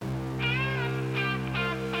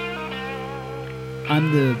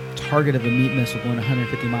I'm the target of a meat missile going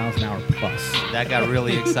 150 miles an hour plus. That got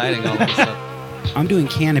really exciting all of a sudden. I'm doing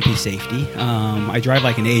canopy safety. I drive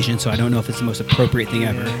like an Asian, so I don't know if it's the most appropriate thing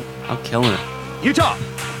ever. I'm killing it. Utah,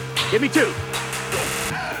 give me 2.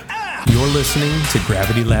 You're listening to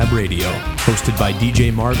Gravity Lab Radio, hosted by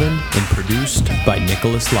DJ Marvin and produced by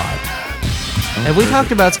Nicholas Live. Have we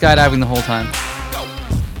talked about skydiving the whole time?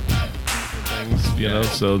 You know,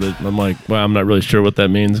 so that I'm like, well, I'm not really sure what that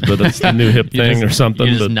means, but it's the new hip thing or something.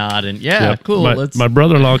 You just but, nod and cool. My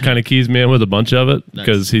brother-in-law kind of keys me in with a bunch of it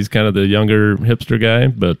because he's kind of the younger hipster guy.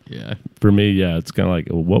 But for me, it's kind of like,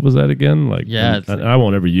 well, what was that again? Like, I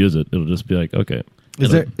won't ever use it. It'll just be like, okay.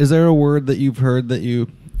 Is there a word that you've heard that you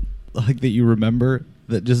like that you remember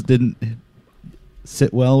that just didn't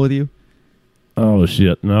sit well with you? Oh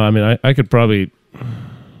shit! No, I mean, I could probably.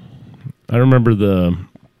 I remember the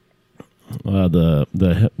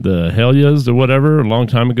Hellias or whatever a long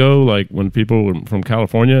time ago, like when people were from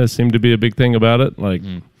California, it seemed to be a big thing about it. Like,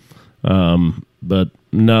 but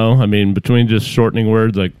no, I mean, between just shortening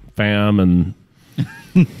words like fam and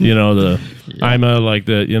IMA, like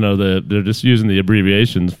they're just using the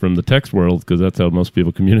abbreviations from the text world because that's how most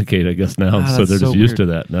people communicate, I guess now. So they're just used to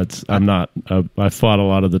that. And I fought a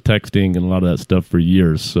lot of the texting and a lot of that stuff for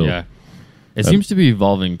years. So yeah. It seems to be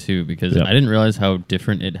evolving, too, because I didn't realize how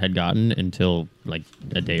different it had gotten until, like,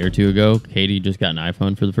 a day or two ago. Katie just got an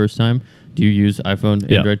iPhone for the first time. Do you use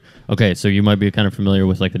iPhone, Android? Yeah. Okay, so you might be kind of familiar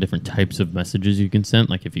with, like, the different types of messages you can send.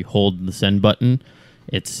 Like, if you hold the send button,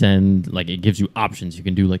 it gives you options. You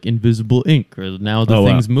can do, like, invisible ink, or now the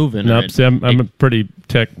thing's moving. Nope, see, I'm a pretty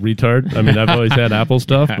tech retard. I mean, I've always had Apple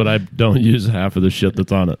stuff, but I don't use half of the shit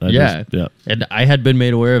that's on it. And I had been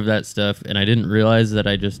made aware of that stuff, and I didn't realize that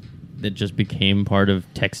it just became part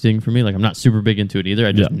of texting for me. Like, I'm not super big into it either.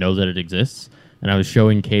 I just know that it exists. And I was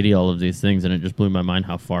showing Katie all of these things, and it just blew my mind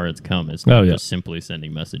how far it's come. It's not just simply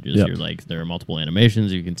sending messages. You're like, there are multiple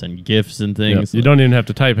animations. You can send GIFs and things. You don't even have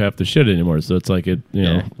to type half the shit anymore. So it's like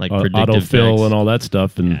like autofill text. And all that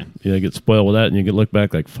stuff, and you get spoiled with that, and you can look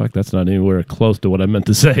back like, fuck, that's not anywhere close to what I meant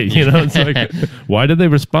to say. It's like, why did they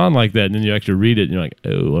respond like that? And then you actually read it, and you're like,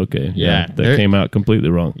 oh, okay, that came out completely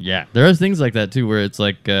wrong. Yeah, there are things like that too, where it's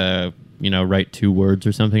like. Write 2 words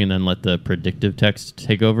or something and then let the predictive text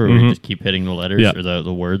take over, or you just keep hitting the letters or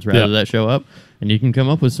the words that show up, and you can come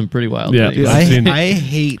up with some pretty wild things. Dude, I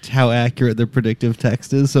hate how accurate the predictive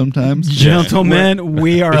text is sometimes. Gentlemen,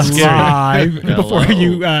 we are live before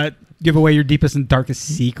you give away your deepest and darkest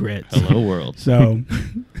secrets. Hello, world. So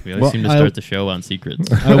we always seem to start the show on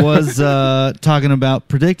secrets. I was talking about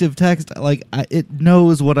predictive text. Like, it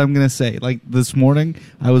knows what I'm going to say. Like, this morning,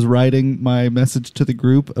 I was writing my message to the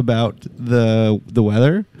group about the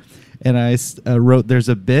weather, and I wrote, there's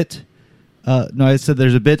a bit. I said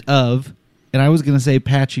there's a bit of, and I was going to say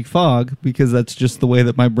patchy fog because that's just the way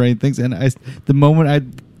that my brain thinks. And the moment I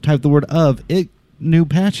typed the word of, it knew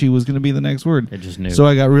patchy was going to be the next word. It just knew. So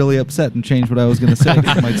I got really upset and changed what I was going to say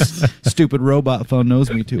because my stupid robot phone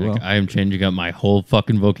knows me too well. I am changing up my whole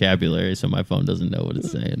fucking vocabulary so my phone doesn't know what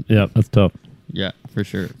it's saying. Yeah, that's tough. Yeah, for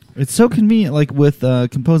sure. It's so convenient, like with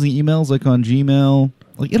composing emails, like on Gmail.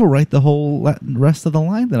 Like, it'll write the whole rest of the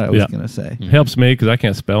line that I was going to say. Helps me because I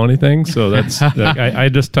can't spell anything, so that's I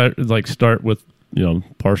just start with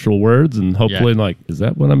partial words, and hopefully, is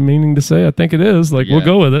that what I'm meaning to say? I think it is. Like, we'll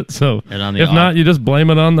go with it. So, and if not, you just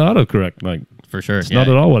blame it on the autocorrect. Like, for sure, it's not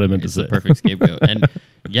at all what I meant to say. The perfect scapegoat. And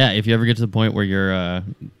if you ever get to the point where you're,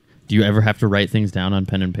 do you ever have to write things down on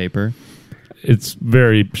pen and paper? It's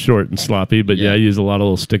very short and sloppy, but I use a lot of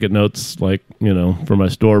little stick-it notes, like for my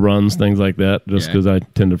store runs, things like that, just because I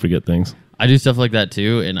tend to forget things. I do stuff like that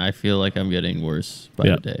too, and I feel like I'm getting worse by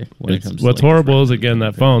the day when it comes to what's horrible is, again,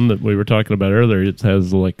 that phone that we were talking about earlier, it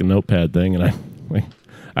has like a notepad thing, and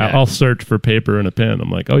I'll search for paper and a pen.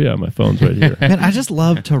 I'm like, oh yeah, my phone's right here. Man, I just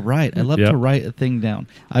love to write. I love to write a thing down.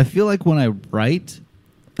 I feel like when I write,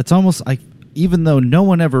 it's almost like, even though no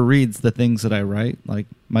one ever reads the things that I write, like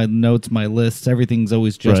my notes, my lists, everything's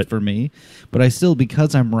always just for me. But I still,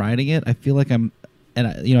 because I'm writing it, I feel like I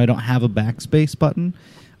don't have a backspace button.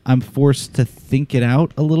 I'm forced to think it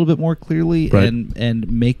out a little bit more clearly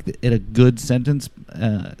and make it a good sentence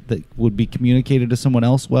that would be communicated to someone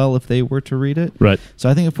else well if they were to read it. Right. So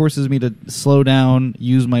I think it forces me to slow down,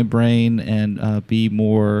 use my brain, and be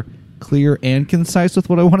more clear and concise with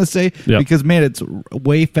what I want to say. Because, man, it's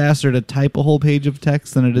way faster to type a whole page of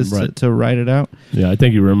text than it is to write it out. Yeah, I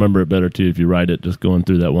think you remember it better, too, if you write it, just going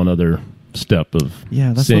through that one other step of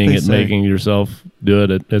seeing it, making yourself do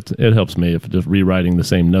it. It helps me. If just rewriting the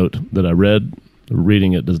same note that I read,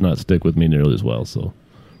 reading it does not stick with me nearly as well. So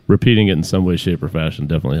repeating it in some way, shape, or fashion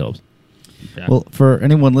definitely helps. Yeah. Well, for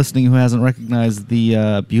anyone listening who hasn't recognized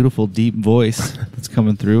the beautiful, deep voice that's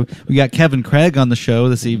coming through, we got Kevin Craig on the show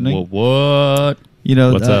this evening. What? You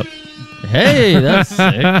know, what's up? Hey, that's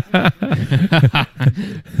sick.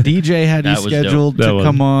 DJ had you scheduled to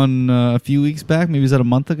come on a few weeks back. Maybe was that a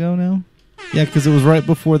month ago now? Yeah, because it was right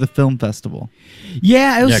before the film festival.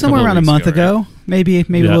 Yeah, it was somewhere around a month ago. Right? Maybe a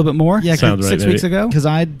little bit more. Yeah, 6 weeks ago. Because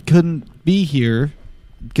I couldn't be here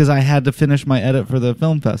because I had to finish my edit for the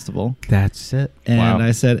film festival. That's it. And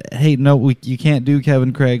I said, hey, no, you can't do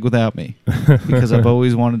Kevin Craig without me because I've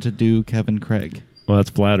always wanted to do Kevin Craig. Well, that's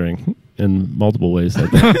flattering in multiple ways. I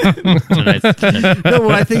think. No,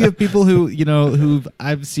 when I think of people who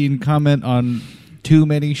I've seen comment on too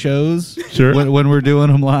many shows when we're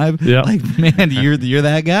doing them live, like, man, you're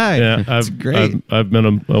that guy. Yeah, it's great. I've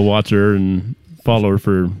been a watcher and follower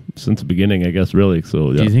since the beginning, I guess, really.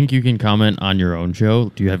 So, yeah. Do you think you can comment on your own show?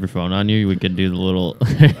 Do you have your phone on you? We could do the little...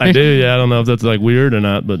 I do, yeah. I don't know if that's like weird or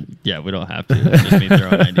not, but... Yeah, we don't have to. It's just me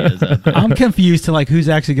throwing ideas out there. I'm confused to like who's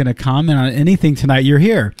actually going to comment on anything tonight. You're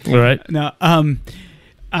here. All right. Now,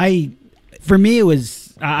 for me, it was...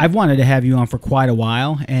 I've wanted to have you on for quite a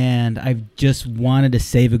while, and I've just wanted to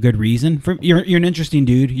save a good reason. You're an interesting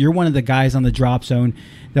dude. You're one of the guys on the Drop Zone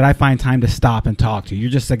that I find time to stop and talk to.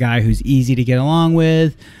 You're just a guy who's easy to get along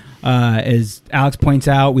with. As Alex points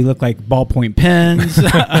out, we look like ballpoint pens.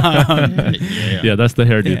 Yeah, that's the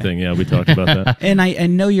hairdo thing. Yeah, we talked about that. And I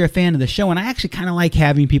know you're a fan of the show, and I actually kind of like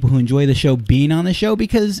having people who enjoy the show being on the show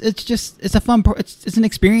because it's a fun, it's an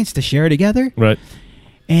experience to share together. Right.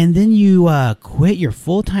 And then you quit your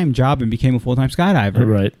full-time job and became a full-time skydiver.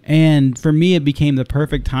 Right. And for me, it became the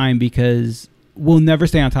perfect time because we'll never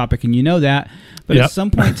stay on topic, and you know that. But at some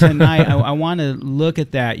point tonight, I want to look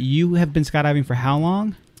at that. You have been skydiving for how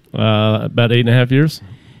long? About 8.5 years.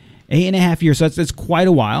 8.5 years. So it's quite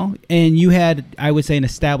a while. And you had, I would say, an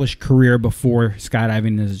established career before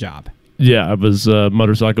skydiving as a job. Yeah, I was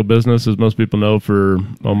motorcycle business, as most people know, for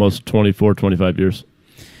almost 24, 25 years.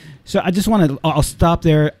 So I just want to, I'll stop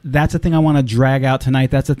there. That's the thing I want to drag out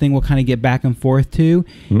tonight. That's the thing we'll kind of get back and forth to,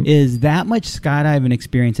 is that much skydiving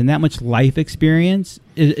experience and that much life experience.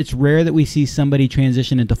 It's rare that we see somebody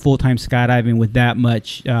transition into full-time skydiving with that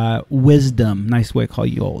much wisdom. Nice way to call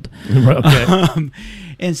you old. Okay.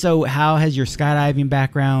 And so how has your skydiving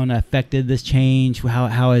background affected this change?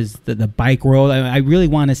 How has the bike world? I really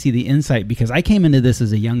want to see the insight because I came into this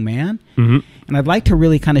as a young man. Mm-hmm. And I'd like to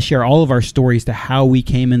really kind of share all of our stories to how we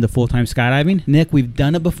came into full-time skydiving. Nick, we've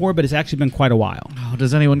done it before, but it's actually been quite a while. Oh,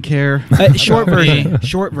 does anyone care? Short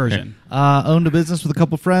version. Owned a business with a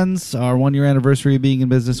couple friends. Our 1-year anniversary of being in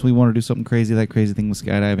business, we wanted to do something crazy. That crazy thing was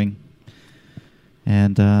skydiving.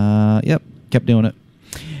 And, kept doing it.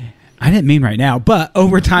 I didn't mean right now, but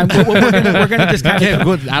over time, we're gonna just kind of...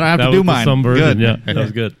 I don't have to do mine. Some version, yeah. That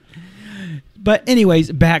was good. But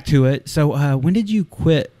anyways, back to it. So when did you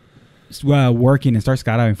quit working and start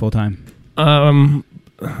skydiving full time?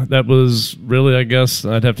 That was really, I guess,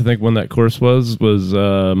 I'd have to think when that course was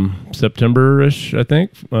September-ish, I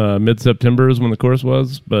think. Mid-September is when the course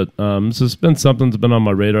was. But this has been something that's been on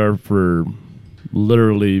my radar for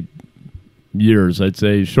literally years. I'd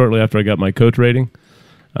say shortly after I got my coach rating,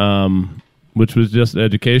 which was just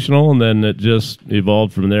educational, and then it just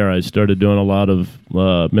evolved from there. I started doing a lot of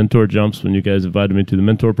mentor jumps when you guys invited me to the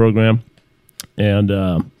mentor program. And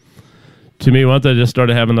to me, once I just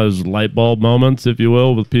started having those light bulb moments, if you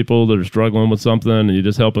will, with people that are struggling with something, and you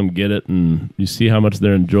just help them get it, and you see how much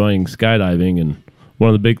they're enjoying skydiving. And one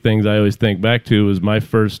of the big things I always think back to is my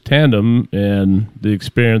first tandem and the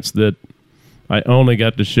experience that I only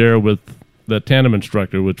got to share with that tandem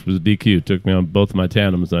instructor, which was DQ, took me on both of my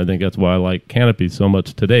tandems, and I think that's why I like Canopy so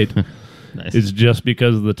much to date. Nice. It's just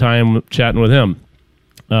because of the time chatting with him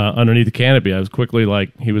underneath the canopy. I was quickly like,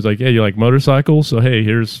 he was like, "Yeah, you like motorcycles? So hey,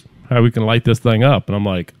 here's how we can light this thing up." And I'm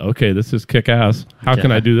like, okay, this is kick ass. How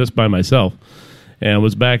can I do this by myself? And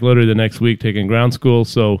was back literally the next week taking ground school.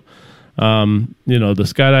 So, the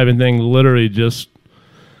skydiving thing literally just,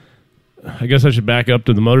 I guess I should back up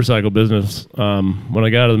to the motorcycle business. When I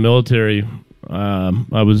got out of the military,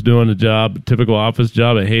 I was doing a job, typical office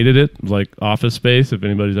job. I hated it. It was like Office Space. If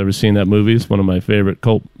anybody's ever seen that movie, it's one of my favorite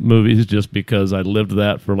cult movies just because I lived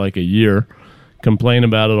that for like a year, complained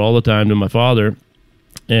about it all the time to my father.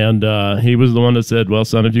 And he was the one that said, "Well,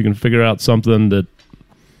 son, if you can figure out something that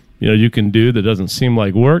you can do that doesn't seem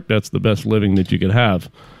like work, that's the best living that you could have,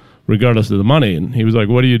 regardless of the money." And he was like,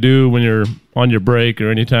 "What do you do when you're on your break or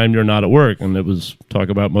anytime you're not at work?" And it was talk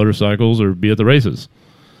about motorcycles or be at the races.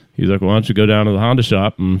 He's like, "Well, why don't you go down to the Honda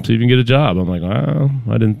shop and see if you can get a job?" I'm like, "Well,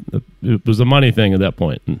 I didn't." It was a money thing at that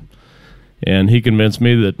point. And And he convinced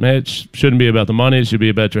me that, man, it shouldn't be about the money. It should be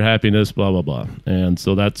about your happiness, blah, blah, blah. And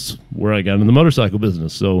so that's where I got into the motorcycle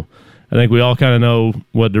business. So I think we all kind of know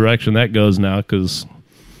what direction that goes now, because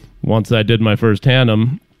once I did my first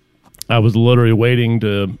tandem, I was literally waiting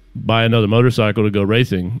to buy another motorcycle to go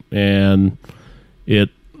racing. And it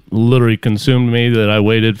literally consumed me that I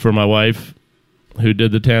waited for my wife, who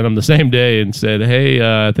did the tandem the same day, and said, hey,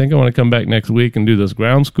 I think I want to come back next week and do this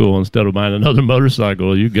ground school instead of buying another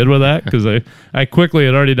motorcycle. Are you good with that? Because I quickly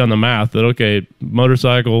had already done the math that, okay,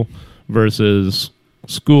 motorcycle versus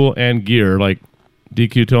school and gear. Like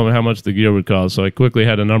DQ told me how much the gear would cost. So I quickly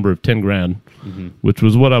had a number of $10,000, which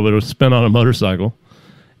was what I would have spent on a motorcycle,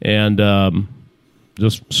 and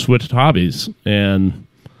just switched hobbies. And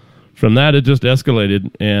from that, it just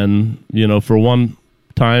escalated. And, for one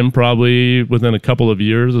time, probably within a couple of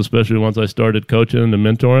years, especially once I started coaching and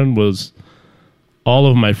mentoring, was all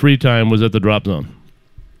of my free time was at the drop zone.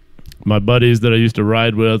 My buddies that I used to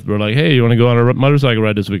ride with were like, hey, you want to go on a motorcycle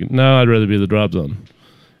ride this weekend? No, I'd rather be at the drop zone.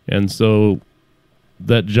 And so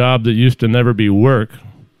that job that used to never be work,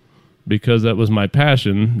 because that was my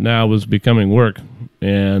passion, now was becoming work.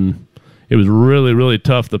 And it was really, really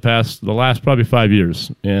tough the last probably 5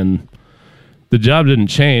 years. And the job didn't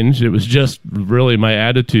change. It was just really my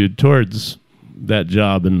attitude towards that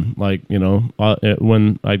job. And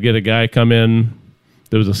when I'd get a guy come in,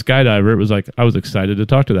 there was a skydiver, it was like I was excited to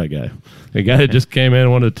talk to that guy. The guy that just came in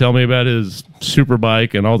and wanted to tell me about his super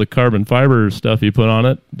bike and all the carbon fiber stuff he put on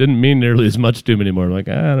it didn't mean nearly as much to him anymore. I'm like,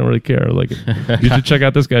 I don't really care. Like, you should check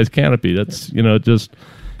out this guy's canopy. That's, just...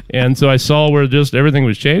 And so I saw where just everything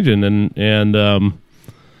was changing, and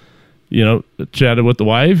chatted with the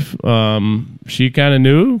wife. She kind of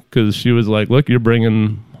knew, because she was like, look, you're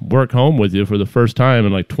bringing work home with you for the first time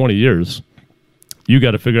in like 20 years. You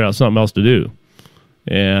got to figure out something else to do.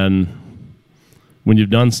 And when you've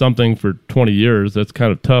done something for 20 years, that's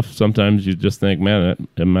kind of tough. Sometimes you just think, man,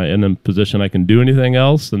 am I in a position I can do anything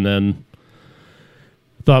else? And then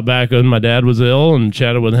thought back when my dad was ill and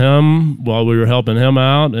chatted with him while we were helping him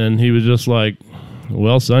out. And he was just like,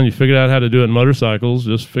 well, son, you figured out how to do it in motorcycles.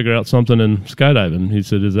 Just figure out something in skydiving. He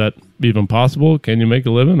said, is that even possible? Can you make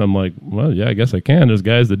a living? I'm like, well, yeah, I guess I can. There's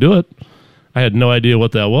guys that do it. I had no idea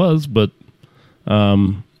what that was, but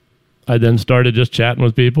I then started just chatting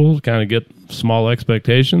with people, kind of get small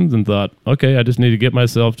expectations, and thought, okay, I just need to get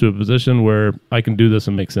myself to a position where I can do this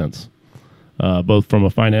and make sense, both from a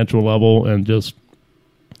financial level and just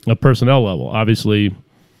a personnel level. Obviously,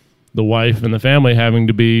 the wife and the family having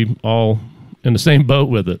to be all in the same boat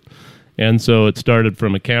with it. And so it started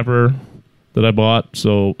from a camper that I bought,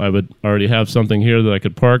 so I would already have something here that I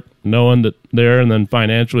could park, knowing that there, and then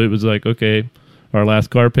financially it was like, okay, our last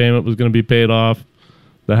car payment was going to be paid off,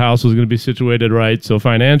 the house was going to be situated right. So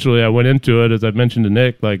financially I went into it, as I mentioned to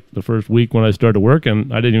Nick, like the first week when I started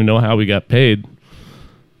working, I didn't even know how we got paid.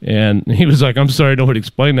 And he was like, I'm sorry, nobody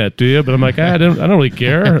explained that to you. But I'm like, I don't really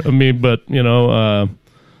care. I mean, but,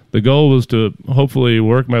 the goal was to hopefully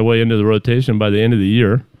work my way into the rotation by the end of the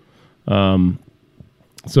year.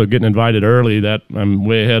 So getting invited early, that I'm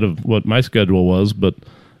way ahead of what my schedule was. But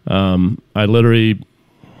I literally,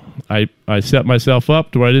 I set myself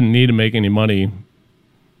up to where I didn't need to make any money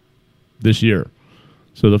this year.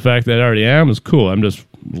 So the fact that I already am is cool. I'm just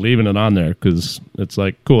leaving it on there because it's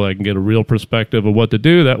like, cool, I can get a real perspective of what to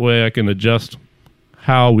do. That way I can adjust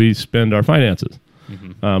how we spend our finances.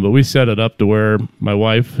 But we set it up to where my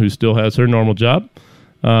wife, who still has her normal job,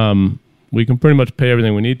 we can pretty much pay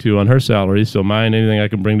everything we need to on her salary. So mine, anything I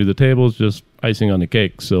can bring to the table is just icing on the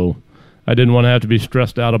cake. So I didn't want to have to be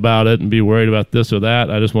stressed out about it and be worried about this or that.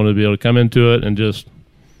 I just wanted to be able to come into it and just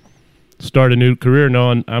start a new career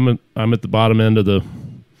knowing I'm at the bottom end of the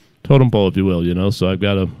totem pole, if you will, so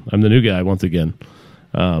I'm the new guy once again.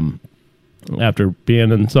 After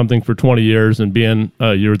being in something for 20 years and being,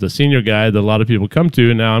 you're the senior guy that a lot of people come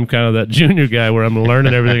to, now I'm kind of that junior guy where I'm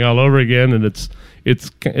learning everything all over again, and it's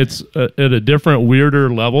at a different,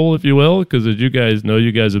 weirder level, if you will, because as you guys know,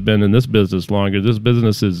 you guys have been in this business longer. This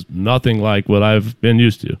business is nothing like what I've been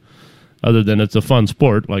used to, other than it's a fun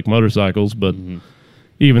sport like motorcycles, but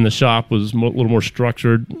even the shop was a little more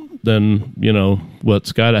structured than, what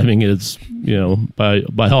skydiving is,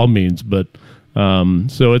 by all means. But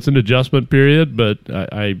so it's an adjustment period, but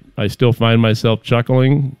I still find myself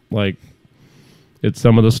chuckling. Like, it's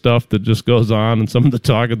some of the stuff that just goes on and some of the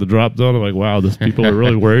talk at the drop zone. I'm like, wow, these people are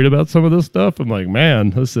really worried about some of this stuff. I'm like,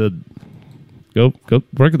 man, I said, go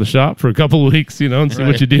work at the shop for a couple of weeks, and see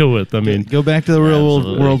what you deal with. I mean, go back to the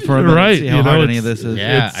real world for a minute, right? See how hard any of this is.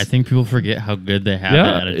 Yeah, I think people forget how good they have it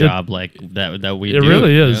at a job like that we do. It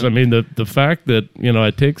really is. I mean, the fact that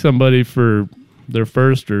I take somebody for their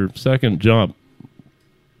first or second jump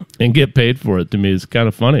and get paid for it, to me is kind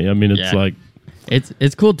of funny. I mean, it's like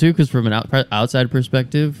it's cool too, because from an outside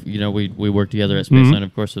perspective, you know, we work together at Spaceland,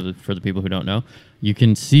 of course. For the people who don't know, you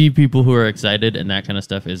can see people who are excited, and that kind of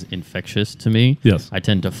stuff is infectious to me. Yes, I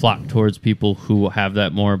tend to flock towards people who have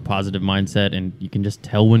that more positive mindset, and you can just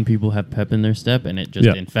tell when people have pep in their step, and it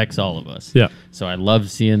just infects all of us. Yeah. So I love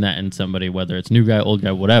seeing that in somebody, whether it's new guy, old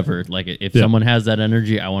guy, whatever. Like if someone has that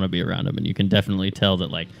energy, I want to be around them, and you can definitely tell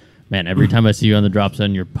that, like, man, every time I see you on the drop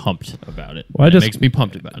zone, you're pumped about it. Well, it makes me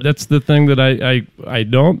pumped about it. That's the thing that I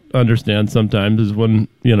don't understand sometimes is when,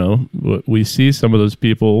 you know, we see some of those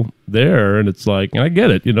people there, and it's like, and I get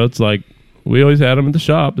it, you know, it's like we always had them at the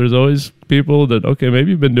shop. There's always people that, okay,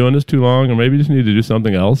 maybe you've been doing this too long, or maybe you just need to do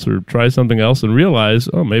something else or try something else and realize,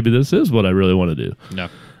 oh, maybe this is what I really want to do.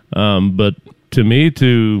 No. But to me,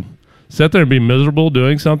 to sit there and be miserable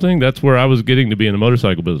doing something, that's where I was getting to be in the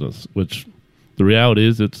motorcycle business, which the reality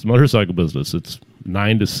is it's motorcycle business. It's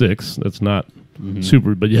 9 to 6. That's not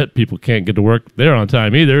super, but yet people can't get to work there on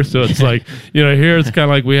time either. So it's like, you know, here it's kind of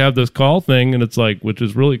like we have this call thing, and it's like, which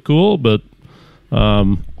is really cool, but you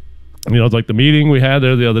know, it's like the meeting we had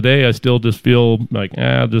there the other day, I still just feel like,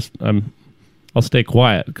 I'll stay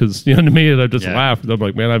quiet, because, you know, to me, I just laugh. I'm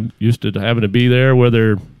like, man, I'm used to having to be there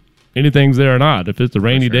whether anything's there or not. If it's a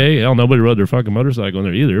rainy day, hell, nobody rode their fucking motorcycle in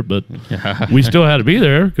there either, but we still had to be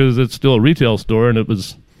there because it's still a retail store, and it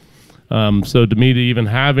was so to me to even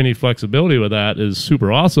have any flexibility with that is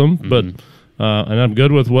super awesome. But and I'm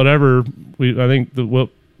good with whatever I think what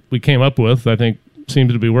we came up with, I think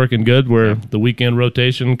seems to be working good, where the weekend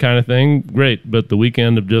rotation kind of thing, great, but the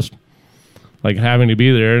weekend of just like having to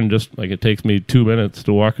be there, and just like it takes me 2 minutes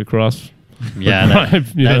to walk across. Yeah,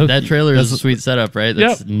 that trailer is a sweet setup, right?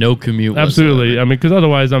 That's no commute. Absolutely. Whatsoever. I mean, because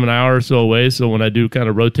otherwise I'm an hour or so away. So when I do kind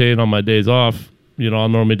of rotate on my days off, you know, I'll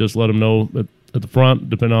normally just let them know at the front,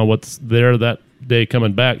 depending on what's there that day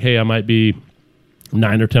coming back. Hey, I might be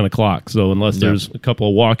 9 or 10 o'clock. So unless there's a couple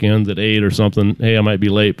of walk-ins at 8 or something, hey, I might be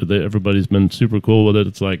late. But everybody's been super cool with it.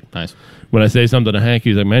 It's like nice. When I say something to Hank,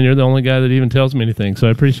 he's like, man, you're the only guy that even tells me anything. So I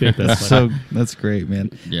appreciate that. So that's great, man.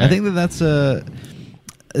 Yeah. I think that's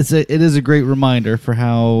it is a great reminder for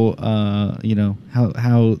how you know how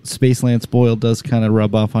Spaceland Spoiled does kind of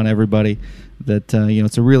rub off on everybody. That you know,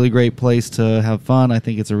 it's a really great place to have fun. I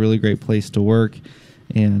think it's a really great place to work,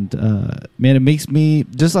 and man, it makes me,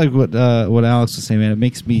 just like what Alex was saying, man, it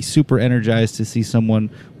makes me super energized to see someone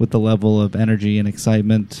with the level of energy and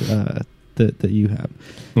excitement that you have.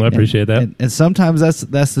 Well, I appreciate that. And sometimes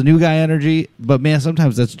that's the new guy energy, but man,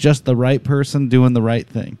 sometimes that's just the right person doing the right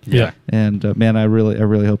thing. Yeah. And man, I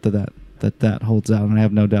really hope that holds out, and I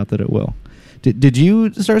have no doubt that it will. Did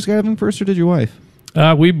you start skydiving first, or did your wife?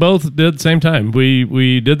 We both did same time.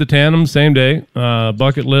 We did the tandem same day.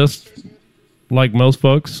 Bucket list, like most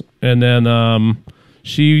folks, and then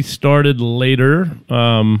she started later.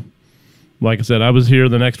 Like I said, I was here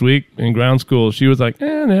the next week in ground school. She was like,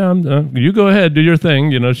 you go ahead, do your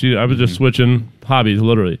thing. You know, I was just switching hobbies,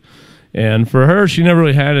 literally. And for her, she never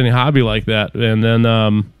really had any hobby like that. And then,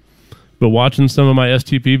 but watching some of my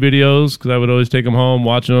STP videos, because I would always take them home,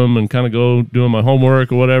 watching them, and kind of go doing my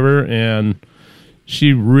homework or whatever. And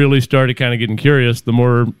she really started kind of getting curious the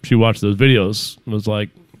more she watched those videos. It was like,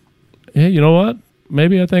 hey, you know what?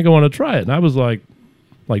 Maybe I think I want to try it. And I was like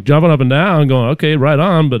jumping up and down, going, okay, right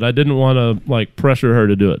on, but I didn't want to like pressure her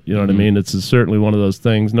to do it. You know what I mean? It's certainly one of those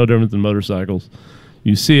things, no different than motorcycles.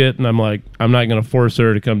 You see it, and I'm like, I'm not going to force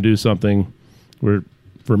her to come do something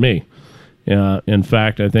for me. In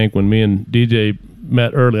fact, I think when me and DJ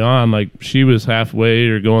met early on, like she was halfway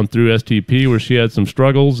or going through STP where she had some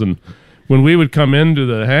struggles, and when we would come into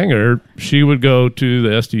the hangar, she would go to the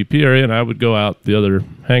STP area, and I would go out the other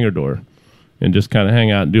hangar door and just kind of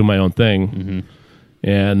hang out and do my own thing. Mm-hmm.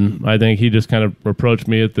 And I think he just kind of approached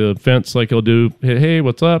me at the fence like he'll do, hey,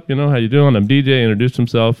 what's up? You know, how you doing? I'm DJ, introduced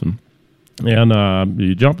himself, and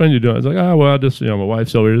you jump in, you do it. I was like, oh, well, just, you know, my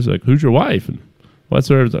wife's over here. He's like, who's your wife? And what's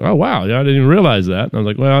her? I was like, oh, wow, yeah, I didn't even realize that. And I was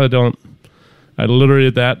like, well, I literally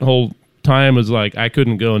at that whole time was like, I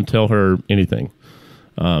couldn't go and tell her anything.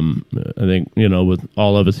 I think, you know, with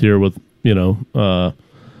all of us here with, you know,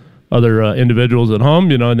 other individuals at home,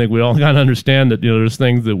 you know, I think we all kind of understand that, you know, there's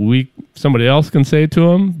things that somebody else can say to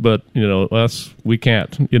them, but, you know, we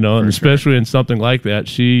can't, you know, and especially in something like that.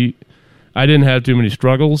 I didn't have too many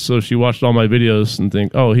struggles, so she watched all my videos and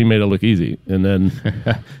think, oh, he made it look easy. And then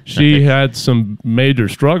she had some major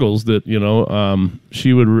struggles that, you know,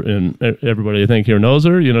 she would, and everybody I think here knows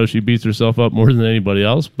her, you know, she beats herself up more than anybody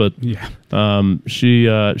else, but she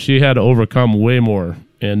had to overcome way more.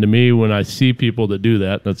 And to me, when I see people that do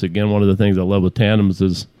that, that's again one of the things I love with tandems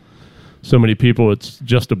is so many people, it's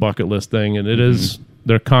just a bucket list thing, and it is.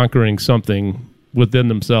 They're conquering something within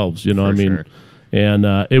themselves. You know, I mean, and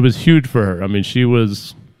it was huge for her. I mean, she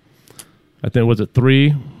was, I think, was it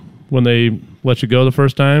 3 when they let you go the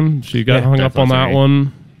first time? She got hung up on that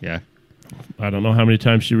one. Yeah. I don't know how many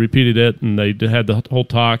times she repeated it, and they had the whole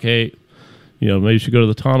talk, hey, you know, maybe you should go to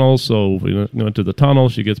the tunnel. So we went to the tunnel.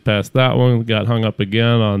 She gets past that one, got hung up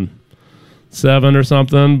again on 7 or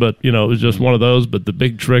something. But, you know, it was just one of those. But the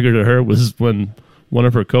big trigger to her was when one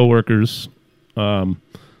of her coworkers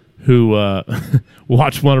who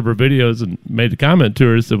watched one of her videos and made a comment to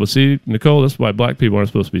her, said, well, see, Nicole, this is why black people aren't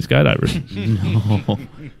supposed to be skydivers. No.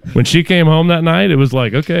 When she came home that night, it was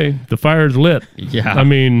like, okay, the fire's lit. Yeah. I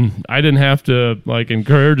mean, I didn't have to, like,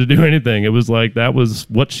 encourage her to do anything. It was like, that was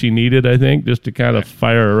what she needed, I think, just to kind of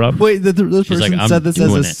fire her up. Wait, this person like, said this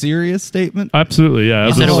as a it. serious statement? Absolutely, yeah.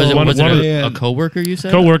 You said it was a a coworker, you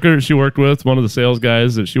said? coworker she worked with, one of the sales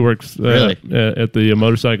guys that she works Really? at the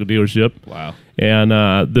motorcycle dealership. Wow. And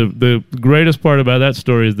the greatest part about that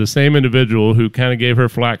story is the same individual who kind of gave her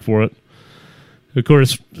flack for it. Of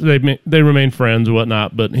course, they remain friends and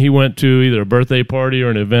whatnot, but he went to either a birthday party or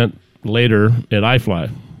an event later at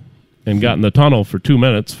iFly and got in the tunnel for 2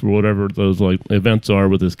 minutes for whatever those like events are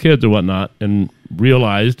with his kids or whatnot, and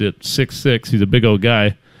realized at 6'6", he's a big old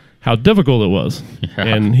guy, how difficult it was. Yeah.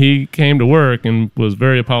 And he came to work and was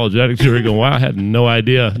very apologetic to her, going, wow, I had no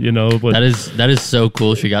idea, you know. But that is so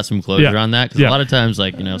cool she got some closure on that, because a lot of times,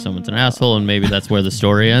 like, you know, someone's an asshole and maybe that's where the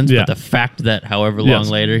story ends, but the fact that however long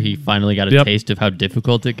later he finally got a taste of how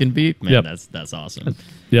difficult it can be, man, that's awesome.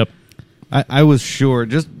 Yep. I was sure,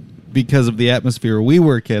 just because of the atmosphere we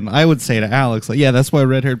work in, I would say to Alex, like, yeah, that's why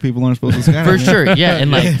red-haired people aren't supposed to skydive. For sure, yeah.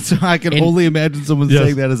 And like, so I can only imagine someone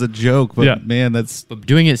saying that as a joke, but man, that's... But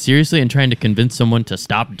doing it seriously and trying to convince someone to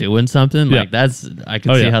stop doing something, like that's, I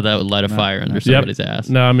can see how that would light a fire under somebody's ass.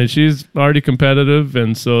 No, I mean, she's already competitive,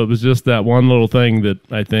 and so it was just that one little thing that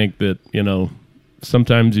I think that, you know,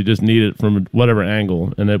 sometimes you just need it from whatever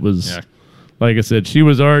angle, and it was... Like I said, she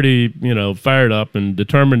was already, you know, fired up and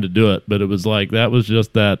determined to do it, but it was like that was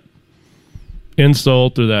just that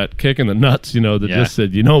insult or that kick in the nuts, you know, that just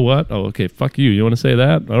said, you know what? Oh, okay, fuck you. You want to say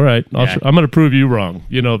that? All right, I'm going to prove you wrong.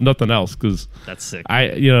 You know, if nothing else, because that's sick.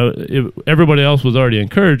 Everybody else was already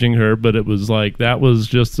encouraging her, but it was like that was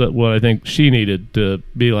just what I think she needed to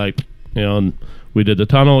be like, you know. And we did the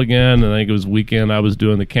tunnel again, and I think it was weekend. I was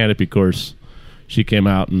doing the canopy course. She came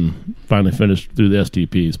out and finally finished through the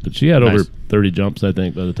STPs, but she had over 30 jumps, I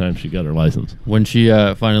think, by the time she got her license. When she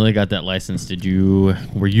finally got that license,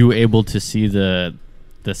 were you able to see the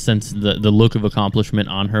sense, the look of accomplishment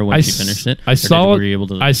on her when she finished it? I saw it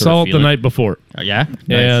the night before. Yeah, nice.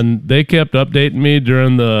 And they kept updating me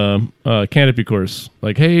during the canopy course,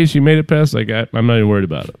 like, "Hey, she made it past." Like, I'm not even worried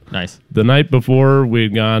about it. Nice. The night before, we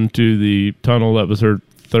had gone to the tunnel. That was her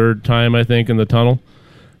 3rd time, I think, in the tunnel.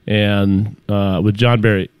 And with John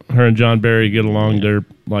Barry, her and John Barry get along. They're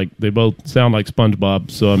like, they both sound like SpongeBob.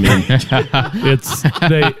 So I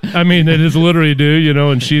mean, they just literally do, you know.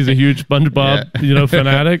 And she's a huge SpongeBob, you know,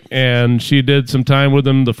 fanatic. And she did some time with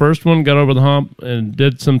him. The first one got over the hump, and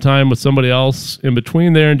did some time with somebody else in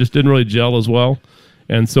between there, and just didn't really gel as well.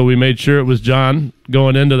 And so we made sure it was John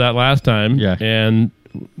going into that last time. Yeah. And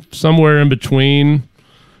somewhere in between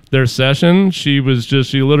their session, she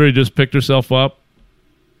literally just picked herself up,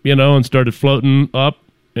 you know, and started floating up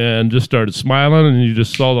and just started smiling, and you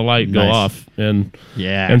just saw the light go off. And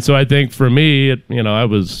so I think for me, you know, I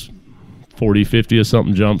was 40, 50 or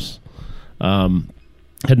something jumps,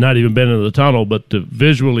 had not even been into the tunnel, but to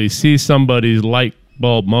visually see somebody's light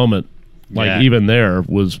bulb moment, like even there,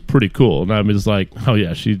 was pretty cool. And I was like, oh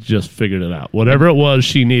yeah, she just figured it out. Whatever it was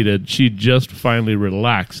she needed, she just finally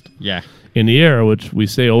relaxed. Yeah. In the air, which we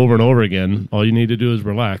say over and over again, all you need to do is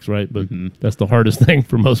relax, right? But that's the hardest thing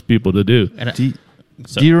for most people to do.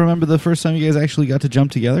 Do you remember the first time you guys actually got to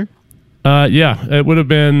jump together? Yeah, it would have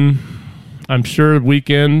been, I'm sure,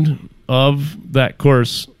 weekend of that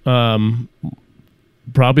course,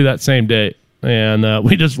 probably that same day. And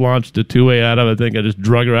we just launched a 2-way out of it. I think I just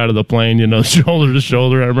drug her out of the plane, you know, shoulder to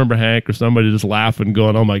shoulder. I remember Hank or somebody just laughing,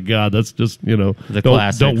 going, "Oh my God, that's just, you know,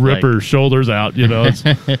 don't rip her shoulders out," you know.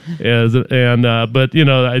 But you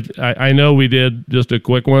know, I know we did just a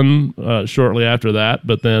quick one shortly after that.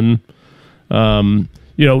 But then,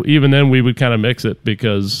 you know, even then we would kind of mix it,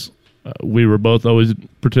 because we were both always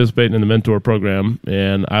participating in the mentor program,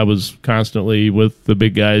 and I was constantly with the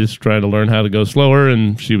big guys trying to learn how to go slower,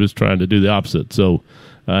 and she was trying to do the opposite. So,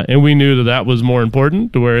 and we knew that was more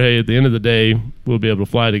important, to where, hey, at the end of the day, we'll be able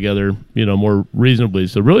to fly together, you know, more reasonably.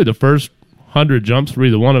 So really the first 100 jumps for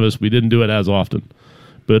either one of us, we didn't do it as often.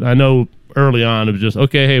 But I know early on, it was just,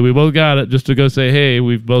 okay, hey, we both got it, just to go say, hey,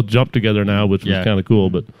 we've both jumped together now, which was kind of cool.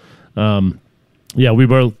 But, we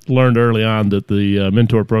both learned early on that the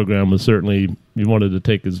mentor program was certainly, we wanted to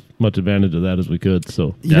take as much advantage of that as we could.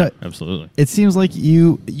 So, absolutely. It seems like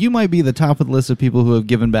you might be the top of the list of people who have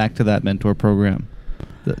given back to that mentor program.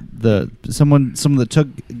 Someone that took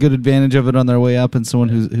good advantage of it on their way up, and someone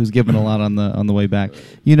who's given a lot on the way back.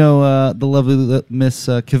 The lovely Miss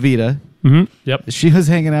Kavita. Mm-hmm. Yep. She was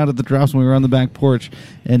hanging out at the drops when we were on the back porch,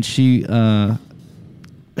 and she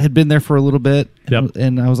had been there for a little bit. Yep.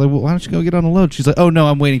 And I was like, well, why don't you go get on a load? She's like, oh no,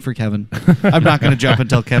 I'm waiting for Kevin. I'm not going to jump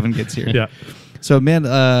until Kevin gets here. Yeah. So man,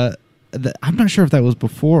 I'm not sure if that was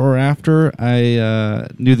before or after I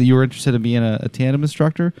knew that you were interested in being a tandem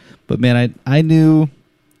instructor, but man, I knew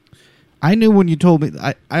when you told me.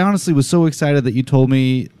 I honestly was so excited that you told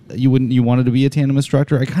me you wanted to be a tandem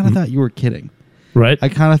instructor. I kind of thought you were kidding. Right. I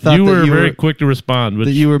kind of thought you were very quick to respond,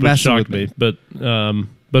 which shocked me. But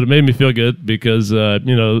it made me feel good because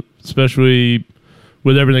especially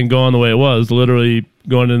with everything going the way it was, literally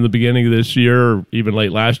going in the beginning of this year or even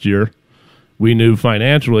late last year, we knew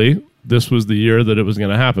financially this was the year that it was going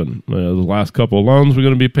to happen. The last couple of loans were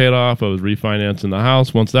going to be paid off. I was refinancing the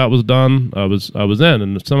house. Once that was done, I was in,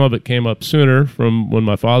 and some of it came up sooner from when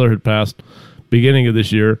my father had passed, beginning of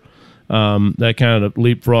this year. That kind of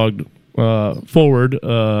leapfrogged forward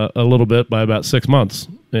a little bit by about 6 months,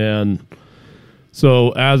 and so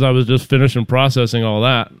as I was just finishing processing all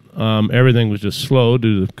that, everything was just slow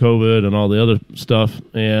due to COVID and all the other stuff.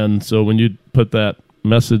 And so when you put that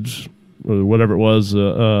message or whatever it was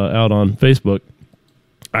out on Facebook,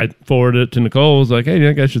 I forwarded it to Nicole. I was like, hey, do you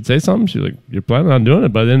think I should say something? She's like, you're planning on doing it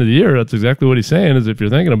by the end of the year. That's exactly what he's saying, is if you're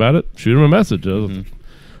thinking about it, shoot him a message. I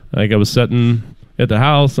think I was sitting at the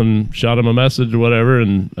house and shot him a message or whatever,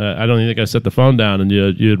 and I don't even think I set the phone down, and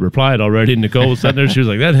you had replied already. Nicole was sitting there. She was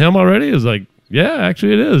like, that him already? I was like, yeah,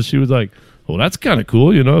 actually it is. She was like, well, that's kind of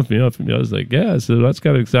cool, I was like, yeah, so that's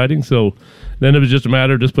kind of exciting. So then it was just a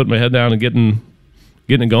matter of just putting my head down and getting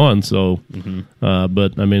it going. So,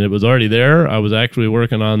 but I mean, it was already there. I was actually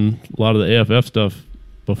working on a lot of the AFF stuff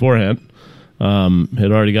beforehand.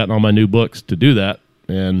 Had already gotten all my new books to do that,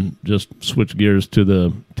 and just switched gears to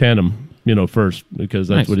the tandem, first, because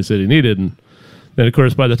that's what he said he needed. And then, of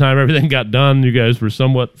course, by the time everything got done, you guys were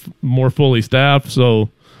somewhat more fully staffed. So,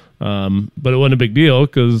 but it wasn't a big deal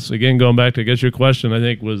because, again, going back to, I guess, your question, I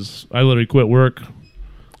think was I literally quit work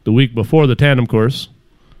the week before the tandem course,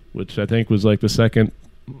 which I think was like the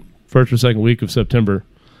first or second week of September,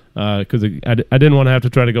 because I didn't want to have to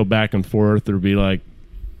try to go back and forth or be like,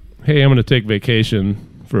 hey, I'm going to take vacation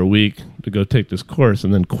for a week to go take this course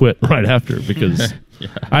and then quit right after, because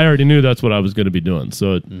I already knew that's what I was going to be doing.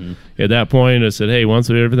 So at that point, I said, hey, once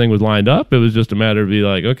everything was lined up, it was just a matter of be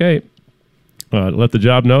like, okay, let the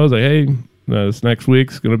job know. I was like, hey, this next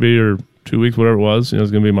week's going to be, or 2 weeks, whatever it was,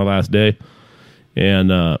 it's going to be my last day. And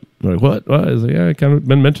like, what? I was like, yeah, I kind of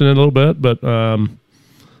been mentioning it a little bit, but I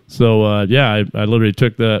literally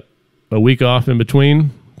took that a week off in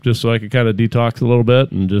between just so I could kind of detox a little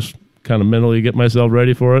bit and just kind of mentally get myself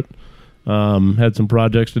ready for it. Had some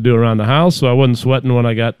projects to do around the house, so I wasn't sweating when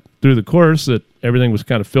I got through the course that everything was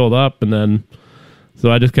kind of filled up. And then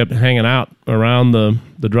so I just kept hanging out around the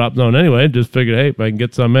drop zone anyway. Just figured, hey, if I can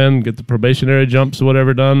get some in, get the probationary jumps or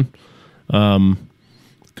whatever done,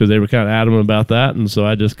 because they were kind of adamant about that. And so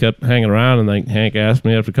I just kept hanging around. And like Hank asked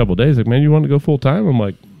me after a couple of days, like, man, you want to go full time? I'm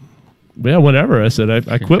like, yeah, whatever. I said,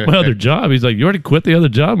 I quit my other job. He's like, you already quit the other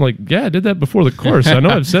job? I'm like, yeah, I did that before the course. I know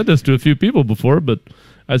I've said this to a few people before, but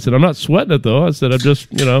I said, I'm not sweating it though. I said, I'm just,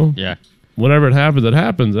 whenever it happens, it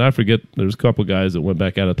happens. And I forget, there's a couple guys that went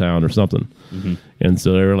back out of town or something. And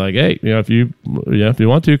so they were like, hey, if you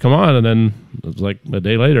want to, come on. And then it was like a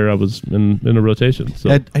day later, I was in a rotation. So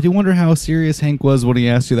I do wonder how serious Hank was when he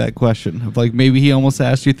asked you that question. Of like, maybe he almost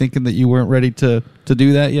asked you thinking that you weren't ready to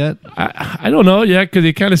do that yet. I don't know. Yeah. Cause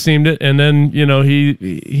he kind of seemed it. And then,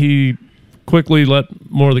 he quickly let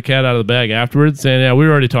more of the cat out of the bag afterwards, saying, yeah, we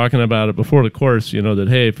were already talking about it before the course, that,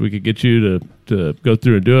 hey, if we could get you to go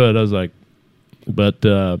through and do it. I was like, but,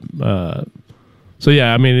 so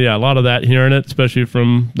yeah, I mean, yeah, a lot of that, hearing it, especially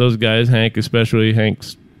from those guys, Hank, especially.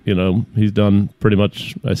 Hank's, he's done pretty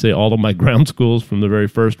much, I say, all of my ground schools from the very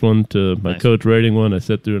first one to my coach rating one. I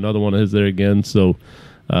sat through another one of his there again. So,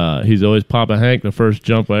 he's always Papa Hank. The first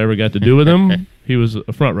jump I ever got to do with him, he was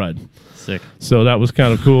a front ride. Sick. So that was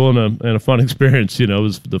kind of cool and a fun experience. It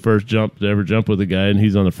was the first jump to ever jump with a guy, and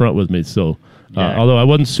he's on the front with me. So, although I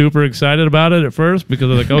wasn't super excited about it at first,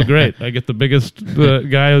 because I was like, oh, great, I get the biggest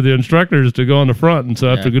guy of the instructors to go on the front. And so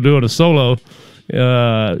after doing a solo,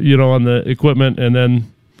 on the equipment, and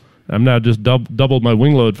then I'm now just doubled my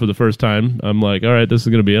wing load for the first time. I'm like, all right, this is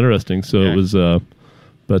going to be interesting. So it was,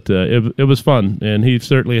 it was fun, and he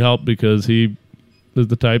certainly helped because he is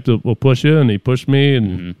the type that will push you, and he pushed me,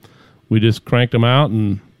 and we just cranked him out.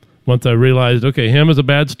 And once I realized, okay, him as a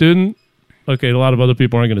bad student, okay, a lot of other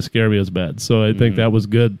people aren't going to scare me as bad. So I think that was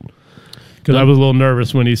good. Because I was a little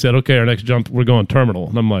nervous when he said, okay, our next jump, we're going terminal.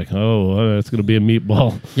 And I'm like, oh, it's going to be a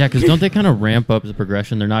meatball. Yeah, because don't they kind of ramp up the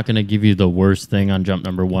progression? They're not going to give you the worst thing on jump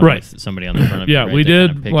number 1 with somebody on the front of you. Yeah, right? we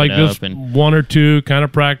did like just one or two kind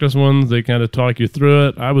of practice ones. They kind of talk you through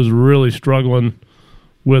it. I was really struggling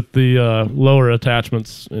with the lower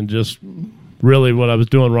attachments, and just really what I was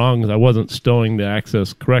doing wrong is I wasn't stowing the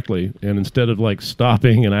access correctly. And instead of like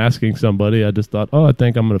stopping and asking somebody, I just thought, I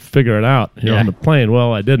think I'm going to figure it out here on the plane.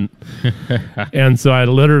 Well, I didn't. And so I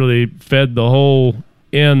literally fed the whole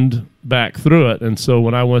end back through it. And so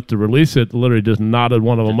when I went to release it, literally just knotted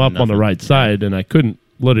one of them up on the right side, and I couldn't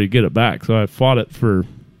literally get it back. So I fought it for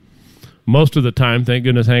most of the time. Thank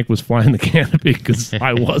goodness Hank was flying the canopy because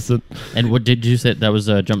I wasn't. And what did you say? That was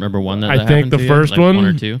jump number 1 that I think the first one? Like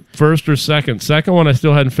 1 or 2? First or second. Second one, I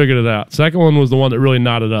still hadn't figured it out. Second one was the one that really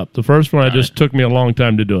knotted up. The first one, took me a long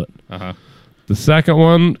time to do it. The second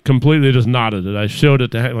one completely just knotted it. I showed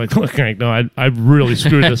it to Hank, like, look, Hank, no, I really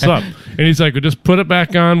screwed this up. And he's like, well, just put it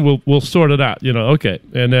back on. We'll sort it out. Okay.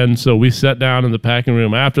 And then so we sat down in the packing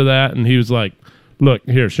room after that, and he was like, look,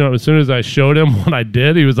 here, as soon as I showed him what I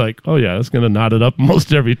did, he was like, oh, yeah, that's going to knot it up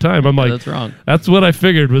most every time. I'm like, that's wrong. That's what I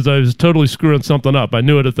figured, was I was totally screwing something up. I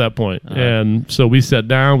knew it at that point. And so we sat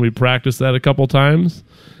down, we practiced that a couple times,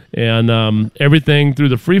 and everything through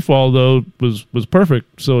the free fall, though, was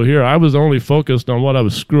perfect. So here, I was only focused on what I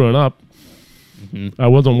was screwing up. I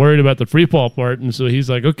wasn't worried about the free fall part, and so he's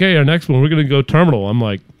like, okay, our next one, we're going to go terminal. I'm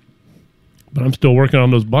like, but I'm still working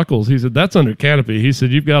on those buckles. He said, that's under canopy. He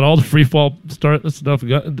said, you've got all the free fall start stuff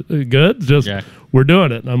good. Just we're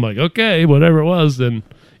doing it. And I'm like, okay, whatever it was. And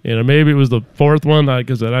maybe it was the fourth one,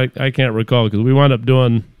 because I can't recall, because we wound up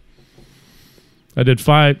doing, I did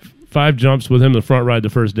five jumps with him the front ride the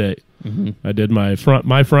first day. I did my front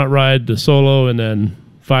ride, the solo, and then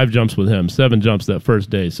 5 jumps with him, 7 jumps that first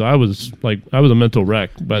day. So I was a mental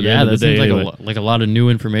wreck by the end of the day. Yeah, that seems like a lot of new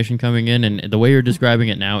information coming in, and the way you're describing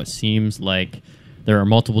it now, it seems like there are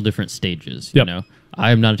multiple different stages. You know,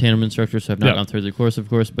 I am not a tandem instructor, so I've not gone through the course, of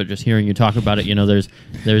course. But just hearing you talk about it,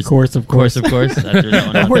 there's course, of course. I threw that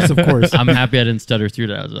one out course, there. of course. I'm happy I didn't stutter through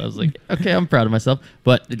that. I was like, okay, I'm proud of myself.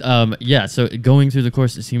 But so going through the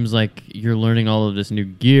course, it seems like you're learning all of this new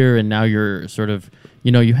gear, and now you're sort of,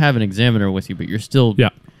 you have an examiner with you, but you're still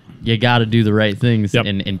you got to do the right things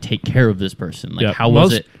and take care of this person. Like how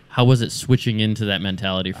was it switching into that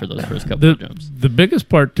mentality for those first couple of jumps? The biggest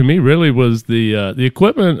part to me really was the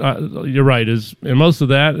equipment. You're right, and most of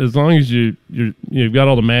that, as long as you've got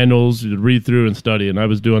all the manuals, you read through and study. And I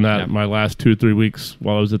was doing that my last 2-3 weeks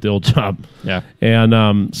while I was at the old job. Yeah,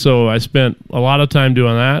 and so I spent a lot of time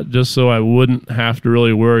doing that just so I wouldn't have to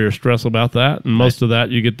really worry or stress about that. And most of that,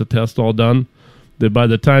 you get the test all done. That by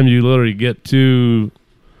the time you literally get to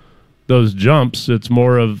those jumps, it's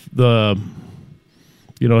more of the,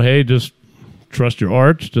 hey, just trust your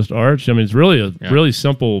arch, just arch. I mean, it's really a really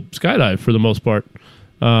simple skydive for the most part.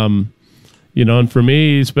 And for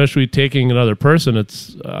me, especially taking another person,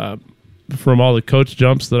 it's from all the coach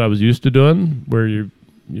jumps that I was used to doing, where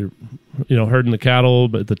you're herding the cattle,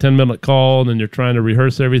 but the 10-minute call, and then you're trying to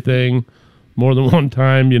rehearse everything more than one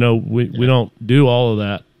time. We don't do all of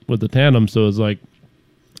that with the tandem, so it's like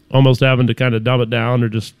almost having to kind of dumb it down or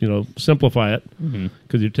just, simplify it,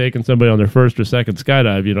 because you're taking somebody on their first or second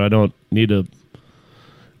skydive. I don't need to.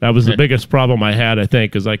 That was the biggest problem I had, I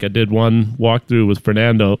think, is like I did one walkthrough with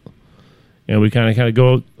Fernando, and we kind of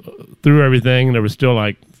go through everything, and there was still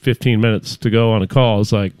like 15 minutes to go on a call.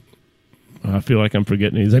 It's like, I feel like I'm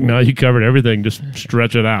forgetting. He's like, no, you covered everything. Just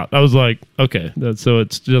stretch it out. I was like, okay. So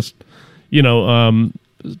it's just,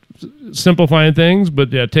 simplifying things,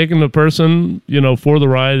 but taking the person, for the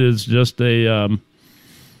ride is just a.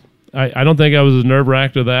 I don't think I was as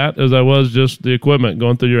nerve-wracked of that as I was just the equipment,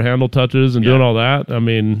 going through your handle touches and doing all that. I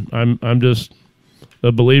mean, I'm just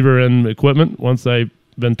a believer in equipment once I've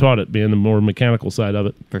been taught it, being the more mechanical side of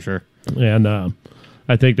it. For sure. And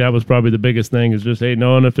I think that was probably the biggest thing, is just, hey,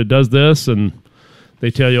 knowing if it does this, and they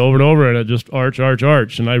tell you over and over, and it just arch.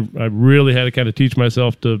 And I really had to kind of teach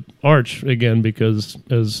myself to arch again, because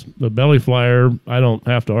as a belly flyer, I don't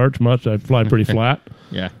have to arch much. I fly pretty flat.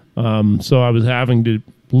 Yeah. So I was having to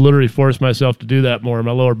literally force myself to do that more.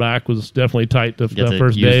 My lower back was definitely tight the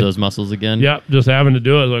first day. Use those muscles again. Yeah, just having to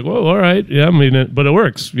do it. I was like, well, all right. Yeah, I mean, but it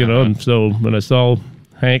works, And so when I saw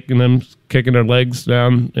Hank and them kicking their legs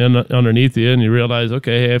down underneath you, and you realize,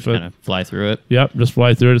 okay, hey, if kind of fly through it. Yep, just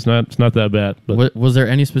fly through it. It's not that bad. But was there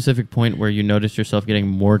any specific point where you noticed yourself getting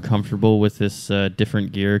more comfortable with this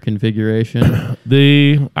different gear configuration?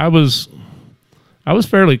 I was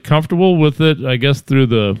fairly comfortable with it, I guess, through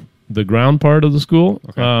the ground part of the school,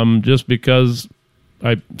 just because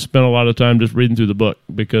I spent a lot of time just reading through the book.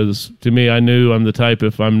 Because to me, I knew I'm the type,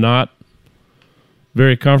 if I'm not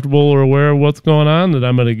very comfortable or aware of what's going on, that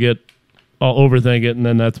I'm going to get all overthink it, and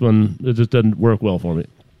then that's when it just doesn't work well for me.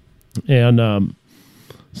 And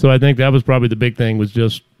so I think that was probably the big thing, was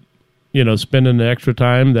just, spending the extra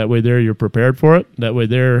time. That way there you're prepared for it. That way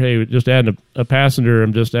there, hey, just adding a passenger,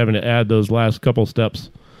 I'm just having to add those last couple steps.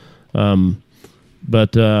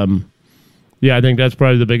 But I think that's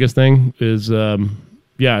probably the biggest thing is,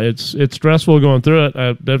 it's stressful going through it.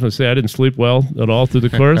 I definitely say I didn't sleep well at all through the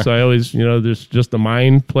course. I always, there's just the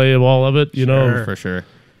mind play of all of it, For sure.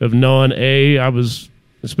 Of knowing, I was,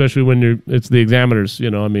 especially when it's the examiners,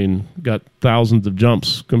 got thousands of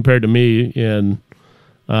jumps compared to me, and,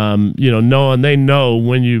 knowing they know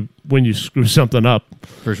when you screw something up.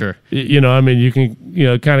 For sure. You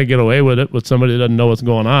can, kind of get away with it with somebody that doesn't know what's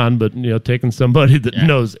going on, but, taking somebody that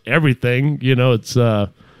knows everything, it's,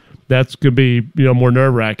 that's could be, more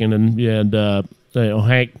nerve wracking. And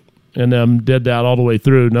Hank and them did that all the way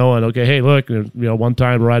through, knowing, okay, hey, look, one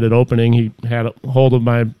time right at opening, he had a hold of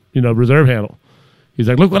my, reserve handle. He's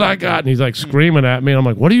like, look what I got. And he's like screaming at me. And I'm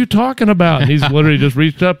like, what are you talking about? And he's literally just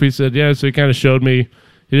reached up. He said, yeah. So he kind of showed me,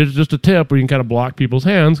 it is just a tip where you can kind of block people's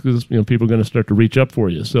hands, because, people are going to start to reach up for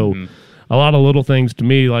you. So a lot of little things to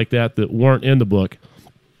me like that weren't in the book.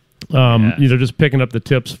 Just picking up the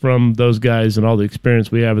tips from those guys and all the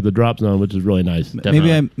experience we have at the drop zone, which is really nice.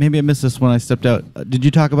 Maybe I missed this when I stepped out. Did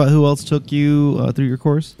you talk about who else took you through your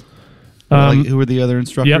course? Who were the other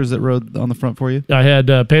instructors that rode on the front for you? I had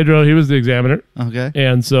Pedro. He was the examiner. Okay.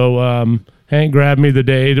 And so Hank grabbed me the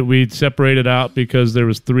day that we separated out, because there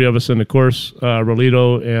was 3 of us in the course,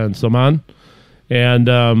 Rolito and Saman.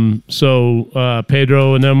 And so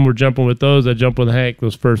Pedro and them were jumping with those. I jumped with Hank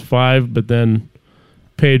those first 5, but then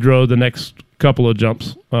Pedro the next couple of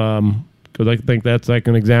jumps, because I think that's like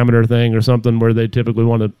an examiner thing or something where they typically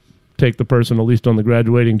want to take the person at least on the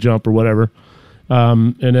graduating jump or whatever.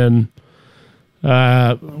 And then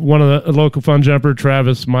one of the local fun jumper,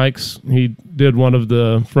 Travis Mikes, he did one of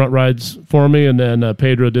the front rides for me, and then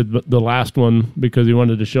Pedro did the last one because he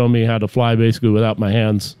wanted to show me how to fly basically without my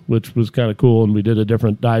hands, which was kind of cool, and we did a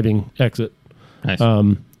different diving exit. Nice.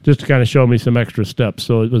 Just to kind of show me some extra steps.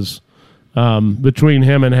 So it was between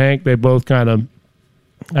him and Hank, they both kind of,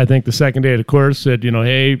 I think the second day of the course said,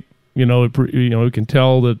 hey, we can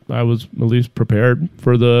tell that I was at least prepared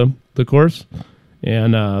for the course,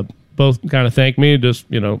 and both kind of thanked me, just,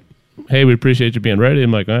 hey, we appreciate you being ready.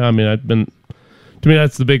 I'm like, to me,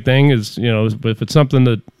 that's the big thing is, if it's something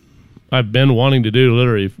that I've been wanting to do,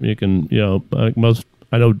 literally, you can,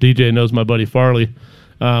 I know DJ knows my buddy Farley.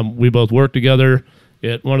 We both worked together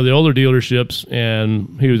at one of the older dealerships,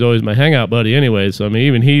 and he was always my hangout buddy anyway. So,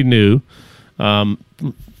 even he knew 4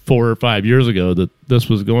 or 5 years ago that this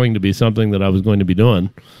was going to be something that I was going to be doing.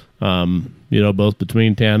 Both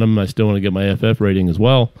between tandem, I still want to get my FF rating as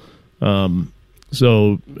well.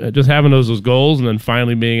 So just having those goals and then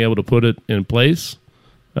finally being able to put it in place,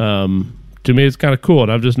 to me, it's kind of cool.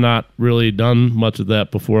 And I've just not really done much of that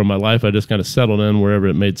before in my life. I just kind of settled in wherever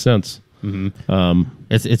it made sense. Mm-hmm.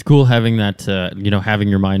 It's cool having that, having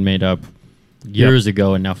your mind made up years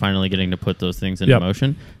ago and now finally getting to put those things into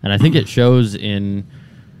motion. And I think it shows in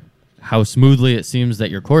how smoothly it seems that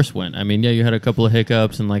your course went. You had a couple of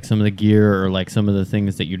hiccups and like some of the gear or like some of the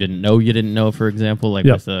things that you didn't know, for example, like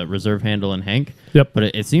with the reserve handle and Hank. Yep. But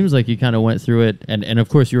it seems like you kind of went through it. And of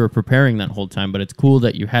course you were preparing that whole time, but it's cool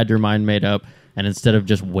that you had your mind made up. And instead of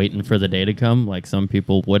just waiting for the day to come, like some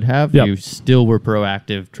people would have, you still were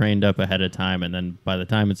proactive, trained up ahead of time, and then by the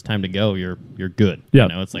time it's time to go, you're good. Yeah.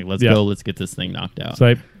 It's like, let's go, let's get this thing knocked out.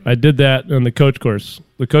 So I did that in the coach course.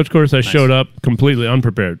 The coach course, I showed up completely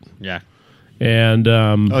unprepared. Yeah. And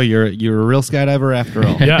you're a real skydiver after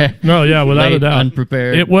all. Without a doubt,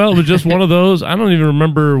 unprepared. It was just one of those. I don't even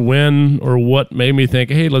remember when or what made me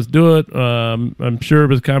think, hey, let's do it. I'm sure it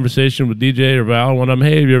was a conversation with DJ or Val. When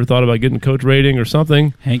hey, have you ever thought about getting coach rating or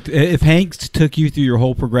something? Hank, if Hank took you through your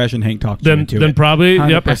whole progression, Hank talked you into it. Then probably,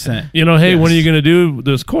 100%. Hey, when are you going to do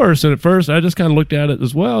this course? And at first, I just kind of looked at it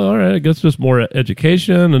as well. All right, I guess just more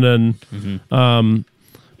education, and then.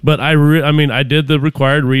 But I did the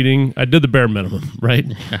required reading. I did the bare minimum, right?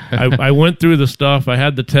 I went through the stuff. I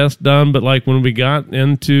had the test done, but like when we got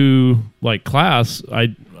into like class,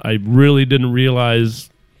 I really didn't realize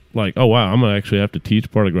like, oh wow, I'm gonna actually have to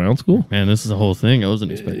teach part of ground school. Man, this is a whole thing. I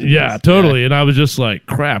wasn't expecting. Yeah, this. totally. Yeah. And I was just like,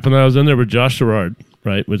 crap. And then I was in there with Josh Sherrard,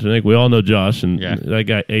 right? Which I think we all know Josh, and that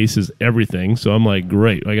guy aces everything. So I'm like,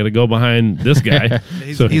 great. I got to go behind this guy.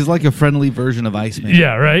 He's like a friendly version of Iceman.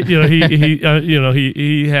 Yeah, right.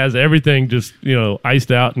 He has everything just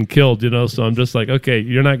iced out and killed. So I'm just like, okay,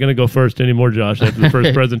 you're not going to go first anymore, Josh, after the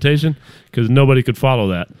first presentation, because nobody could follow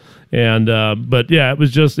that. And but yeah, it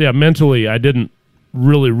was just mentally, I didn't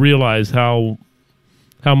really realize how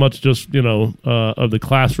much just of the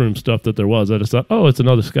classroom stuff that there was. I just thought, oh, it's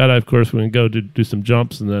another skydive course. We can go do some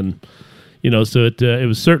jumps, and then so it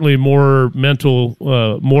was certainly more of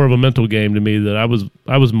a mental game to me that I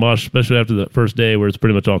was mushed, especially after that first day where it's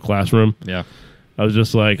pretty much all classroom. Yeah, I was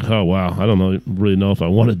just like, oh wow, I don't really know if I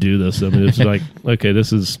want to do this. I mean, it's like, okay,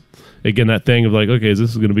 this is again that thing of like, okay, this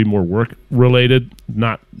is going to be more work related,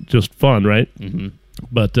 not just fun, right? Mm-hmm.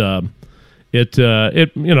 But I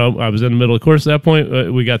was in the middle of the course at that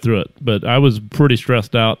point. We got through it, but I was pretty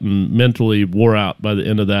stressed out and mentally wore out by the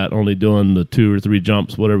end of that, only doing the 2 or 3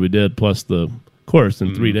 jumps, whatever we did, plus the course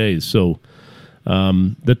in 3 days. So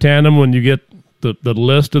the tandem, when you get the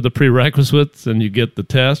list of the prerequisites and you get the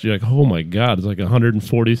test, you're like, oh my God, it's like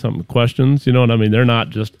 140 something questions. You know what I mean? They're not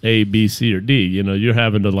just A, B, C, or D. You're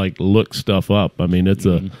having to like look stuff up. I mean, it's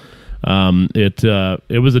it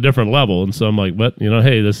was a different level, and so I'm like, but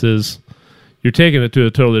hey, this is. You're taking it to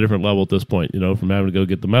a totally different level at this point, from having to go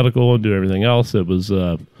get the medical and do everything else. It was,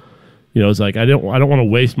 it's like I don't want to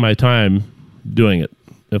waste my time doing it.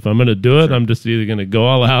 If I'm going to do it, I'm just either going to go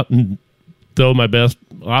all out and throw my best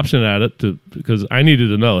option at it because I needed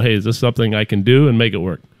to know, hey, is this something I can do and make it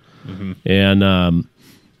work? Mm-hmm. And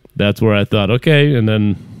that's where I thought, okay. And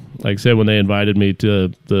then, like I said, when they invited me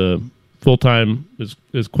to the full time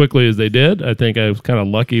as quickly as they did, I think I was kind of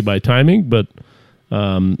lucky by timing, but.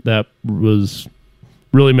 That was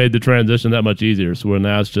really made the transition that much easier. So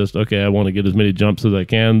now it's just, okay, I want to get as many jumps as I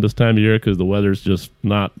can this time of year because the weather's just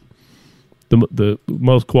not the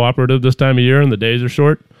most cooperative this time of year and the days are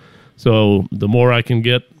short. So the more I can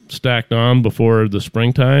get stacked on before the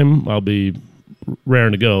springtime, I'll be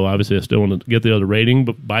raring to go. Obviously, I still want to get the other rating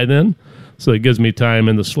by then. So it gives me time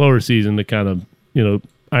in the slower season to kind of,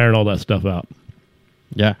 iron all that stuff out.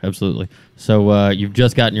 Yeah, absolutely. So you've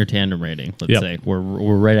just gotten your tandem rating, let's say. We're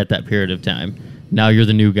right at that period of time. Now you're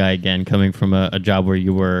the new guy again, coming from a job where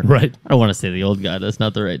you were... Right. I don't want to say the old guy. That's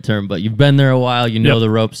not the right term. But you've been there a while. You know the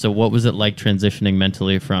ropes. So what was it like transitioning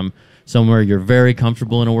mentally from somewhere you're very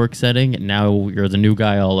comfortable in a work setting, and now you're the new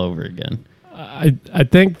guy all over again? I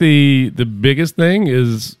think the biggest thing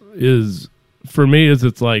is for me, is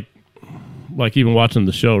it's like even watching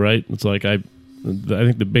the show, right? It's like I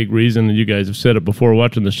think the big reason, and you guys have said it before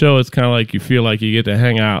watching the show, it's kind of like you feel like you get to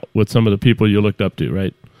hang out with some of the people you looked up to,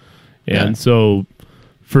 right? And so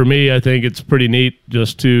for me, I think it's pretty neat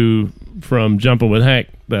just from jumping with Hank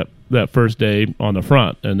that first day on the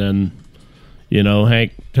front, and then,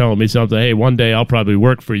 Hank telling me something, hey, one day I'll probably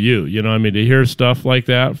work for you. To hear stuff like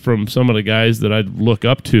that from some of the guys that I look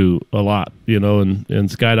up to a lot, in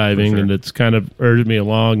skydiving, sure. And it's kind of urged me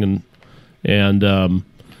along and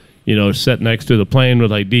sit next to the plane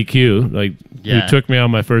with like DQ, who took me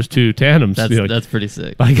on my first 2 tandems. That's pretty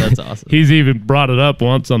sick. That's awesome. He's even brought it up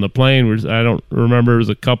once on the plane. Where I don't remember, it was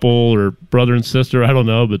a couple or brother and sister, I don't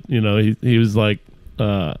know, but he was like,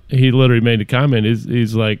 he literally made a comment.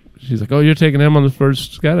 She's like, oh, you're taking him on the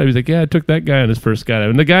first skydive? He's like, yeah, I took that guy on his first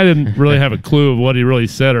skydive. And the guy didn't really have a clue of what he really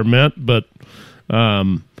said or meant, but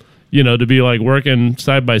to be like working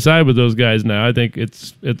side by side with those guys now, I think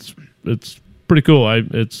it's pretty cool.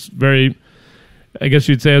 It's very, I guess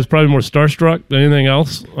you'd say, it's probably more starstruck than anything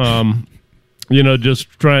else. Just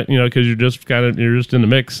trying, because you're just in the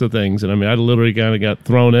mix of things. And I literally kind of got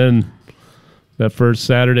thrown in. That first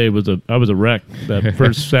Saturday I was a wreck. That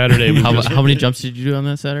first Saturday was how many jumps did you do on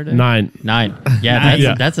that Saturday? 9.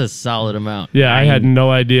 Yeah, that's a solid amount. Yeah, 9. I had no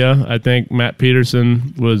idea. I think Matt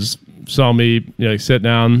Peterson saw me sit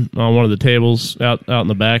down on one of the tables out in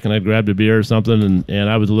the back, and I grabbed a beer or something, and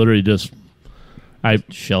I was literally just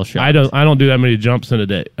shell shocked. I don't do that many jumps in a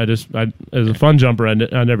day. As a fun jumper, I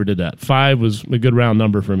never did that. 5 was a good round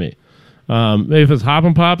number for me. If it's hop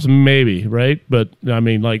and pops, maybe, right? But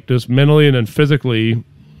just mentally and then physically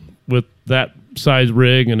with that size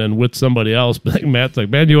rig and then with somebody else. But Matt's like,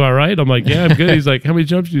 man, you all right? I'm like, yeah, I'm good. He's like, how many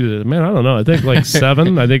jumps you did? Man, I don't know. I think like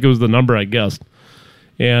 7. I think it was the number I guessed.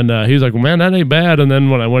 And he's like, well, man, that ain't bad. And then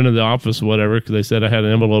when I went into the office or whatever, because they said I had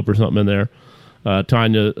an envelope or something in there,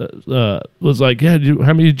 Tanya was like, yeah,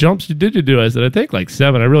 how many jumps did you do? I said, I think like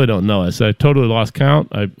 7. I really don't know. I said, I totally lost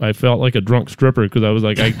count. I felt like a drunk stripper because I was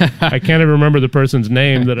like, I can't even remember the person's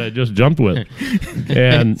name that I just jumped with.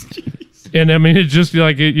 And I mean, it's just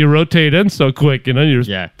like you rotate in so quick, you're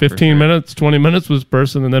 15 minutes, 20 minutes with this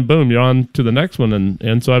person, and then boom, you're on to the next one.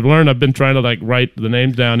 And so I've been trying to like write the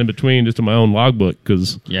names down in between just in my own logbook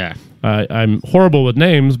because I'm horrible with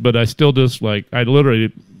names, but I still just like, I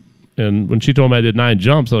literally, and when she told me I did 9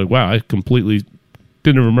 jumps, I was like, wow, I completely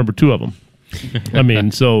didn't remember 2 of them. I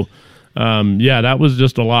mean, so that was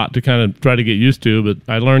just a lot to kind of try to get used to, but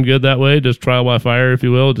I learned good that way, just trial by fire, if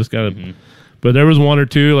you will, just kind of. But there was 1 or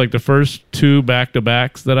 2, like the first 2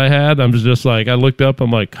 back-to-backs that I had, I was just like, I looked up,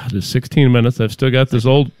 I'm like, God, it's 16 minutes. I've still got this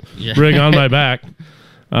old rig on my back.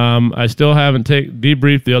 I still haven't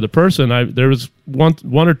debriefed the other person. There was one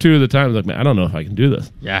or 2 of the times, like, man, I don't know if I can do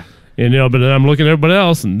this. Yeah. And, but then I'm looking at everybody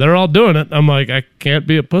else, and they're all doing it. I'm like, I can't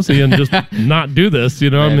be a pussy and just not do this.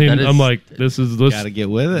 Man, I mean, I'm like, this. Got to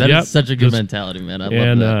get with it. That is such a good mentality, man. I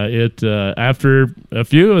love that. And after a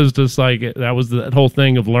few, it was just like, that was that whole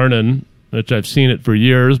thing of learning, which I've seen it for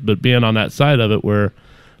years, but being on that side of it where,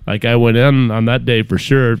 like, I went in on that day for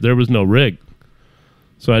sure, there was no rig.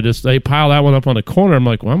 So I piled that one up on the corner. I'm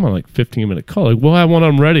like, well, I'm on like 15-minute call. Like, well, I want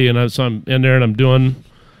them ready. And so I'm in there and I'm doing,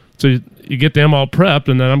 so you get them all prepped,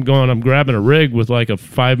 and then I'm grabbing a rig with like a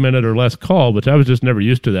 5-minute or less call, which I was just never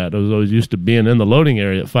used to that. I was always used to being in the loading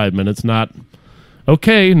area at 5 minutes, not,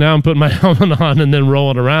 okay, now I'm putting my helmet on and then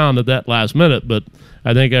rolling around at that last minute. But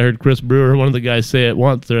I think I heard Chris Brewer, one of the guys, say it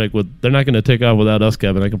once. They're like, well, they're not going to take off without us,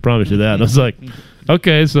 Kevin. I can promise you that. And I was like,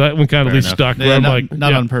 okay, so that one kind of at least stuck. Where I'm like,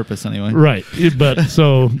 not on purpose anyway. Right. But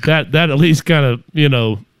so that at least kind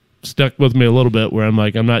of, stuck with me a little bit where I'm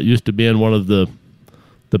like, I'm not used to being one of the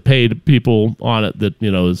paid people on it that,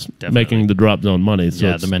 is making the drop zone money.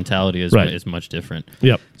 So the mentality is much different.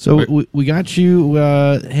 Yep. So we got you,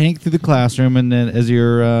 Hank, through the classroom, and then as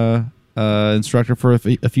your instructor for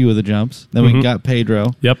a few of the jumps. Then we got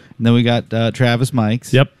Pedro. Yep. And then we got Travis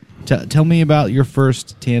Mikes. Yep. Tell me about your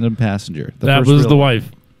first tandem passenger. That was the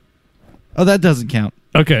wife. Oh, that doesn't count.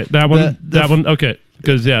 Okay, that one. Okay,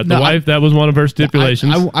 because the wife, that was one of her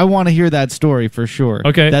stipulations. I want to hear that story for sure.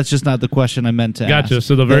 Okay, that's just not the question I meant to ask. Gotcha.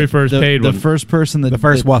 So the very first paid one, the first person the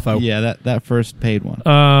first WUFO. Yeah, that first paid one.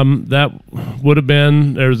 That would have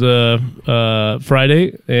been there's a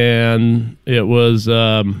Friday, and it was.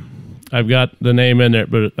 I've got the name in there,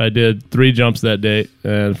 but I did 3 jumps that day.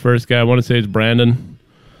 And the first guy I want to say is Brandon.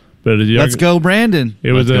 But let's go, Brandon.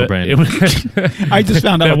 Let's go, Brandon. I just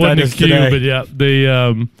found out what that is today.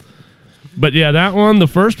 But that one, the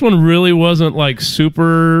first one really wasn't like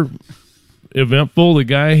super eventful. The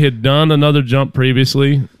guy had done another jump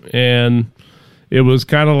previously, and it was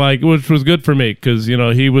kind of like, which was good for me because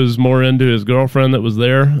he was more into his girlfriend that was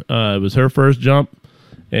there. It was her first jump.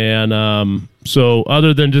 And so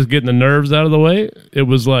other than just getting the nerves out of the way, it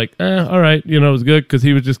was like, all right, it was good because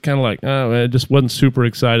he was just kind of like, I just wasn't super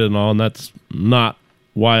excited and all, and that's not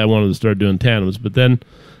why I wanted to start doing tandems. But then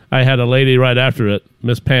I had a lady right after it,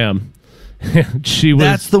 Miss Pam.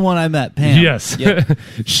 That's the one I met, Pam. Yes. Yep.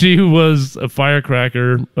 She was a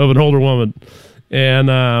firecracker of an older woman. And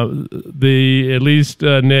at least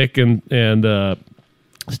Nick and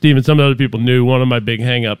Steve and some of the other people knew one of my big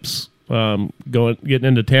hang-ups getting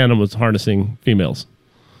into tandem was harnessing females,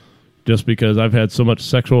 just because I've had so much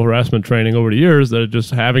sexual harassment training over the years that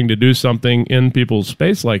just having to do something in people's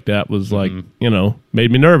space like that was like,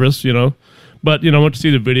 made me nervous, but once you see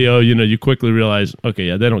the video, you quickly realize, okay,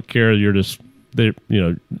 yeah, they don't care. You're just, they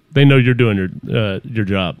know you're doing your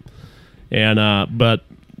job. And, but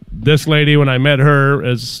this lady, when I met her,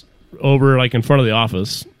 is over like in front of the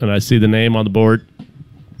office and I see the name on the board.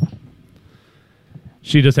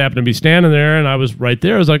 She just happened to be standing there, and I was right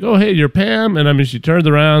there. I was like, "Oh, hey, you're Pam." And I mean, she turned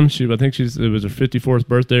around. I think it was her 54th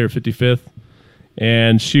birthday or 55th,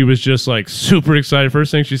 and she was just like super excited. First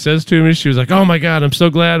thing she says to me, she was like, "Oh my God, I'm so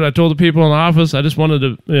glad I told the people in the office. I just wanted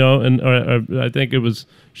to, and I think it was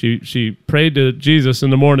she prayed to Jesus in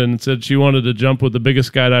the morning and said she wanted to jump with the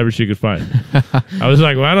biggest skydiver she could find." I was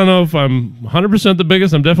like, "Well, I don't know if I'm 100% the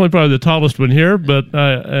biggest. I'm definitely probably the tallest one here, but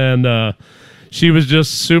she was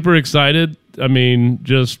just super excited." I mean,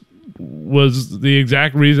 just was the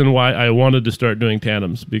exact reason why I wanted to start doing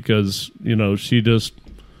tandems because, she just,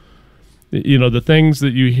 the things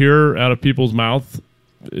that you hear out of people's mouth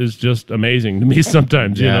is just amazing to me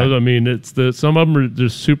sometimes, I mean, it's some of them are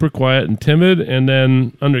just super quiet and timid. And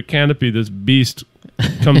then under canopy, this beast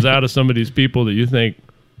comes out of some of these people that you think,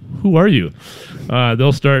 who are you?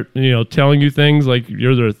 They'll start, telling you things like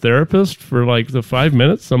you're their therapist for like the 5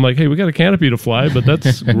 minutes. I'm like, hey, we got a canopy to fly, but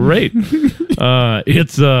that's great.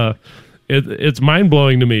 It's mind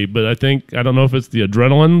blowing to me. But I don't know if it's the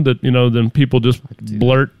adrenaline that then people just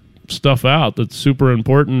blurt stuff out that's super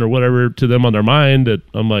important or whatever to them on their mind. That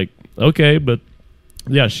I'm like, okay, but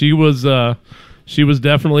yeah, she was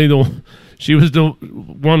definitely the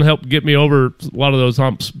one who helped get me over a lot of those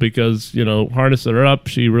humps because, harnessing her up,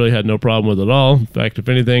 she really had no problem with it at all. In fact, if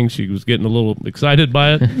anything, she was getting a little excited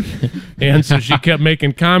by it. And so she kept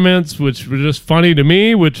making comments, which were just funny to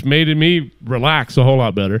me, which made me relax a whole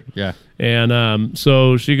lot better. Yeah. And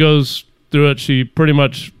so she goes through it. She pretty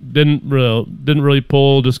much didn't really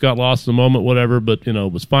pull, just got lost in the moment, whatever, but,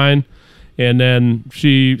 was fine. And then as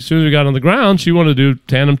soon as we got on the ground, she wanted to do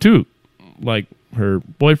tandem too. Like, her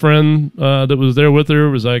boyfriend that was there with her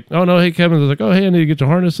was like, oh, no, hey, Kevin. I was like, oh, hey, I need to get your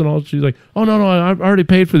harness and all. She's like, oh, no, I've already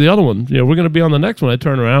paid for the other one. We're going to be on the next one. I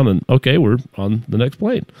turn around and, okay, we're on the next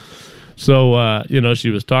plane. So, she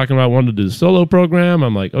was talking about wanting to do the solo program.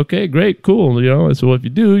 I'm like, okay, great, cool. So if you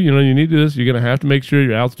do, you need to do this. You're going to have to make sure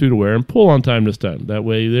your altitude aware and pull on time this time. That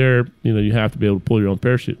way you have to be able to pull your own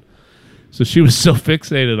parachute. So she was so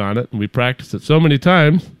fixated on it, and we practiced it so many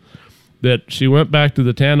times that she went back to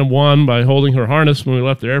the tandem one by holding her harness when we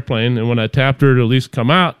left the airplane. And when I tapped her to at least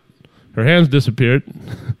come out, her hands disappeared.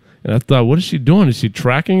 And I thought, what is she doing? Is she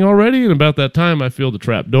tracking already? And about that time, I feel the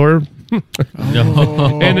trap door.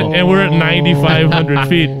 and we're at 9,500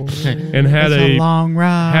 feet and had a long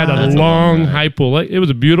ride. Had a long high pull. It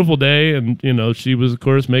was a beautiful day. And, she was, of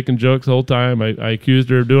course, making jokes the whole time. I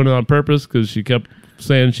accused her of doing it on purpose because she kept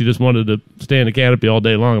saying she just wanted to stay in the canopy all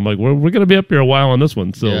day long. I'm like, we're going to be up here a while on this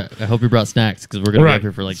one. So yeah, I hope you brought snacks because we're going to be up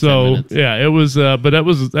here for like 10 minutes. Yeah, it was, but that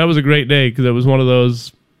was a great day because it was one of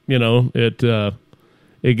those, it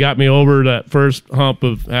got me over that first hump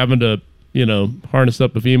of having to, harness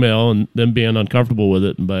up a female and then being uncomfortable with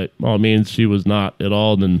it. And by all means, she was not at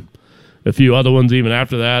all. And then a few other ones even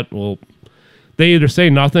after that, well, they either say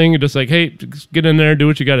nothing, just like, hey, just get in there and do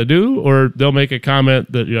what you got to do, or they'll make a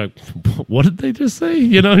comment that you're like, what did they just say?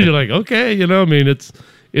 You're like, okay, it's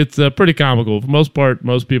pretty comical. For the most part,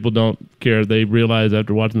 most people don't care. They realize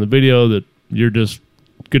after watching the video that you're just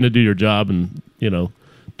going to do your job and, do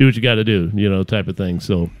what you got to do, type of thing.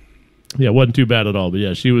 So, yeah, it wasn't too bad at all. But,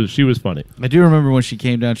 yeah, she was funny. I do remember when she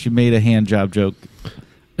came down, she made a hand job joke.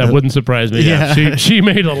 That wouldn't surprise me. Yeah. She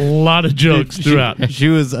made a lot of jokes throughout. She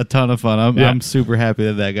was a ton of fun. I'm super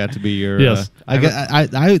happy that got to be your. Yes, I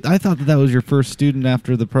thought that was your first student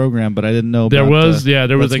after the program, but I didn't know. There was a guy.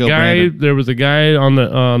 Brandon. There was a guy on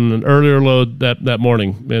an earlier load that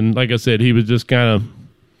morning, and like I said, he was just kind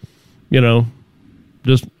of,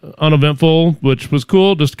 just uneventful, which was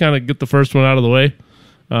cool. Just kind of get the first one out of the way.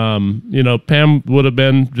 Pam would have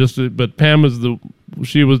been but Pam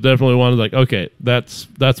she was definitely one of like, okay, that's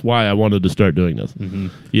why I wanted to start doing this, and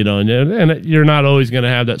you're not always going to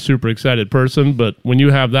have that super excited person, but when you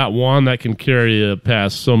have that one, that can carry you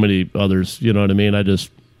past so many others. You know what I mean? I just,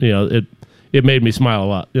 it made me smile a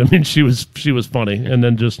lot. I mean, she was funny, and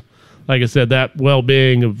then just like I said, that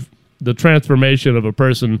well-being of the transformation of a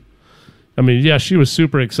person. I mean, yeah, she was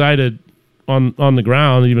super excited on the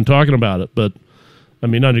ground, even talking about it, but. I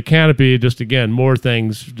mean, under canopy, just again, more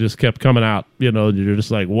things just kept coming out. You're just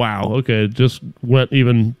like, wow, okay, it just went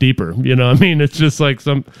even deeper. I mean, it's just like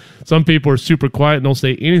some people are super quiet and don't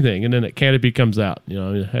say anything, and then that canopy comes out.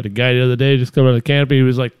 I had a guy the other day just come out of the canopy. He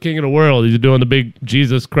was like king of the world. He's doing the big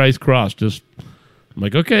Jesus Christ cross. Just, I'm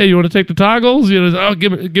like, okay, you want to take the toggles?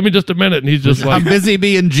 Give me just a minute. And he's just like, I'm busy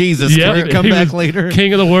being Jesus. Yeah, come back later.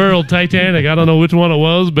 King of the world, Titanic. I don't know which one it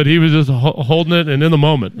was, but he was just holding it and in the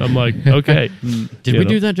moment. I'm like, okay. Did we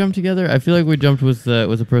do that jump together? I feel like we jumped with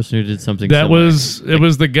a person who did something. It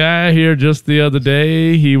was the guy here just the other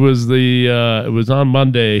day. He was it was on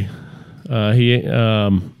Monday. But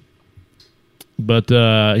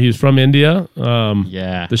he's from India.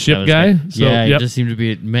 The ship guy. So, he just seemed to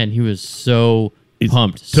be. Man, he was so. He's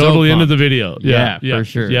pumped, totally so into the video. Yeah, for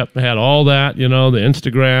sure. Yep, had all that, the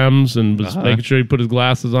Instagrams, and was making sure he put his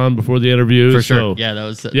glasses on before the interview. For sure. Yeah,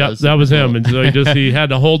 that was him. And so he had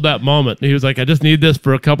to hold that moment. He was like, I just need this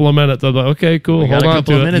for a couple of minutes. I was like, okay, cool, hold on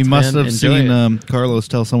to it. He must have seen Carlos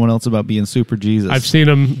tell someone else about being super Jesus. I've seen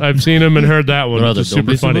him and heard that one. Brother, don't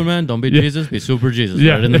be funny. Superman, don't be Jesus, be super Jesus.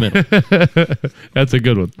 Yeah. Right in the middle. That's a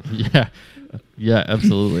good one. Yeah. Yeah,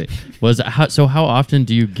 absolutely. How often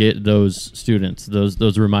do you get those students,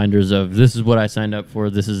 those reminders of this is what I signed up for,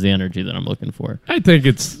 this is the energy that I'm looking for? I think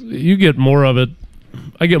you get more of it.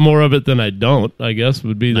 I get more of it than I don't, I guess,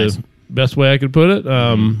 would be the best way I could put it.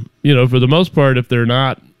 For the most part, if they're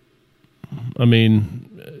not, I mean,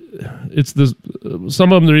 it's this.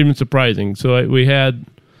 Some of them are even surprising. So we had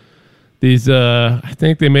these, I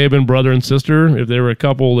think they may have been brother and sister. If they were a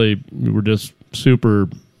couple, they were just super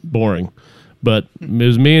boring. But it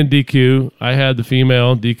was me and DQ. I had the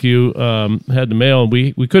female. DQ had the male, and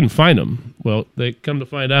we couldn't find them. Well, they come to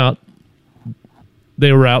find out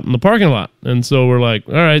they were out in the parking lot. And so we're like,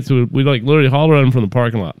 all right, so we like literally hollered at them from the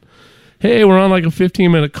parking lot. Hey, we're on like a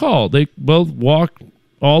 15-minute call. They both walked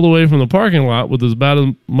all the way from the parking lot with about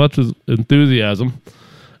as much as enthusiasm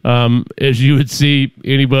as you would see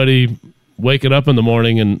anybody waking up in the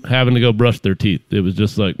morning and having to go brush their teeth. It was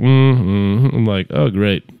just like, I'm like, oh,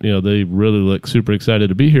 great. They really look super excited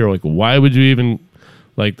to be here. Like, why would you even,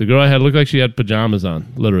 like, the girl I had looked like she had pajamas on,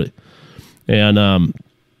 literally. And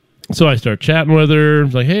so I start chatting with her.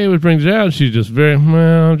 Like, hey, what brings you out? She's just very,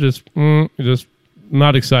 just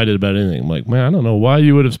not excited about anything. I'm like, man, I don't know why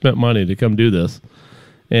you would have spent money to come do this.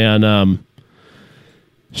 And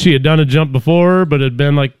she had done a jump before, but it had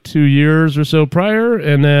been like 2 years or so prior.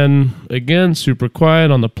 And then, again, super quiet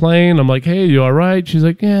on the plane. I'm like, hey, you all right? She's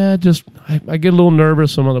like, yeah, just, I get a little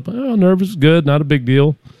nervous. I'm on the plane. Oh, nervous is good. Not a big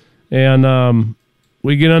deal. And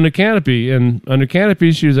we get under canopy. And under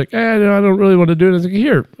canopy, she was like, I don't really want to do it. I was like,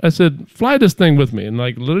 here. I said, fly this thing with me. And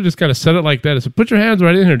like literally just kind of set it like that. I said, put your hands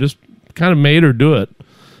right in here. Just kind of made her do it.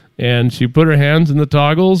 And she put her hands in the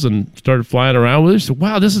toggles and started flying around with it. She said,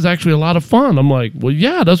 wow, this is actually a lot of fun. I'm like, well,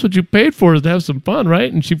 yeah, that's what you paid for, is to have some fun,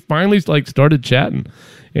 right? And she finally like started chatting.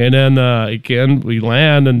 And then again, we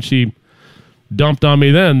land, and she dumped on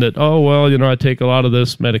me then that, oh, well, I take a lot of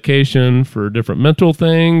this medication for different mental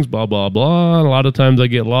things, blah, blah, blah. And a lot of times I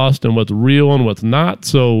get lost in what's real and what's not.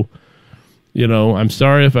 So, I'm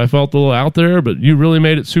sorry if I felt a little out there, but you really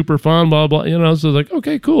made it super fun, blah, blah, So I was like,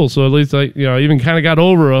 okay, cool. So at least I even kind of got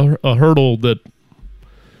over a hurdle that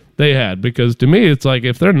they had, because to me, it's like,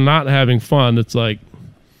 if they're not having fun, it's like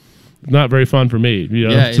not very fun for me.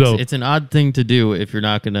 Yeah, it's an odd thing to do if you're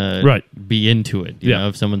not going to be into it. You know,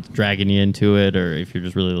 if someone's dragging you into it, or if you're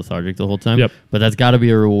just really lethargic the whole time. Yep. But that's got to be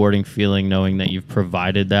a rewarding feeling, knowing that you've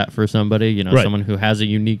provided that for somebody, someone who has a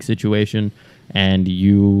unique situation, and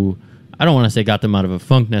you... I don't want to say got them out of a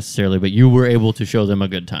funk necessarily, but you were able to show them a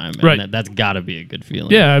good time. And right. That's got to be a good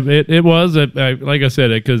feeling. Yeah, it was. Like I said,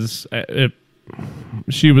 because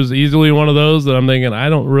she was easily one of those that I'm thinking, I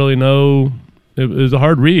don't really know. It was a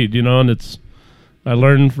hard read, and I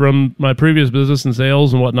learned from my previous business and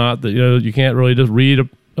sales and whatnot that, you can't really just read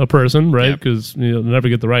a person, right? Because you'll never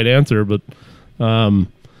get the right answer. But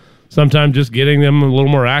sometimes just getting them a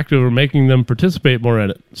little more active or making them participate more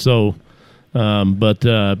in it. So...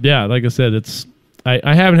 yeah, like I said,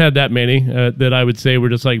 I haven't had that many that I would say were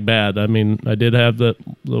just like bad. I mean, I did have the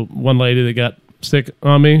one lady that got sick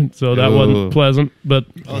on me, so that wasn't pleasant.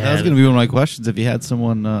 But that was going to be one of my questions, if you had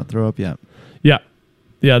someone throw up yet. Yeah,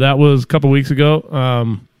 that was a couple weeks ago.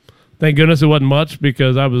 Thank goodness it wasn't much,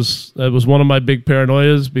 because that was one of my big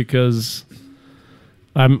paranoias, because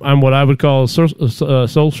I'm what I would call a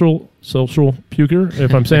social puker,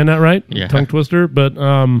 if I'm saying that right. Tongue twister, but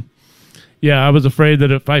yeah, I was afraid that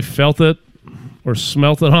if I felt it or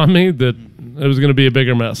smelt it on me, that it was going to be a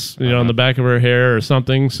bigger mess, on the back of her hair or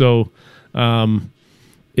something. So,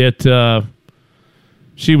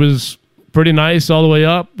 she was pretty nice all the way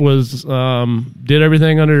up. Did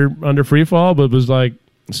everything under free fall, but was like,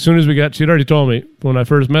 as soon as she'd already told me when I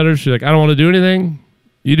first met her, she's like, I don't want to do anything.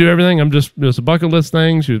 You do everything. I'm just a bucket list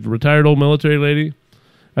thing. She was a retired old military lady.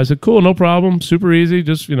 I said, cool, no problem, super easy.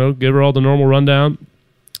 Just give her all the normal rundown.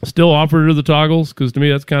 Still offered her the toggles, because to me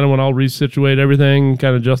that's kind of when I'll resituate everything,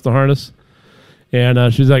 kind of adjust the harness.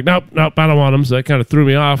 And she's like, nope, I don't want them. So that kind of threw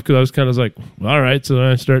me off, because I was kind of like, well, all right. So then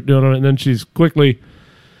I start doing it, and then she's quickly,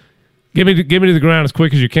 get me to the ground as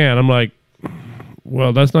quick as you can. I'm like,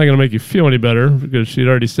 well, that's not going to make you feel any better, because she'd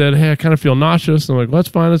already said, hey, I kind of feel nauseous. I'm like, well, that's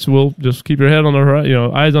fine. We'll just keep your head on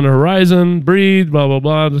the eyes on the horizon, breathe, blah, blah,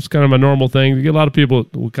 blah. That's kind of my normal thing. You get a lot of people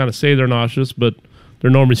who will kind of say they're nauseous, but they're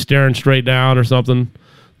normally staring straight down or something.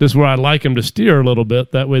 This is where I like them to steer a little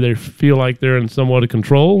bit. That way they feel like they're in somewhat of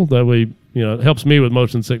control. That way, it helps me with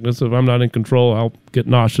motion sickness. If I'm not in control, I'll get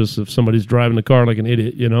nauseous if somebody's driving the car like an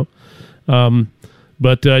idiot,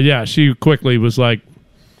 But yeah, she quickly was like,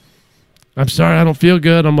 I'm sorry, I don't feel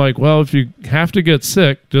good. I'm like, well, if you have to get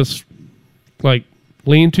sick, just like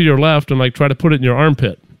lean to your left and like try to put it in your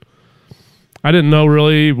armpit. I didn't know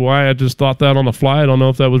really why. I just thought that on the fly. I don't know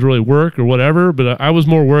if that was really work or whatever, but I was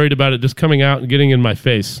more worried about it just coming out and getting in my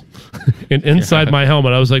face and inside my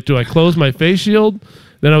helmet. I was like, do I close my face shield?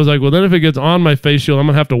 then I was like, well, then if it gets on my face shield, I'm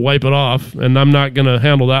going to have to wipe it off, and I'm not going to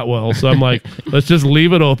handle that well. So I'm like, let's just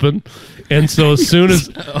leave it open. And so as soon as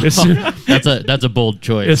that's a bold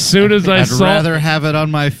choice. As soon as I'd rather have it on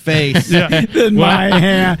my face than my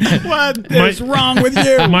hand. What is wrong with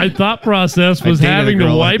you? My thought process was having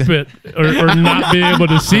to wipe it or not be able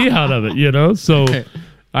to see out of it, you know? So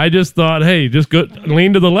I just thought, hey, just go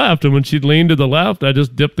lean to the left. And when she'd lean to the left, I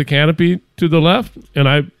just dipped the canopy to the left and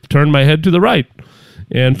I turned my head to the right.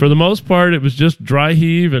 And for the most part, it was just dry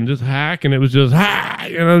heave and just hack, and it was just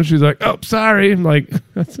you know. She's like, "Oh, sorry." I'm like,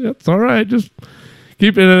 "That's all right. Just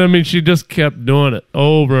keep it." And I mean, she just kept doing it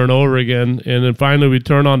over and over again. And then finally, we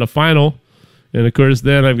turn on the final, and of course,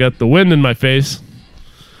 then I've got the wind in my face,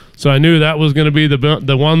 so I knew that was going to be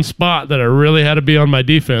the one spot that I really had to be on my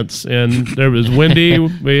defense. And there was windy.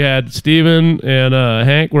 We had Steven and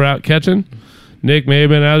Hank were out catching. Nick may have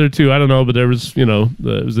been out there too. I don't know, but there was, you know,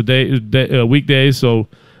 it was a weekday, so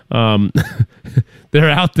they're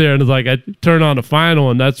out there, and it's like I turned on the final,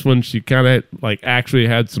 and that's when she kind of like actually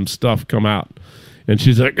had some stuff come out, and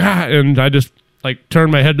she's like, and I just like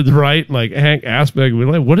turned my head to the right, like Hank asked me,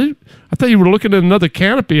 like, "What did? I thought you were looking at another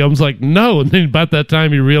canopy." I was like, "No," and then about that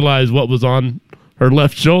time he realized what was on her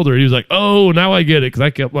left shoulder. He was like, "Oh, now I get it," because I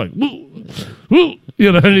kept like, "Woo, woo."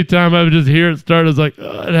 You know, anytime I would just hear it start, I was like,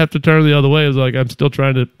 I'd have to turn the other way. I was like, I'm still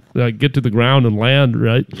trying to get to the ground and land,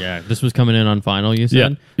 right? Yeah, this was coming in on final, you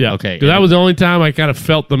said? Yeah. Okay. Because that was the only time I kind of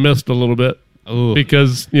felt the mist a little bit. Ooh,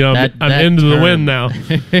 because, you know, I'm into the wind now.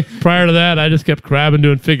 Prior to that, I just kept crabbing,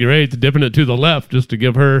 doing figure eights, dipping it to the left just to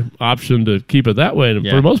give her option to keep it that way. And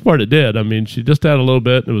for the most part, it did. I mean, she just had a little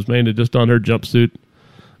bit. It was mainly just on her jumpsuit.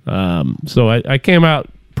 So I came out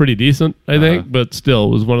pretty decent, I think, but still, it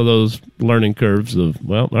was one of those learning curves of,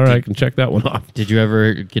 well, all right, I can check that one off. Did you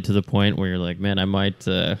ever get to the point where you're like, man, I might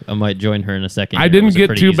join her in a second? I didn't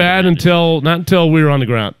get too bad not until we were on the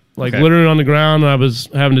ground. Like literally on the ground, I was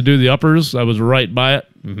having to do the uppers. I was right by it,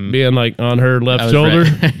 being like on her left shoulder,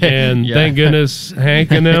 and thank goodness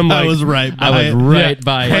Hank and them. Like, I was right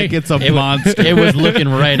by it. Hank, it's a monster. It was looking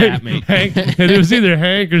right at me. Hank, and it was either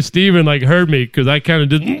Hank or Steven like heard me because I kind of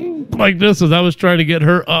did like this as I was trying to get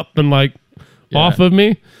her up and like off of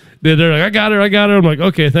me. They're like, I got her. I'm like,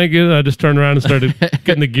 okay, thank you. And I just turned around and started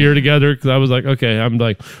getting the gear together because I was like, okay, I'm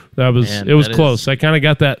like, it was close. I kind of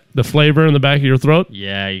got the flavor in the back of your throat.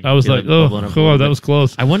 Yeah. I was like, oh, that was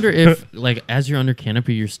close. I wonder if, like, as you're under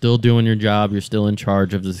canopy, you're still doing your job, you're still in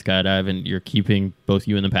charge of the skydive, and you're keeping both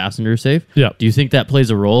you and the passenger safe. Yeah. Do you think that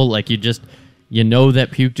plays a role? Like, you know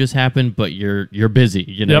that puke just happened, but you're busy.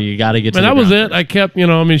 You know, you got to get to the ground. That was it. I kept,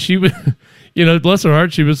 I mean, she would... You know, bless her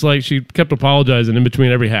heart, she was like, she kept apologizing in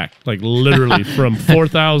between every hack, like literally from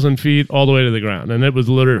 4,000 feet all the way to the ground. And it was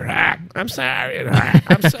literally, hack, I'm sorry.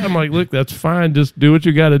 I'm like, look, that's fine. Just do what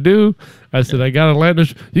you got to do. I said, I got to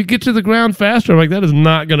land. You get to the ground faster. I'm like, that is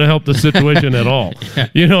not going to help the situation at all.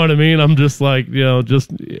 You know what I mean? I'm just like,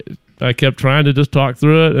 I kept trying to just talk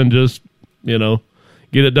through it and just, get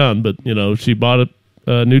it done. But, she bought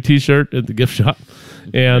a new T-shirt at the gift shop.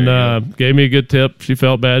 And gave me a good tip. She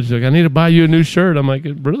felt bad. She's like, I need to buy you a new shirt. I'm like,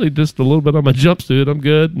 really just a little bit on my jumpsuit. I'm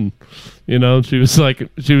good. And, she was like,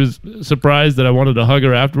 she was surprised that I wanted to hug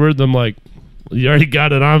her afterwards. I'm like, you already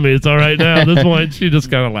got it on me. It's all right now. At this point, she just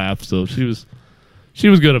kind of laughed. So she was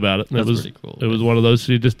good about it. And that's pretty cool. It was one of those,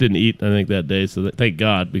 she just didn't eat, I think, that day. So thank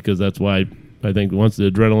God, because that's why I think once the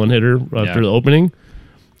adrenaline hit her after the opening,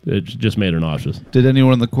 it just made her nauseous. Did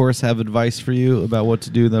anyone on the course have advice for you about what to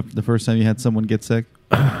do the first time you had someone get sick?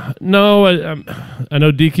 No, I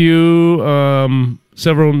know DQ.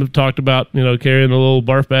 Several of them have talked about carrying a little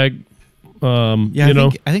barf bag.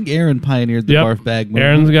 I think Aaron pioneered the barf bag movement.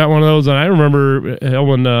 Aaron's got one of those, and I remember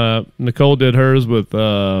when Nicole did hers with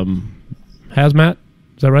Hazmat.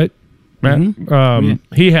 Is that right, Matt?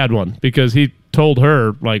 Mm-hmm. He had one because he told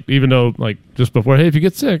her, like, even though, like, just before, hey, if you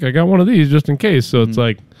get sick, I got one of these just in case. So it's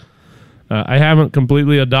like, I haven't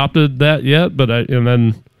completely adopted that yet, but and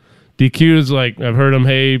then DQ's like, I've heard him,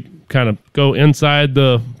 hey, kind of go inside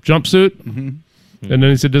the jumpsuit. Mm-hmm. And then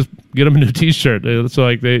he said, just get him a new T-shirt. So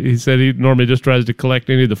like he said he normally just tries to collect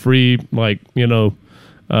any of the free, like,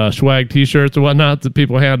 swag T-shirts or whatnot that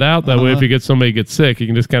people hand out. That way, if you get somebody gets sick, you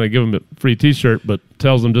can just kind of give them a free T-shirt, but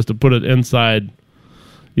tells them just to put it inside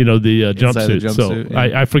the jumpsuit. So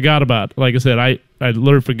I forgot about, like I said, I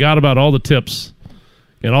literally forgot about all the tips,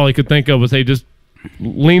 and all I could think of was, hey, just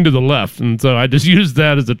lean to the left. And so I just used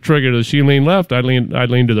that as a trigger. As she leaned left, I leaned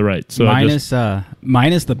to the right. So minus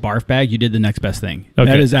the barf bag, you did the next best thing. Okay.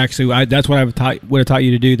 That is actually that's what I would have taught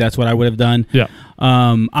you to do. That's what I would have done. Yeah.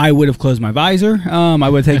 I would have closed my visor. I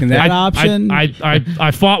would have taken that option.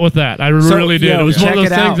 I fought with that. I really did. It was one of those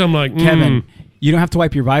things. I'm like, Kevin, You don't have to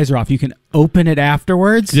wipe your visor off. You can open it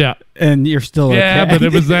afterwards. Yeah. And you're still yeah, okay. but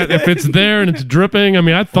it was that if it's there and it's dripping. I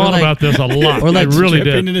mean, I thought about this a lot. Or like I really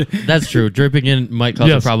did. That's true. Dripping in might cause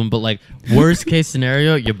a problem, but like worst case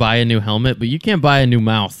scenario, you buy a new helmet, but you can't buy a new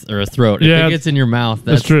mouth or a throat. If it gets in your mouth,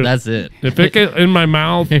 that's true. That's it. If it gets in my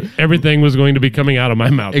mouth, everything was going to be coming out of my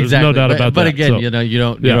mouth. There's no doubt about that. But again, you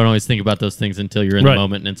don't always think about those things until you're in the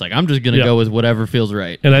moment, and it's like I'm just gonna go with whatever feels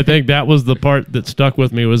right. And I think that was the part that stuck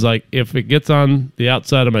with me was like if it gets on the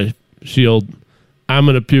outside of my shield, I'm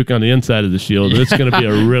going to puke on the inside of the shield. It's going to be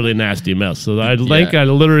a really nasty mess. So I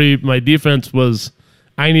think my defense was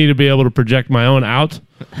I need to be able to project my own out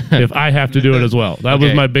if I have to do it as well. That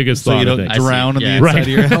was my biggest thought. So you don't drown in the inside of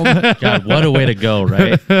your helmet. God, what a way to go,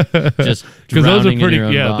 right? Just because those are pretty.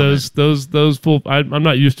 Those full. I'm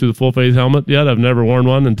not used to the full face helmet yet. I've never worn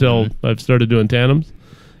one until I've started doing tandems,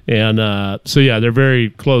 and they're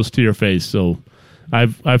very close to your face. So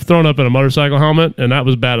I've thrown up in a motorcycle helmet, and that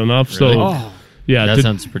was bad enough. Really? So. Yeah, that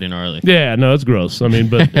sounds pretty gnarly. Yeah, no, it's gross. I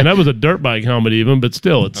mean, and that was a dirt bike helmet even, but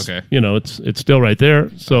still, it's it's still right there.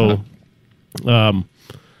 So,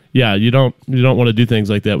 you don't want to do things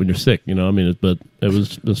like that when you're sick. You know, I mean, but it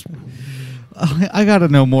was just. I got to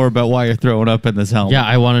know more about why you're throwing up in this helmet. Yeah,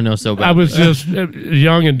 I want to know so bad. I was just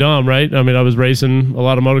young and dumb, right? I mean, I was racing a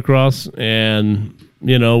lot of motocross, and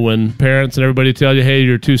when parents and everybody tell you, hey,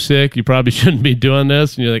 you're too sick, you probably shouldn't be doing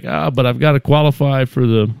this. And you're like, but I've got to qualify for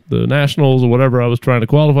the nationals or whatever I was trying to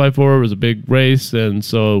qualify for. It was a big race. And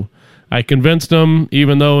so I convinced them,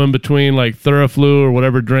 even though in between like Theraflu or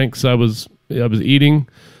whatever drinks I was eating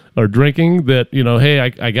or drinking, that, hey,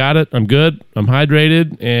 I got it. I'm good. I'm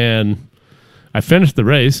hydrated. And I finished the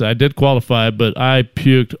race. I did qualify, but I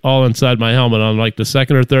puked all inside my helmet on like the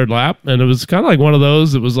second or third lap. And it was kind of like one of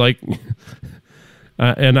those. It was like...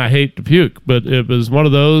 and I hate to puke, but it was one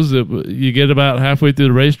of those that you get about halfway through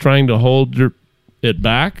the race trying to hold it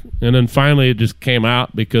back, and then finally it just came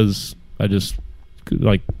out because I just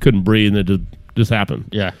couldn't breathe, and it just happened.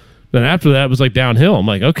 Yeah. Then after that, it was like downhill. I'm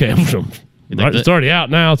like, okay, it's already out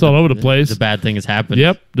now. It's all over the place. The bad thing has happened.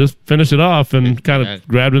 Yep, just finish it off and kind of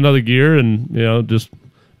grabbed another gear and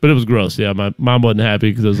But it was gross. Yeah, my mom wasn't happy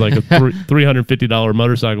because it was like a $350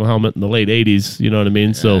 motorcycle helmet in the late '80s. You know what I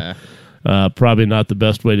mean? So. Probably not the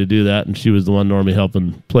best way to do that, and she was the one normally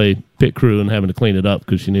helping play pit crew and having to clean it up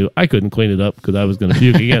because she knew I couldn't clean it up because I was going to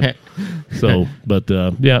puke again. So, but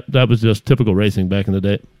that was just typical racing back in the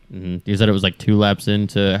day. Mm-hmm. You said it was like 2 laps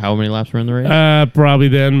into how many laps were in the race? Probably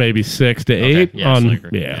then maybe 6 to 8 yeah,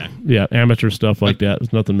 on amateur stuff like that.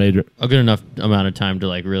 It's nothing major. A good enough amount of time to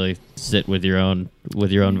like really sit with your own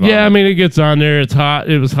vomit. Yeah, I mean it gets on there. It's hot.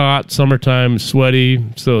 It was hot, summertime, sweaty.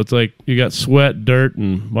 So it's like you got sweat, dirt,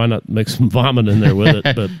 and why not make some vomit in there with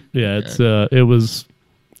it? But yeah, it was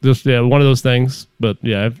just one of those things. But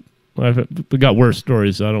yeah, I've got worse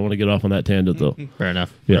stories, so I don't want to get off on that tangent, though. Fair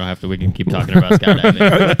enough. We don't have to. We can keep talking about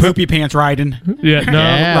skydiving. Poopy pants riding. Yeah, no.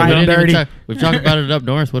 Riding dirty. We've talked about it up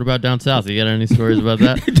north. What about down south? You got any stories about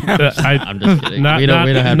that? I'm just kidding. We don't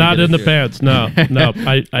have not in the pants. No.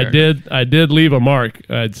 I did leave a mark.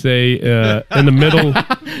 I'd say in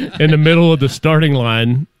the middle of the starting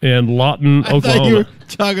line in Lawton, Oklahoma. You were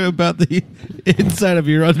talking about the inside of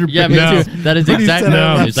your underpants. Yeah, me too. That is exactly.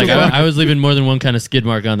 It's like I was leaving more than one kind of skid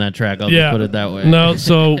mark on that track. I'll just put it that way. No,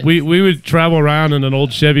 so we would travel around in an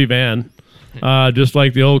old Chevy van, just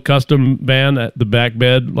like the old custom van at the back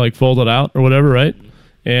bed, like folded out or whatever, right?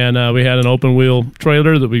 And we had an open wheel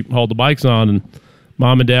trailer that we hauled the bikes on, and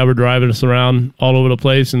Mom and Dad were driving us around all over the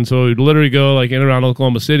place, and so we'd literally go like in and around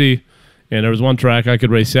Oklahoma City. And there was one track I could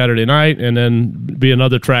race Saturday night and then be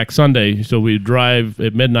another track Sunday. So we'd drive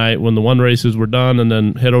at midnight when the one races were done and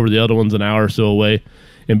then head over to the other ones an hour or so away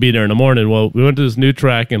and be there in the morning. Well, we went to this new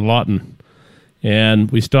track in Lawton, and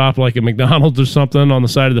we stopped like at McDonald's or something on the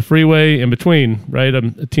side of the freeway in between, right?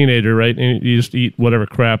 I'm a teenager, right? And you just eat whatever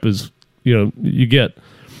crap is, you get.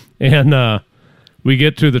 And we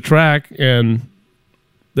get to the track, and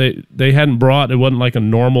they hadn't brought, it wasn't like a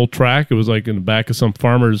normal track. It was like in the back of some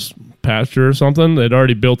farmer's pasture or something. They'd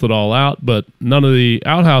already built it all out, but none of the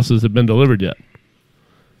outhouses had been delivered yet.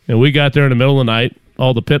 And we got there in the middle of the night.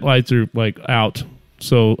 All the pit lights are like out.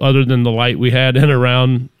 So other than the light we had in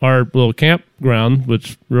around our little campground,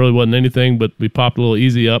 which really wasn't anything, but we popped a little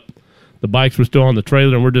easy up. The bikes were still on the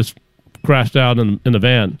trailer, and we're just crashed out in the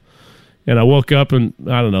van. And I woke up in,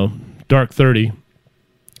 I don't know, dark 30,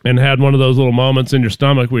 and had one of those little moments in your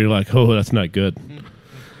stomach where you're like, oh, that's not good.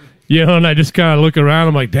 And I just kind of look around.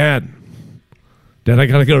 I'm like, Dad, I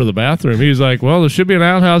got to go to the bathroom. He was like, well, there should be an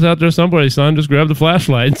outhouse out there someplace, son. Just grab the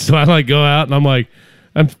flashlight. So I go out, and I'm like,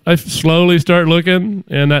 I slowly start looking,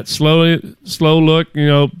 and that slow look,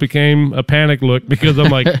 became a panic look because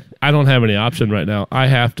I'm like, I don't have any option right now. I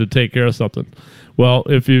have to take care of something. Well,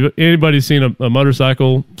 if anybody's seen a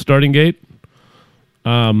motorcycle starting gate,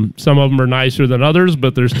 some of them are nicer than others,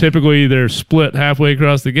 but they're split halfway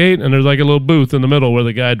across the gate, and there's like a little booth in the middle where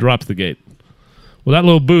the guy drops the gate. Well, that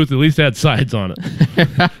little booth at least had sides on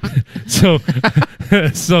it.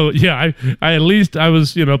 so yeah, I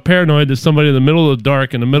was paranoid that somebody in the middle of the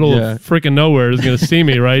dark, in the middle of freaking nowhere, is going to see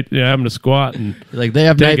me, right? Having to squat and like they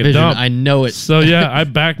have night vision. Dump. I know it. So yeah, I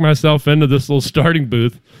backed myself into this little starting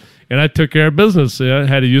booth, and I took care of business. I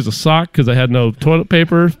had to use a sock because I had no toilet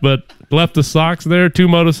paper, but left the socks there, 2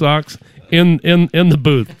 moto socks in the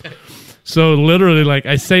booth. So literally, like,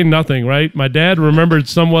 I say nothing, right? My dad remembered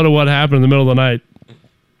somewhat of what happened in the middle of the night.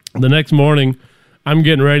 The next morning, I'm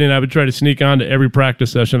getting ready, and I would try to sneak on to every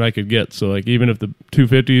practice session I could get. So, like, even if the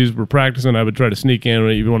 250s were practicing, I would try to sneak in,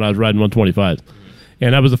 even when I was riding 125s.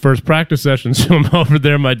 And that was the first practice session. So I'm over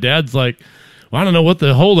there. My dad's like, well, I don't know what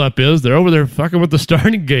the holdup is. They're over there fucking with the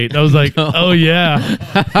starting gate. And I was like, oh, yeah.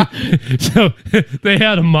 So they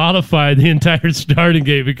had to modify the entire starting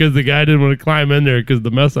gate because the guy didn't want to climb in there because of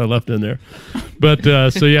the mess I left in there. But,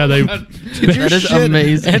 so, yeah, they... That is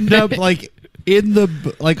amazing. End up, like...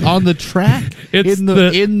 on the track in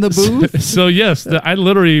the booth. So yes, I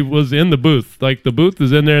literally was in the booth. Like the booth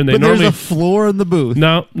is in there, and there's a floor in the booth.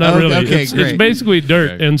 No, not really. Okay, it's basically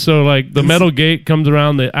dirt, okay. And so like the metal gate comes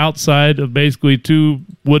around the outside of basically 2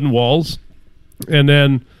 wooden walls, and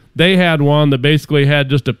then they had one that basically had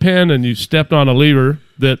just a pin, and you stepped on a lever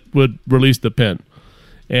that would release the pin.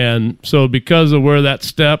 And so because of where that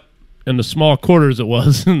step and the small quarters it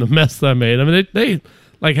was and the mess that I made, I mean they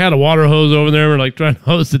like had a water hose over there and like trying to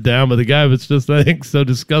hose it down, but the guy was just, I think, so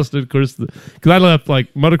disgusted. Of course, because I left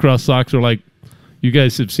like motocross socks are like, you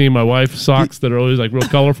guys have seen my wife's socks that are always like real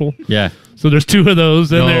colorful. Yeah. So there's 2 of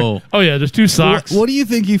those in there. Oh yeah, there's 2 socks. What do you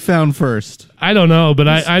think he found first? I don't know, but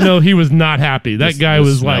I know he was not happy. That guy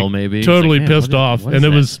was like totally like, pissed off, and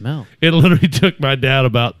it literally took my dad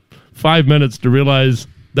about 5 minutes to realize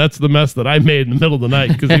that's the mess that I made in the middle of the night,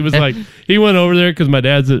 because he was like, he went over there because my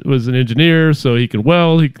dad was an engineer, so he could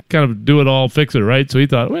weld, he could kind of do it all, fix it, right? So he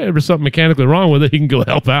thought, well, if there's something mechanically wrong with it, he can go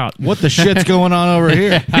help out. What the shit's going on over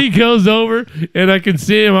here? He goes over, and I can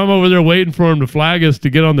see him. I'm over there waiting for him to flag us to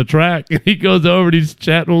get on the track. And he goes over, and he's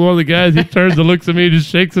chatting with one of the guys. He turns and looks at me, just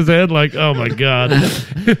shakes his head like, oh, my God.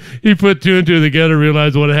 He put 2 and 2 together,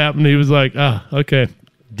 realized what happened. He was like, okay.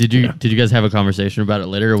 Did you guys have a conversation about it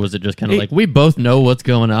later, or was it just kind of like, we both know what's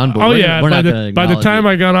going on, but we're not going to by the time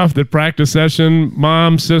I got off the practice session,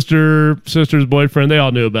 mom, sister's boyfriend, they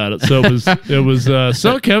all knew about it. So it was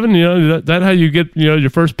so Kevin, that how you get your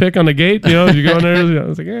first pick on the gate, you go in there. I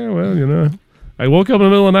was like, yeah, well, I woke up in the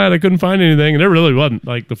middle of the night, I couldn't find anything, and there really wasn't.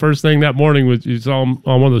 Like the first thing that morning was you saw him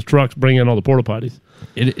on one of those trucks bringing in all the porta potties.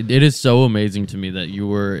 It is so amazing to me that you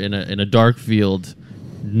were in a dark field,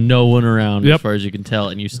 no one around as far as you can tell,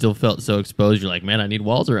 and you still felt so exposed. You're like, man, I need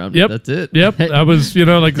walls around me. That's it. I was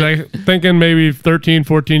thinking maybe 13,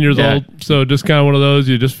 14 years old, so just kind of one of those,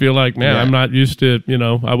 you just feel like, man, I'm not used to,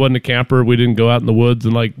 I wasn't a camper. We didn't go out in the woods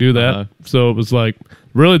and like do that. So it was like,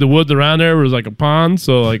 really the woods around there was like a pond,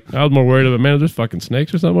 so like I was more worried about, man, there's fucking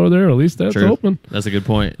snakes or something over there. At least that's open. That's a good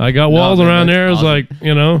point. I got walls around there. Awesome. It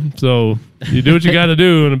was like, so you do what you got to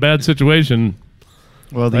do in a bad situation.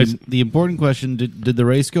 Well, the important question, did the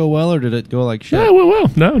race go well, or did it go like shit? Yeah,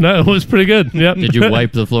 well. No, it was pretty good. Yep. Did you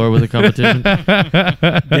wipe the floor with the competition?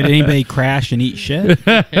 Did anybody crash and eat shit?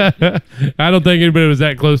 I don't think anybody was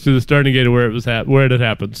that close to the starting gate where it had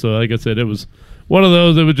happened. So, like I said, it was one of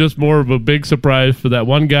those. It was just more of a big surprise for that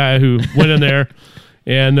one guy who went in there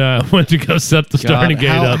and went to go set the starting gate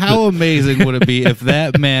up. How amazing would it be if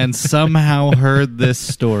that man somehow heard this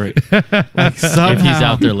story? Like somehow. If he's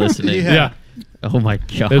out there listening. Yeah. Oh my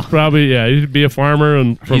God! It's probably he'd be a farmer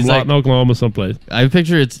and from Lawton, Oklahoma, someplace. I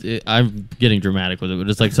picture I'm getting dramatic with it, but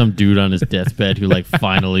it's like some dude on his deathbed who like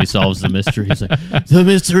finally solves the mystery. He's like, the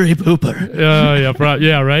mystery pooper.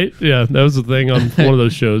 Yeah, right. Yeah, that was the thing on one of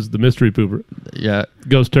those shows, the mystery pooper. Yeah,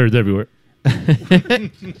 ghost turds everywhere.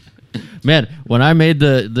 Man, when I made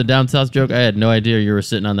the down south joke, I had no idea you were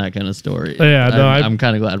sitting on that kind of story. Yeah, no, I'm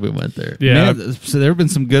kind of glad we went there. Yeah, man, so there have been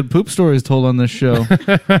some good poop stories told on this show.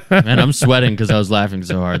 Man, I'm sweating because I was laughing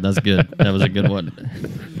so hard. That's good. That was a good one.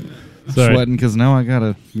 sweating because now I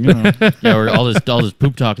gotta, Yeah, all this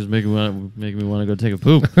poop talk is making me want to go take a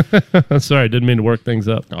poop. Sorry, didn't mean to work things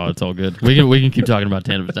up. Oh, it's all good. We can keep talking about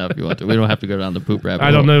tandems now if you want to. We don't have to go down the poop rabbit hole.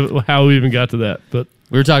 I don't know how we even got to that, but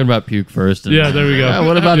we were talking about puke first. And yeah, there we go.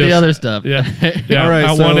 What about the other stuff? Yeah, all right.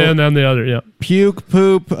 Out one end and the other. Yeah. Puke,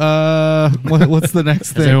 poop. What's the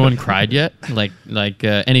next thing? Has anyone cried yet? Like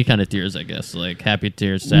any kind of tears, I guess. Like happy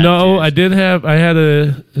tears, sad No, tears. I had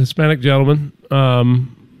a Hispanic gentleman,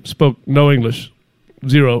 spoke no English,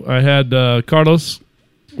 zero. I had Carlos,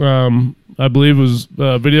 I believe was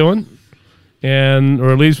videoing,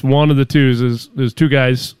 or at least one of the two. There's two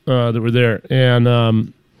guys that were there,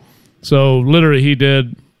 and so literally he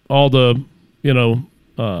did all the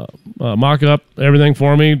mock up everything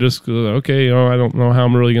for me. Just okay, I don't know how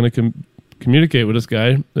I'm really going to communicate with this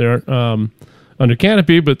guy there under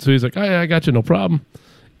canopy, but so he's like, I got you, no problem.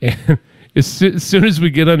 And as soon as we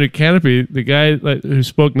get under canopy, the guy who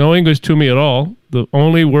spoke no English to me at all, the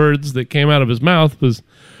only words that came out of his mouth was,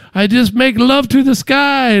 "I just make love to the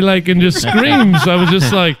sky," and just screams. I was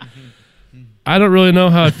just like, I don't really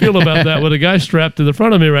know how I feel about that with a guy strapped to the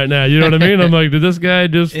front of me right now. You know what I mean? I'm like, did this guy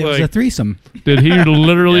just It was a threesome. Did he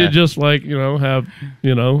literally just have a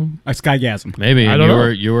skygasm? Maybe I don't know.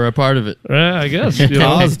 You were a part of it. I guess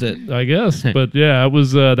caused it. I guess, but yeah, it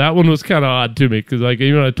was that one was kind of odd to me because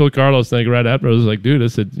even I told Carlos right after, I was like, dude, I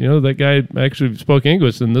said, that guy actually spoke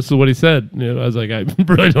English and this is what he said. I was like, I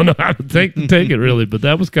really don't know how to take it really, but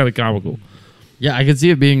that was kind of comical. Yeah, I could see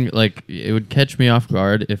it being it would catch me off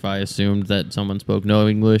guard if I assumed that someone spoke no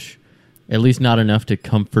English, at least not enough to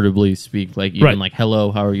comfortably speak,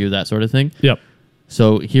 hello, how are you, that sort of thing. Yep.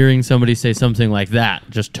 So hearing somebody say something like that,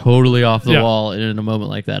 just totally off the wall, and in a moment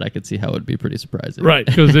like that, I could see how it would be pretty surprising. Right,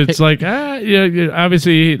 because it's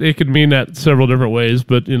obviously it could mean that several different ways,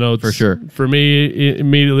 but for sure. For me,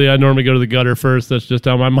 immediately I normally go to the gutter first. That's just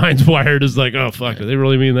how my mind's wired. Is like, oh fuck, do they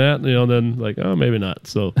really mean that? Then oh maybe not.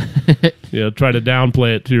 So try to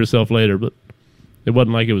downplay it to yourself later, but it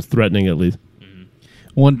wasn't like it was threatening at least.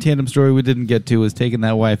 One tandem story we didn't get to was taking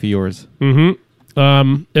that wife of yours. Mm-hmm.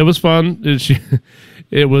 It was fun.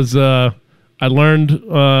 It was. I learned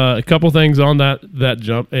a couple things on that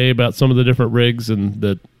jump. About some of the different rigs, and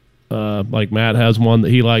that Matt has one that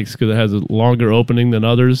he likes because it has a longer opening than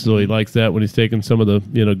others, so he likes that when he's taking some of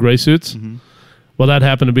the gray suits. Mm-hmm. Well, that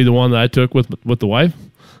happened to be the one that I took with the wife.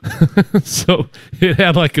 So it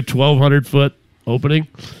had a 1,200 foot opening,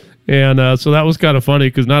 and so that was kind of funny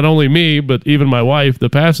because not only me but even my wife, the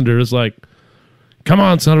passenger, is like, "Come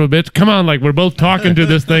on, son of a bitch! Come on!" We're both talking to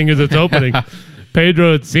this thing as it's opening.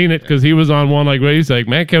 Pedro had seen it because he was on one. He's like,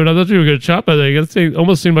 "Man, Kevin, I thought you were going to chop that thing. It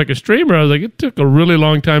almost seemed like a streamer." I was like, "It took a really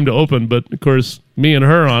long time to open," but of course, me and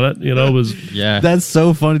her on it, was yeah. That's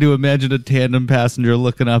so funny to imagine a tandem passenger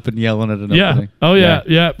looking up and yelling at an opening. Oh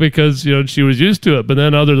yeah, because she was used to it. But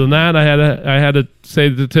then other than that, I had to say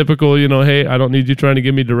the typical, hey, I don't need you trying to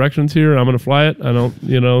give me directions here. I'm going to fly it. I don't,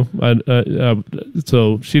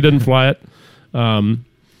 so she didn't fly it.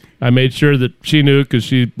 I made sure that she knew because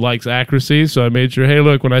she likes accuracy. So I made sure, hey,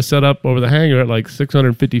 look, when I set up over the hangar at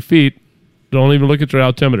 650 feet, don't even look at your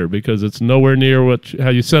altimeter because it's nowhere near how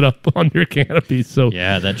you set up on your canopy. So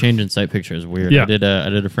yeah, that change in sight picture is weird. Yeah. I did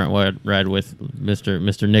a front ride with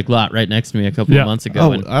Mr. Nick Lott right next to me a couple of months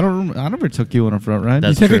ago. Oh, I never took you on a front ride.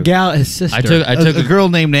 That's you took true. a gal, his sister. I took a girl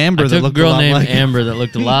named Amber. that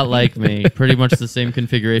looked a lot like me. Pretty much the same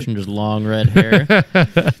configuration, just long red hair.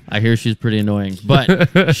 I hear she's pretty annoying,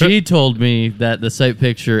 but she told me that the sight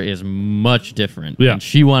picture is much different. Yeah. And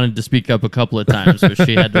she wanted to speak up a couple of times, so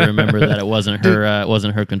she had to remember that it wasn't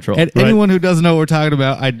her control. And anyone who doesn't know what we're talking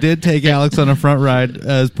about, I did take Alex on a front ride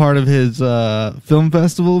as part of his film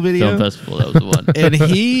festival video. Film festival, that was the one. And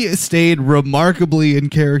he stayed remarkably in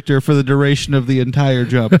character for the duration of the entire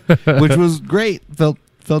jump, which was great.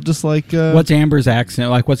 Felt just like what's Amber's accent?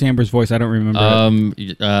 What's Amber's voice? I don't remember.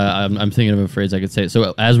 I'm thinking of a phrase I could say.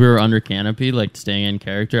 So as we were under canopy, staying in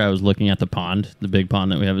character, I was looking at the pond, the big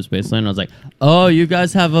pond that we have at Spaceland, and I was like, "Oh, you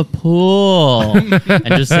guys have a pool," and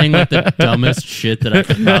just saying the dumbest shit that I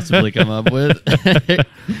could possibly come up with.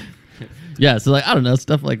 Yeah, so I don't know,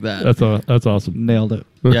 stuff like that. That's awesome. Nailed it.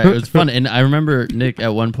 Yeah, it was fun. And I remember Nick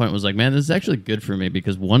at one point was like, "Man, this is actually good for me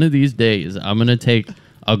because one of these days I'm gonna take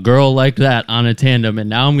a girl like that on a tandem, and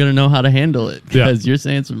now I'm going to know how to handle it because you're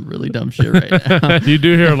saying some really dumb shit right now." You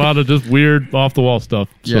do hear a lot of just weird off-the-wall stuff,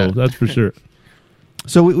 so that's for sure.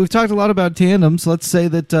 So we've talked a lot about tandems. Let's say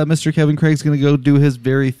that Mr. Kevin Craig's going to go do his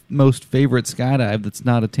very most favorite skydive that's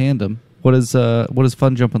not a tandem. What does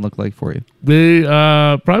fun jumping look like for you?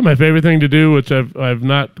 Probably my favorite thing to do, which I've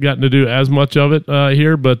not gotten to do as much of it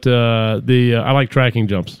here, but I like tracking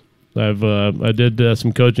jumps. I did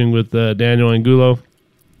some coaching with Daniel Angulo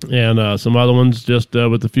and some other ones, just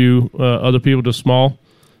with a few other people, just small,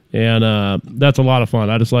 and that's a lot of fun.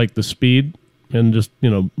 I just like the speed and just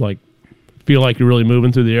like feel like you're really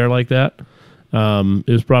moving through the air like that.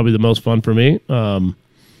 Is probably the most fun for me.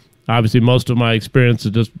 Obviously, most of my experience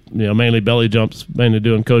is just mainly belly jumps, mainly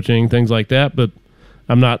doing coaching, things like that. But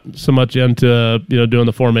I'm not so much into doing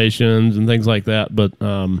the formations and things like that. But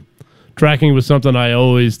tracking was something I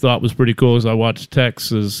always thought was pretty cool. As I watched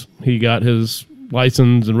Tex as he got his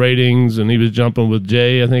license and ratings, and he was jumping with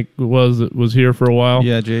Jay, I think it was here for a while.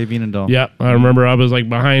 Yeah, Jay Vienendahl. Yeah, I remember I was like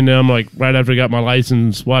behind them, like right after I got my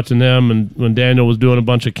license, watching them, and when Daniel was doing a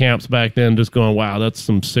bunch of camps back then, just going, wow, that's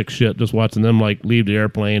some sick shit. Just watching them like leave the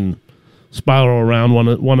airplane and spiral around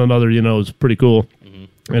one another, is pretty cool.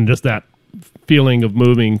 Mm-hmm. And just that feeling of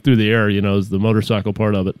moving through the air, is the motorcycle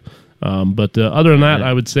part of it. But other than that,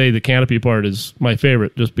 I would say the canopy part is my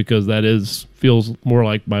favorite, just because that feels more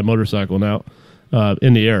like my motorcycle now.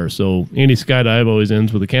 In the air. So any skydive always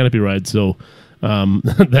ends with a canopy ride. So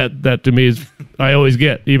that to me is I always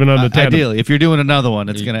get, even on the tandem. Ideally, if you're doing another one,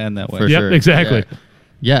 it's going to end that way. Yep, sure. Exactly.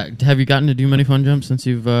 Yeah. Have you gotten to do many fun jumps since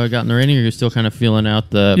you've gotten the rating, or you're still kind of feeling out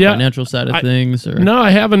the financial side of things? Or? No, I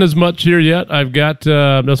haven't as much here yet. I've got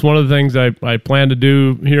that's one of the things I plan to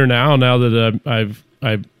do here now that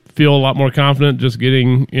I feel a lot more confident just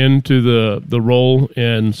getting into the role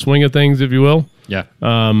and swing of things, if you will. Yeah,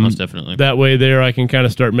 most definitely. That way there I can kind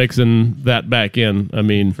of start mixing that back in. I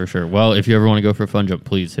mean, for sure. Well, if you ever want to go for a fun jump,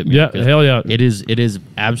 please hit me. Yeah, hell yeah. It is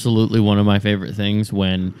absolutely one of my favorite things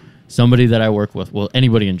when somebody that I work with, well,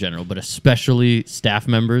 anybody in general, but especially staff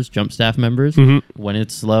members, jump staff members, when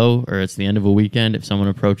it's slow or it's the end of a weekend, if someone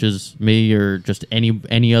approaches me or just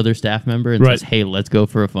any other staff member and says, hey, let's go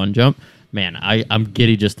for a fun jump, man, I'm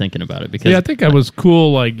giddy just thinking about it. Because I think I was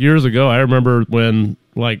cool like years ago. I remember when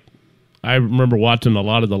I remember watching a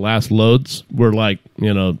lot of the last loads where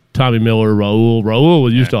Tommy Miller,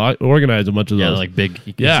 Raul used to organize a bunch of those. Yeah, like big.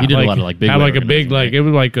 He did a lot of big. Had like a big it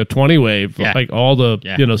was like a 20 wave, like all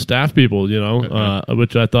the staff people,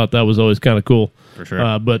 which I thought that was always kind of cool. For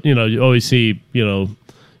sure. But you always see you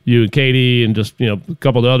and Katie and just a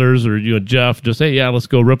couple of others, or you and Jeff just say let's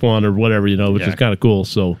go rip one or whatever, which is kind of cool.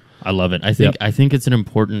 So I love it. I think it's an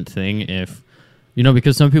important thing if.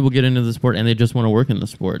 Because some people get into the sport and they just want to work in the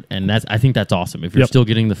sport, and I think that's awesome. If you're still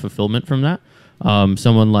getting the fulfillment from that,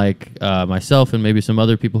 someone like myself and maybe some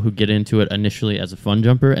other people who get into it initially as a fun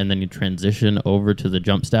jumper and then you transition over to the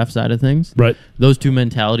jump staff side of things, right? Those two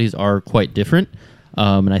mentalities are quite different.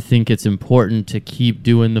 And I think it's important to keep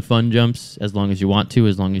doing the fun jumps as long as you want to,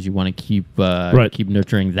 as long as you want to keep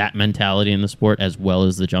nurturing that mentality in the sport as well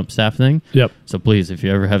as the jump staff thing. Yep. So please, if you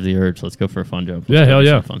ever have the urge, let's go for a fun jump. Hell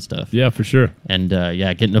yeah. Some fun stuff. Yeah, for sure. And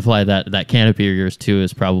getting to fly that canopy of yours too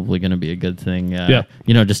is probably going to be a good thing.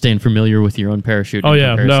 Just staying familiar with your own parachute. Oh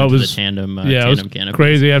yeah, no, it was the tandem. It was canopies.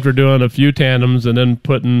 crazy after doing a few tandems and then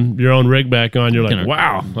putting your own rig back on. You're like,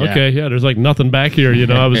 wow, okay, there's like nothing back here.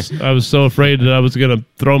 I was so afraid that I was gonna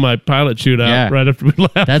throw my pilot chute out right after we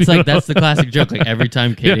left. That's the classic joke. Like every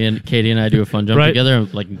time Katie and I do a fun jump together,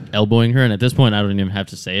 I'm like elbowing her, and at this point I don't even have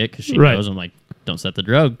to say it because she knows. I'm like, don't set the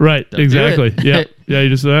drug. Right, don't exactly. Yeah. You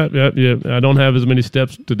just I don't have as many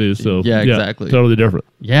steps to do, so exactly. Totally different.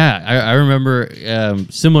 Yeah, I remember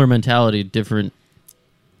similar mentality, different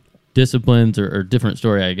disciplines or different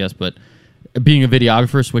story, I guess, but being a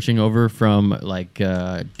videographer, switching over from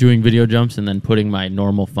doing video jumps and then putting my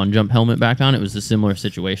normal fun jump helmet back on, it was a similar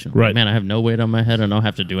situation. Right. Like, man, I have no weight on my head. I don't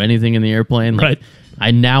have to do anything in the airplane. Right.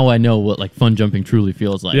 I know what fun jumping truly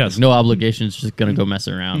feels like. Yes. Like, no obligations, just gonna go mess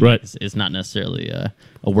around. Right. It's not necessarily a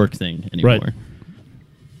work thing anymore. Right.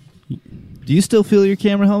 Do you still feel your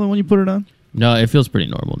camera helmet when you put it on? No, it feels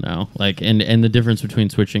pretty normal now. And the difference between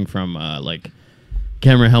switching from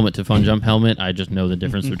camera helmet to fun jump helmet, I just know the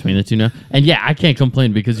difference between the two now. And I can't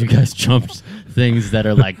complain because you guys jumped things that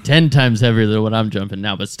are like 10 times heavier than what I'm jumping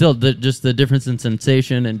now. But still, just the difference in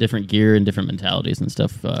sensation and different gear and different mentalities and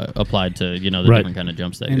stuff applied to the different kind of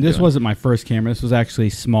jumps that. And this wasn't my first camera. This was actually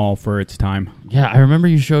small for its time. Yeah, I remember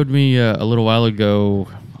you showed me a little while ago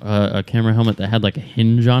a camera helmet that had like a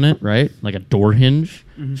hinge on it, right? Like a door hinge.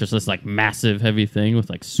 Just this like massive heavy thing with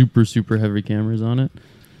like super super heavy cameras on it.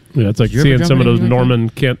 Yeah, it's like seeing some of those Norman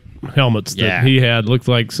Kent helmets that he had. Looked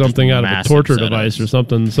like something out of a torture device or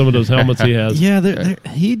something. Some of those helmets he has. Yeah,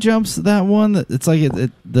 he jumps that one. It's like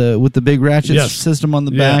with the big ratchet system on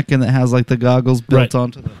the back, and it has like the goggles built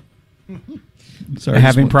onto the. Sorry,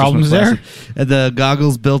 having problems there. The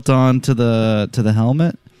goggles built onto the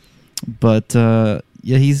helmet, but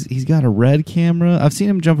he's got a red camera. I've seen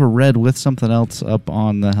him jump a red with something else up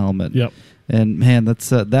on the helmet. Yep. And man, that's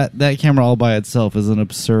that camera all by itself is an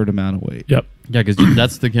absurd amount of weight. Yep. Yeah, because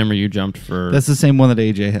that's the camera you jumped for. That's the same one that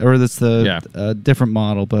AJ had, or that's the different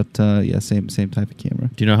model, but same type of camera.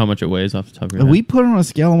 Do you know how much it weighs off the top of your head? We put it on a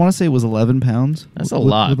scale. I want to say it was 11 pounds. That's a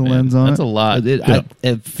lot. With a lens on That's a lot.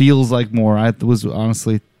 It feels like more. I thought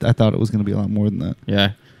it was going to be a lot more than that.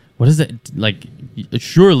 Yeah. What is it like?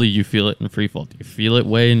 Surely you feel it in free fall. Do you feel it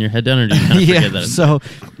weighing your head down, or do you kind of forget that? So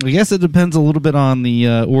I guess it depends a little bit on the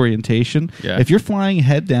orientation. Yeah. If you're flying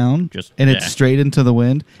head down it's straight into the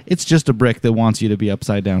wind, it's just a brick that wants you to be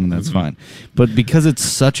upside down, and that's fine. But because it's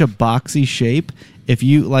such a boxy shape,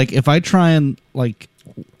 if I try and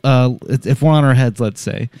if we're on our heads, let's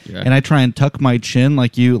say, and I try and tuck my chin,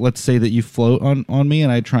 let's say that you float on me,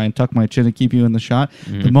 and I try and tuck my chin to keep you in the shot.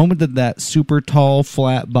 The moment that super tall,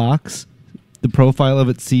 flat box, the profile of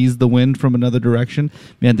it sees the wind from another direction,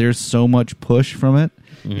 man, there's so much push from it.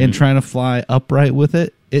 And trying to fly upright with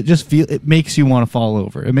it, it makes you want to fall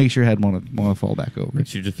over. It makes your head want to fall back over.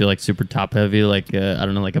 Makes you just feel like super top heavy, like I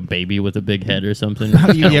don't know, like a baby with a big head or something.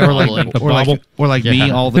 or like me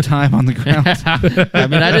all the time on the ground. I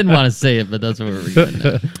mean, I didn't want to say it, but that's what we're getting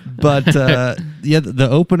at. But the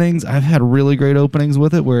openings, I've had really great openings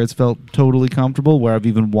with it where it's felt totally comfortable, where I've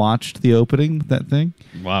even watched the opening with that thing.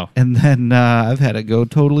 Wow. And then I've had it go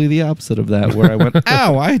totally the opposite of that, where I went,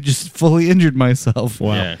 ow, I just fully injured myself.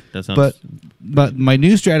 Wow. Yeah, that sounds... But my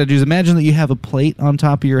new strategy is, imagine that you have a plate on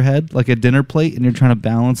top of your head, like a dinner plate, and you're trying to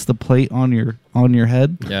balance the plate on your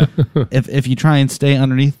head. Yeah. If you try and stay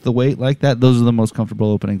underneath the weight like that, those are the most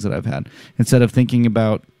comfortable openings that I've had. Instead of thinking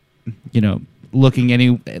about, looking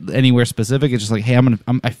anywhere specific, it's just like, hey,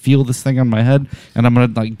 I feel this thing on my head, and I'm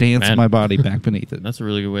gonna dance my body back beneath it. That's a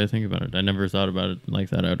really good way to think about it. I never thought about it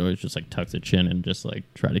like that. I'd always just tuck the chin and just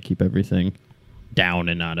try to keep everything down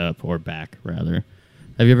and not up, or back rather.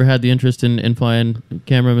 Have you ever had the interest in flying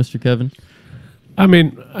camera, Mr. Kevin? I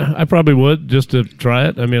mean, I probably would, just to try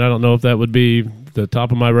it. I mean, I don't know if that would be the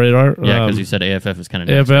top of my radar. Yeah, because you said AFF is kind of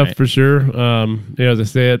AFF next, right? for sure. As I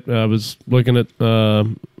say it, I was looking at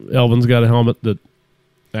Elvin's got a helmet that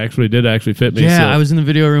actually fit me. Yeah, so, I was in the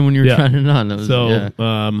video room when you were trying it on. I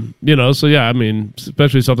mean,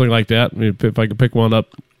 especially something like that. I mean, if I could pick one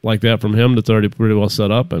up like that from him that's already pretty well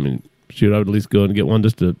set up, I mean, shoot, I would at least go and get one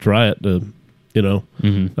just to try it.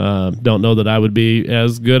 Don't know that I would be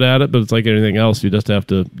as good at it, but it's like anything else. You just have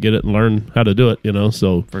to get it and learn how to do it,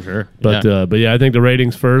 So for sure. But I think the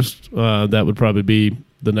ratings first. That would probably be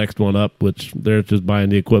the next one up, which they're just buying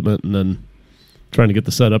the equipment and then trying to get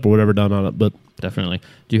the setup or whatever done on it. But definitely.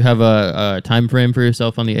 Do you have a time frame for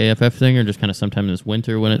yourself on the AFF thing, or just kind of sometime this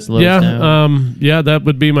winter when it slows down? That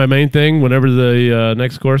would be my main thing. Whenever the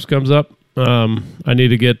next course comes up, I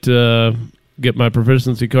need to get my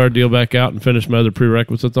proficiency card deal back out and finish my other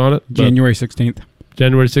prerequisites on it. January 16th.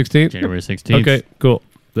 January 16th? January 16th. Okay, cool.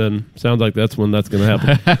 Then sounds like that's when that's going to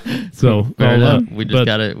happen. So we just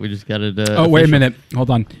got it. Wait a minute.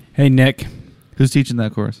 Hold on. Hey, Nick. Who's teaching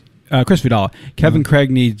that course? Chris Vidal. Kevin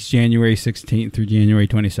Craig needs January 16th through January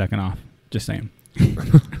 22nd off. Just saying.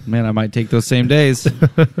 Man, I might take those same days.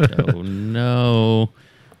 Oh, no.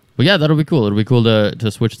 But yeah, that'll be cool. It'll be cool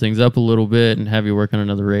to switch things up a little bit and have you work on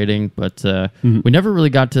another rating. But we never really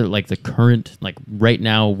got to the current, right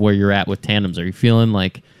now where you're at with tandems. Are you feeling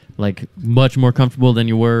like much more comfortable than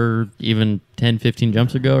you were even 10, 15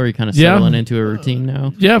 jumps ago? Or are you kind of settling into a routine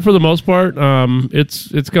now? Yeah, for the most part,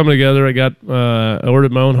 it's coming together. I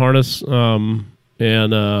ordered my own harness, and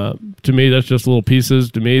to me, that's just little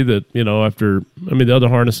pieces to me that the other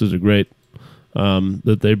harnesses are great.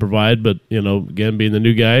 That they provide, but again, being the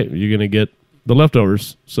new guy, you're going to get the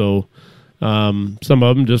leftovers. So some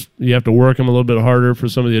of them you have to work them a little bit harder for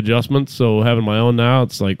some of the adjustments. So having my own now,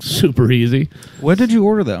 it's super easy. When did you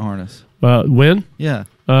order that harness? When? Yeah.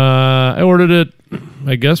 I ordered it,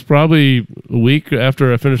 I guess probably a week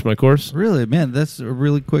after I finished my course. Really, man, that's a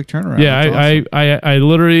really quick turnaround. Yeah, awesome. I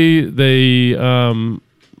literally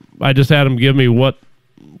I just had them give me what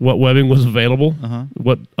webbing was available,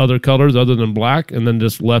 what other colors other than black, and then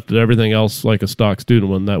just left everything else like a stock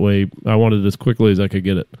student one. That way I wanted it as quickly as I could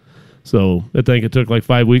get it. So I think it took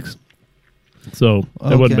 5 weeks. So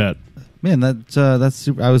it wasn't bad. Man, that's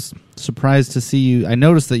super. I was surprised to see you. I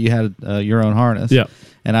noticed that you had your own harness. Yeah.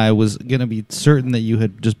 And I was going to be certain that you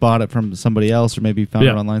had just bought it from somebody else or maybe found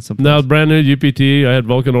it online someplace. No, it was brand new UPT. I had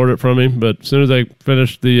Vulcan order it from him, but as soon as I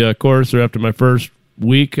finished the course, or after my first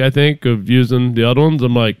week, I think, of using the other ones,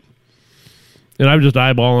 I'm like, and I'm just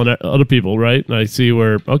eyeballing other people, right? And I see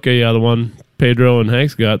where, the one Pedro and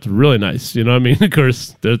Hank's got's really nice. You know what I mean? Of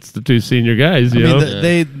course, that's the two senior guys, you know?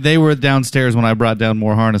 They were downstairs when I brought down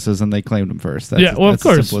more harnesses, and they claimed them first. That's of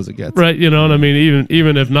course. as simple as it gets. Right, you know what I mean?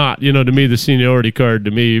 Even if not, you know, to me, the seniority card,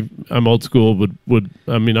 to me, I'm old school, would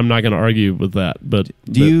I mean, I'm not going to argue with that. But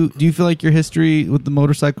do you feel like your history with the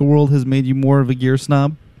motorcycle world has made you more of a gear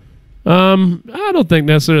snob? I don't think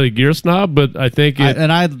necessarily gear snob, but I think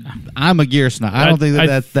I'm a gear snob. I don't think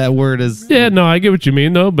that word is. Yeah, no, I get what you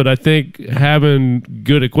mean though, but I think having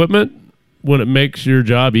good equipment when it makes your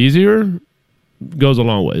job easier goes a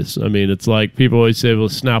long ways. I mean, it's like people always say, "Well,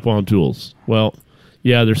 Snap-on tools." Well,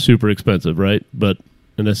 yeah, they're super expensive, right? But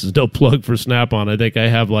and this is no plug for Snap-on. I think I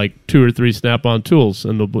have like 2 or 3 Snap-on tools,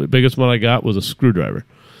 and the biggest one I got was a screwdriver.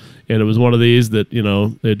 And it was one of these that, you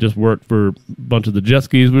know, it just worked for a bunch of the jet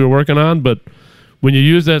skis we were working on. But when you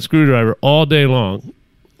use that screwdriver all day long,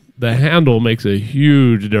 the handle makes a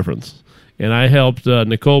huge difference. And I helped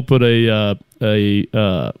Nicole put a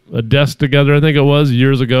desk together, I think it was,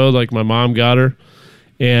 years ago, like my mom got her.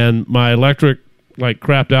 And my electric, like,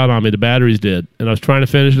 crapped out on me. The batteries did. And I was trying to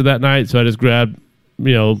finish it that night, so I just grabbed,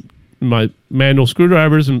 you know, my manual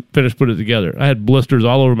screwdrivers and put it together. I had blisters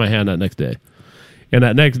all over my hand that next day. And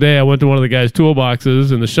that next day, I went to one of the guys'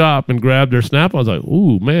 toolboxes in the shop and grabbed their Snap-on. I was like,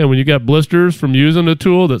 ooh, man, when you got blisters from using a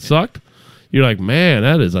tool that sucked, you're like, man,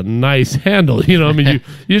 that is a nice handle. You know, I mean,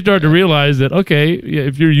 you start to realize that, okay,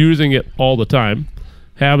 if you're using it all the time,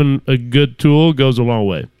 having a good tool goes a long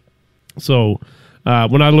way. So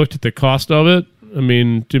when I looked at the cost of it, I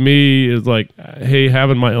mean, to me, it's like, hey,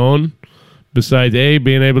 having my own, besides,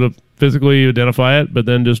 being able to physically identify it, but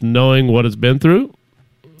then just knowing what it's been through,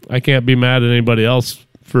 I can't be mad at anybody else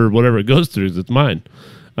for whatever it goes through. It's mine.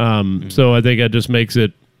 So I think that just makes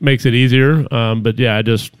it easier. But yeah, I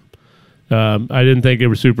didn't think it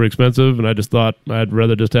was super expensive, and I just thought I'd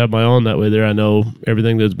rather just have my own. That way there I know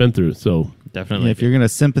everything that's been through. So definitely. Yeah, if you're going to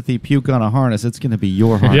sympathy puke on a harness, it's going to be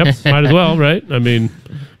your harness. Yep, might as well, right? I mean,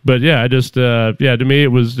 but yeah, I just, to me,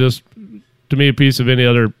 it was just, a piece of any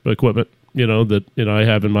other equipment, you know, that, you know, I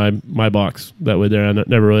have in my box. That way there I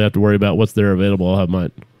never really have to worry about what's there available. I'll have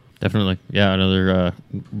mine. Definitely. Yeah, another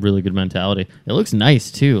really good mentality. It looks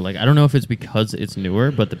nice, too. Like, I don't know if it's because it's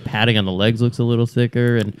newer, but the padding on the legs looks a little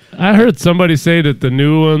thicker. And I heard somebody say that the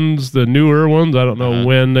newer ones, I don't know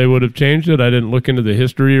when they would have changed it. I didn't look into the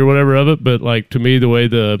history or whatever of it, but, like, to me, the way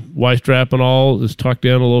the Y-strap and all is tucked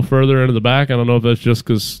in a little further into the back, I don't know if that's just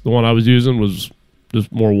because the one I was using was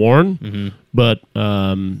just more worn. Mm-hmm. But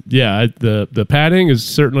the padding is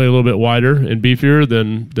certainly a little bit wider and beefier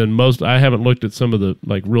than most. I haven't looked at some of the,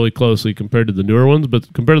 like, really closely compared to the newer ones,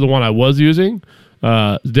 but compared to the one I was using,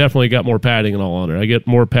 definitely got more padding and all on it. I get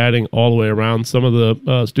more padding all the way around some of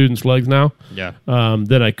the students' legs now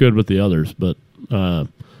than I could with the others. But like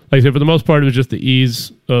I said, for the most part, it was just the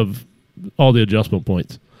ease of all the adjustment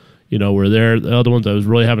points. You know, where the other ones I was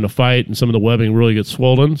really having to fight, and some of the webbing really gets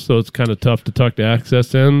swollen, so it's kind of tough to tuck the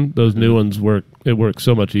access in. Those new ones works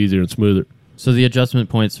so much easier and smoother. So the adjustment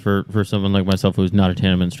points for someone like myself who's not a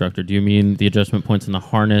tandem instructor, do you mean the adjustment points in the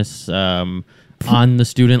harness on the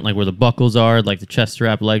student, like where the buckles are, like the chest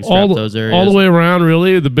strap, leg strap, those areas? All the way around,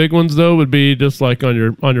 really. The big ones, though, would be just like on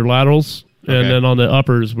your laterals. And then on the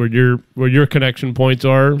uppers, where your connection points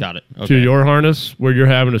are to your harness, where you're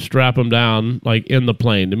having to strap them down, like in the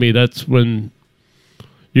plane. To me, that's when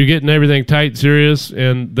you're getting everything tight, serious,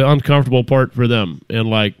 and the uncomfortable part for them. And,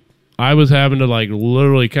 like, I was having to, like,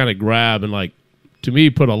 literally kind of grab and, like, to me,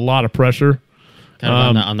 put a lot of pressure.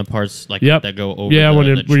 Kind of on the parts like that go over. Yeah, when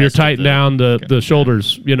you're tightening down the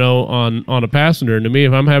shoulders, you know, on a passenger. And to me,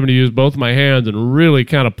 if I'm having to use both my hands and really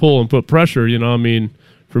kind of pull and put pressure, you know, I mean,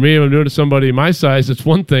 for me, if I'm doing it to somebody my size, it's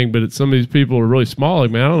one thing, but it's some of these people who are really small.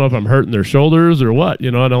 Like, man, I don't know if I'm hurting their shoulders or what. You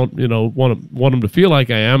know, I don't, you know, want them to feel like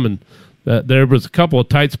I am. And there was a couple of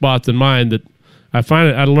tight spots in mine that I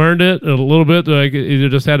learned it a little bit. That I either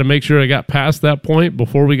just had to make sure I got past that point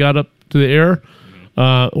before we got up to the air,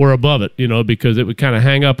 or above it. You know, because it would kind of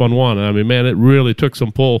hang up on one. And I mean, man, it really took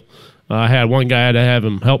some pull. I had one guy I had to have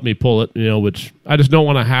him help me pull it. You know, which I just don't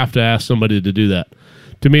want to have to ask somebody to do that.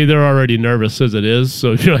 To me, they're already nervous as it is.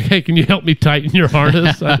 So you're like, hey, can you help me tighten your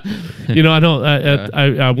harness? I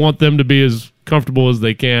want them to be as comfortable as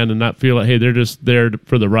they can and not feel like, hey, they're just there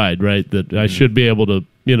for the ride, right? That I should be able to,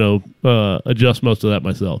 you know, adjust most of that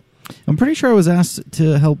myself. I'm pretty sure I was asked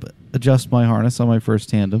to help adjust my harness on my first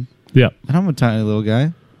tandem. Yeah. And I'm a tiny little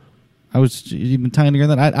guy. I was even tinier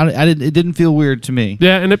than that. I didn't. It didn't feel weird to me.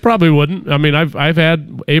 Yeah, and it probably wouldn't. I mean, I've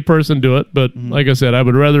had a person do it, but like I said, I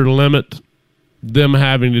would rather limit them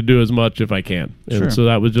having to do as much if I can. And so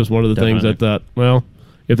that was just one of the things I thought, well,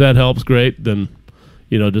 if that helps, great, then,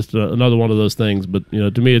 you know, just another one of those things. But, you know,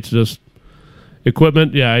 to me, it's just,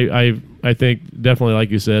 Equipment, yeah, I think definitely, like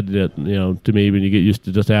you said, that, to me, when you get used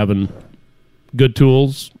to just having good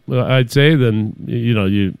tools, I'd say, then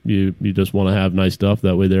you just want to have nice stuff.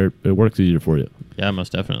 That way, it works easier for you. Yeah,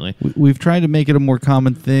 most definitely. We've tried to make it a more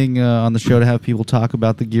common thing on the show to have people talk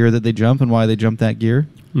about the gear that they jump and why they jump that gear.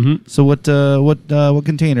 Mm-hmm. So what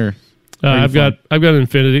container? I've got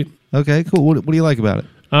Infinity. Okay, cool. What do you like about it?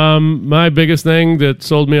 My biggest thing that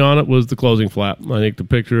sold me on it was the closing flap. I think the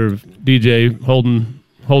picture of DJ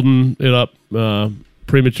holding it up,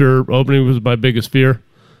 premature opening was my biggest fear.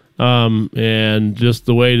 And just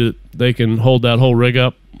the way that they can hold that whole rig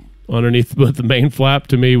up underneath with the main flap,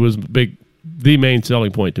 to me, was the main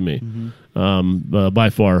selling point to me. Mm-hmm. By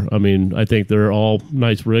far. I mean, I think they're all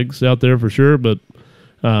nice rigs out there for sure, but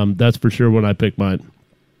that's for sure when I pick mine.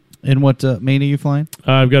 And what main are you flying?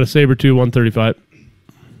 I've got a Sabre 2 135.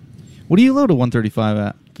 What do you load a 135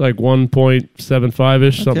 at? It's like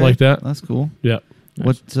 1.75-ish, something like that. That's cool. Yeah.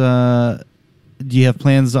 What do you have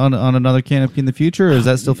plans on another canopy in the future, or is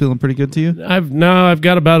that still feeling pretty good to you? I've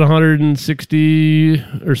got about 160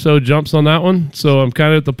 or so jumps on that one, so I'm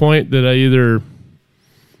kind of at the point that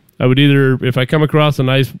I would either, if I come across a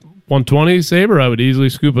nice 120 Sabre, I would easily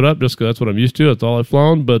scoop it up just because that's what I'm used to. That's all I've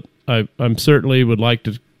flown, but I'm certainly would like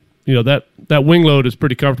to, that wing load is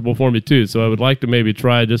pretty comfortable for me too, so I would like to maybe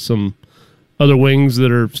try just some other wings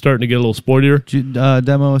that are starting to get a little sportier. Did you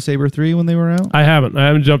demo a Sabre 3 when they were out? I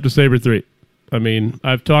haven't jumped a Sabre 3. I mean,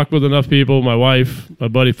 I've talked with enough people, my wife, my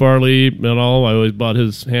buddy Farley, and all. I always bought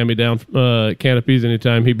his hand-me-down canopies.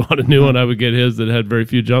 Anytime he bought a new one, I would get his that had very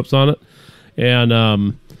few jumps on it.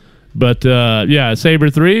 And Sabre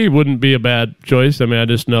 3 wouldn't be a bad choice. I mean, I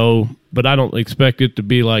just know, but I don't expect it to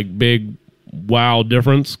be like big wow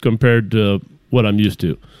difference compared to what I'm used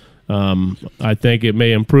to. I think it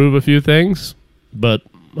may improve a few things, but...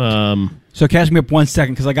 So catch me up 1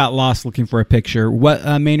 second because I got lost looking for a picture.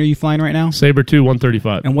 What main are you flying right now? Sabre 2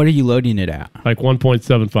 135. And what are you loading it at? Like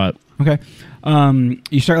 1.75. Okay.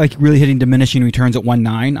 You start like really hitting diminishing returns at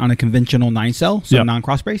 1.9 on a conventional 9-cell, so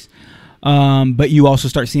non-cross brace. But you also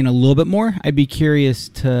start seeing a little bit more. I'd be curious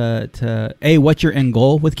to what's your end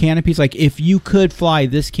goal with canopies? Like if you could fly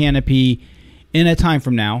this canopy in a time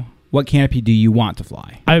from now, what canopy do you want to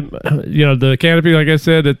fly? The canopy, like I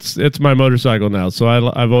said, it's my motorcycle now. So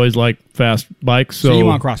I've always liked fast bikes. So you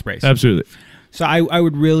want cross brace? Absolutely. So I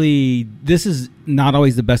would really. This is not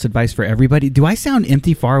always the best advice for everybody. Do I sound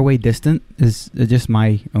empty, far away, distant? Is just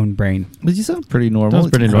my own brain? But you sound pretty normal.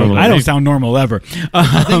 Sounds pretty normal. I don't sound normal ever.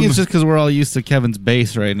 I think it's just because we're all used to Kevin's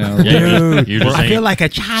bass right now. Dude, I feel like a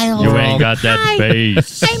child. You ain't got that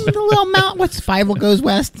bass. I'm the little mount. What's Fievel Goes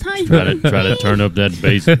West? Try to turn up that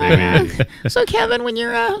bass, baby. So Kevin, when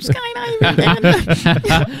you're skydiving,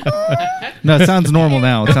 no, it sounds normal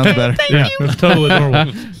now. It sounds better. Thank you. It's totally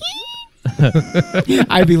normal.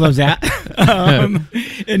 Ivy loves that.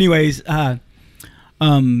 Anyways,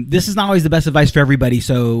 this is not always the best advice for everybody,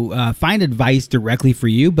 so find advice directly for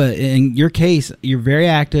you. But in your case, you're very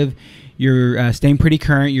active, you're staying pretty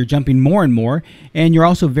current, you're jumping more and more, and you're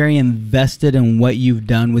also very invested in what you've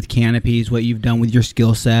done with canopies, what you've done with your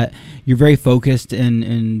skill set. You're very focused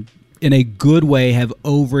and in a good way have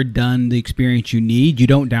overdone the experience you need. You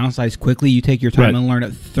don't downsize quickly. You take your time and learn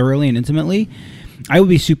it thoroughly and intimately. I would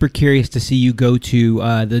be super curious to see you go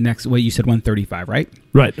to the next, what you said, 135, right?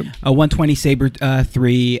 Right. A 120 Sabre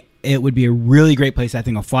 3. It would be a really great place. I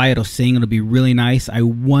think it'll fly, it'll sing, it'll be really nice. I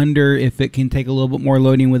wonder if it can take a little bit more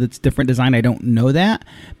loading with its different design. I don't know that,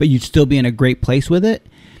 but you'd still be in a great place with it.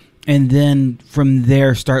 And then from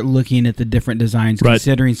there, start looking at the different designs,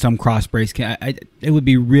 considering some cross brace. It would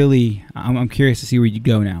be really. I'm curious to see where you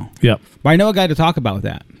go now. Yep. But I know a guy to talk about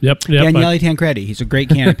that. Yep. Daniele Tancredi. He's a great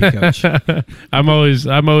canopy coach. I'm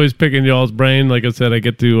always picking y'all's brain. Like I said, I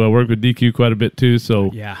get to work with DQ quite a bit too.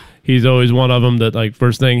 So yeah. He's always one of them that, like,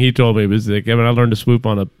 first thing he told me was like, Kevin, I learned to swoop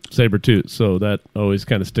on a Sabre 2. So that always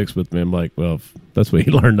kind of sticks with me. I'm like, well, if that's what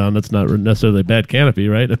he learned on, that's not necessarily a bad canopy,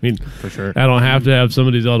 right? I mean, for sure. I don't have to have some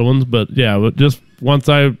of these other ones, but yeah, but just once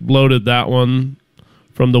I loaded that one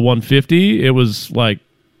from the 150, it was like,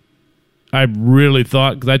 I really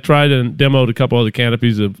thought, because I tried and demoed a couple other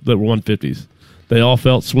canopies that were 150s. They all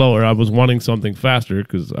felt slower. I was wanting something faster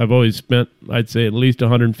because I've always spent, I'd say, at least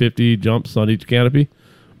 150 jumps on each canopy.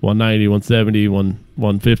 190, 170,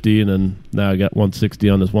 150, and then now I got 160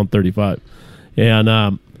 on this 135. And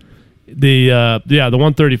the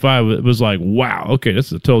 135, it was like, wow, okay, this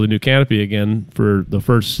is a totally new canopy again for the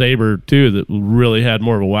first Sabre 2 that really had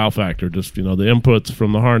more of a wow factor. Just, the inputs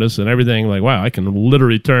from the harness and everything, like, wow, I can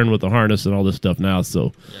literally turn with the harness and all this stuff now.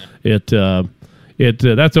 So it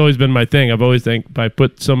that's always been my thing. I've always think I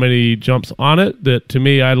put so many jumps on it that to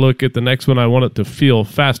me, I look at the next one, I want it to feel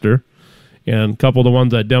faster. And a couple of the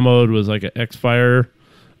ones I demoed was like an X-Fire.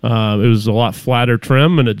 It was a lot flatter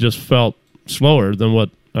trim, and it just felt slower than what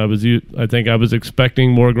I think I was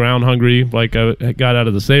expecting, more ground hungry, like I got out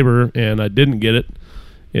of the Sabre, and I didn't get it.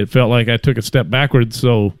 It felt like I took a step backwards,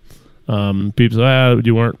 so people said,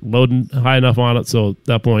 you weren't loading high enough on it. So at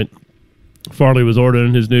that point, Farley was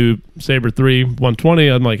ordering his new Sabre 3 120.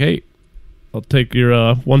 I'm like, hey, I'll take your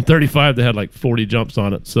 135 that had like 40 jumps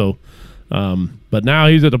on it. So, but now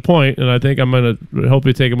he's at a point, and I think I'm going to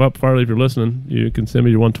hopefully take him up. Farley, if you're listening, you can send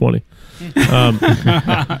me your 120.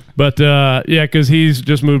 But yeah, because he's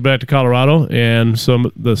just moved back to Colorado, and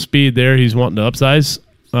the speed there he's wanting to upsize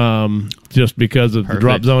just because of the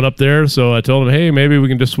drop zone up there. So I told him, hey, maybe we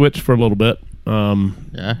can just switch for a little bit.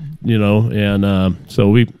 Yeah, you know, and so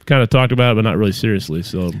we kind of talked about it, but not really seriously.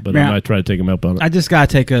 So, but I might try to take him up on it. I just got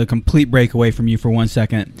to take a complete break away from you for 1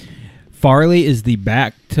 second. Farley is the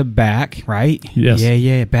back-to-back, right? Yes.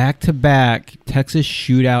 Yeah, back-to-back Texas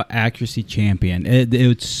Shootout Accuracy Champion.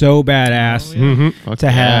 It's so badass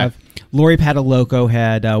to have. Lori Pataloco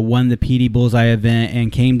had won the PD Bullseye event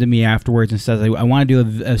and came to me afterwards and says, I want to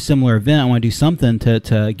do a similar event. I want to do something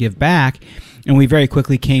to give back. And we very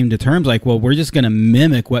quickly came to terms like, well, we're just going to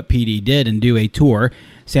mimic what PD did and do a tour.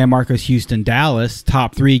 San Marcos, Houston, Dallas,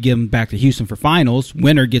 top 3, give them back to Houston for finals.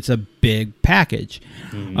 Winner gets a big package,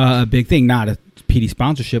 a big thing. Not a PD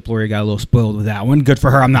sponsorship. Lori got a little spoiled with that one. Good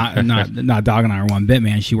for her. I'm not dogging on her one bit,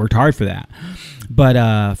 man. She worked hard for that.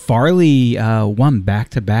 But Farley won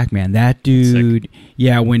back-to-back, man. That dude,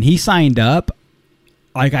 when he signed up,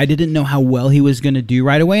 like I didn't know how well he was going to do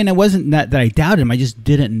right away. And it wasn't that I doubted him. I just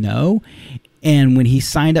didn't know. And when he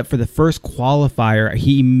signed up for the first qualifier,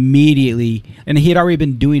 he immediately, and he had already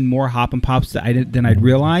been doing more hop and pops than I'd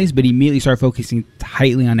realized, but he immediately started focusing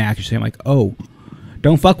tightly on accuracy. I'm like, oh,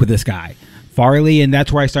 don't fuck with this guy. Farley, and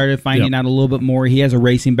that's where I started finding out a little bit more. He has a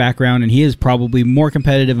racing background, and he is probably more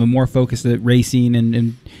competitive and more focused at racing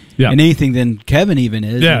and anything than Kevin even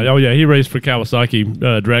is. Yeah, he raced for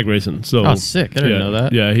Kawasaki drag racing. So, sick! I didn't know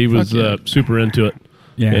that. Yeah, he was super into it.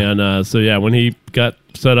 Yeah, and when he got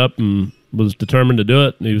set up and was determined to do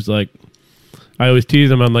it, he was like, I always tease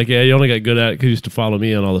him. I'm like, yeah, you only got good at it because you used to follow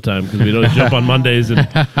me in all the time because we'd always jump on Mondays and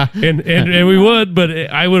we would, but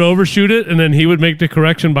I would overshoot it and then he would make the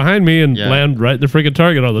correction behind me and land right in the freaking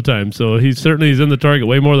target all the time. So he's in the target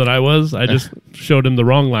way more than I was. I just showed him the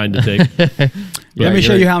wrong line to take. Let me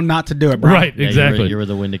show you how not to do it, bro. Right, exactly. You were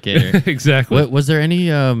the windicator. Exactly. Was there any,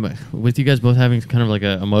 with you guys both having kind of like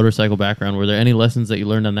a motorcycle background, were there any lessons that you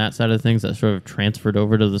learned on that side of things that sort of transferred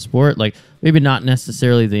over to the sport? Like maybe not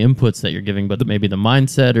necessarily the inputs that you're giving, but maybe the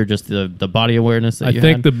mindset or just the body awareness that you had?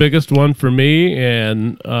 I think the biggest one for me,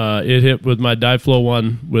 and it hit with my Dive Flow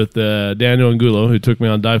one with Daniel Angulo, who took me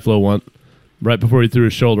on Dive Flow one right before he threw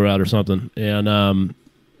his shoulder out or something. And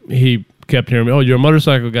he kept hearing me, oh, you're a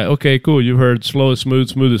motorcycle guy. Okay, cool. You've heard slow is smooth,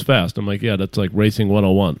 smooth is fast. I'm like, yeah, that's like racing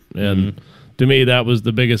 101. And to me, that was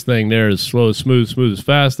the biggest thing there is slow is smooth, smooth is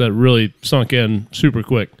fast. That really sunk in super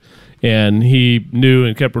quick. And he knew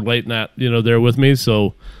and kept relating that, there with me.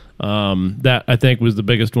 So that I think was the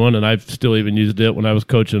biggest one. And I've still even used it when I was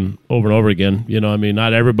coaching over and over again.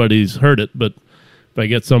 Not everybody's heard it, but if I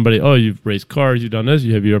get somebody, oh, you've raced cars, you've done this,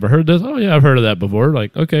 have you ever heard this? Oh, yeah, I've heard of that before.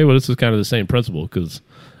 Like, okay, well, this is kind of the same principle because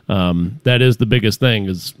that is the biggest thing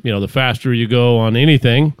is, the faster you go on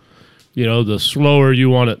anything, the slower you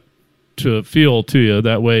want it to feel to you.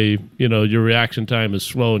 That way, your reaction time is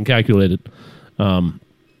slow and calculated.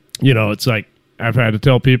 It's like I've had to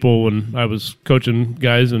tell people when I was coaching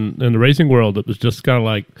guys in the racing world, it was just kind of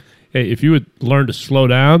like, hey, if you would learn to slow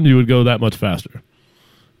down, you would go that much faster.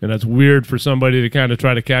 And that's weird for somebody to kind of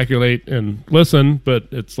try to calculate and listen, but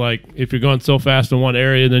it's like if you're going so fast in one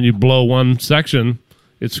area, then you blow one section,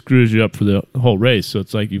 it screws you up for the whole race. So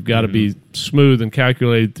it's like you've got to be smooth and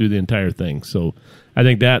calculated through the entire thing. So I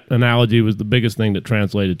think that analogy was the biggest thing that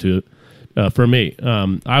translated to it for me.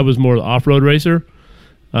 I was more the off-road racer.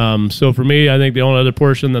 So for me, I think the only other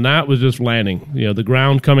portion than that was just landing. The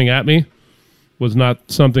ground coming at me was not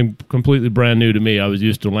something completely brand new to me. I was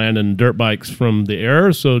used to landing dirt bikes from the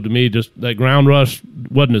air. So to me, just that ground rush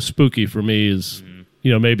wasn't as spooky for me as,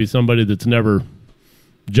 maybe somebody that's never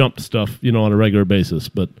jumped stuff, on a regular basis.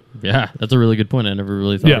 But yeah, that's a really good point. I never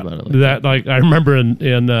really thought about it. Like I remember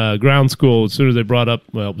in ground school, as soon as they brought up,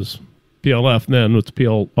 it was PLF then, it's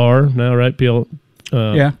PLR now, right?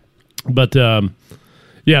 Yeah. But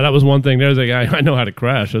yeah, that was one thing. There's a guy I know how to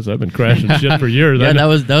crash. I've been crashing shit for years. Yeah, that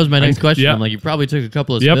was my next question. I'm like, you probably took a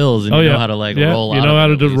couple of spills and you know how to roll. You know how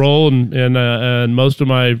to just roll, and most of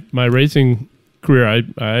my racing career.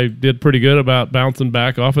 I did pretty good about bouncing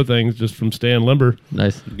back off of things just from staying limber.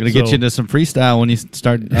 Nice. I'm gonna get you into some freestyle when you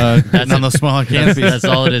start getting on those smaller canopies. That's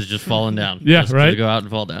all it is, just falling down. Yeah, just right. To go out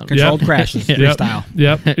and fall down. Controlled crashes, freestyle.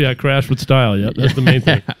 Yep, yeah, crash with style. Yep, that's the main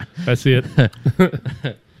thing. I see it.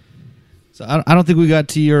 So I don't think we got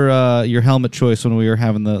to your helmet choice when we were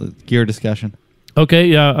having the gear discussion. Okay,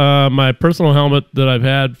 yeah. My personal helmet that I've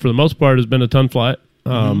had for the most part has been a Ton Fly,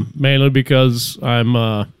 mainly because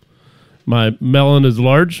my melon is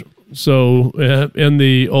large. So in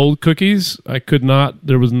the old cookies,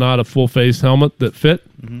 there was not a full face helmet that fit,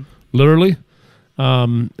 literally.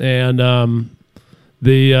 So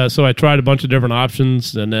I tried a bunch of different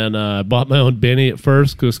options, and then I bought my own Benny at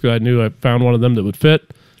first because I knew I found one of them that would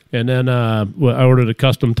fit. And then I ordered a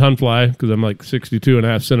custom Ton Fly because I'm like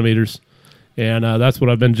 62.5 centimeters. And that's what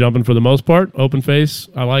I've been jumping for the most part. Open face.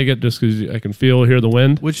 I like it just because I can hear the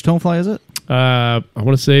wind. Which Ton Fly is it? I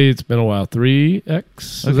want to say it's been a while.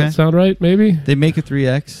 3X? Does that sound right, maybe? They make a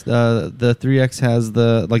 3X. The 3X has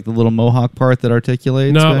the little mohawk part that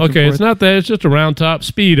articulates. No, okay. It's not that. It's just a round top.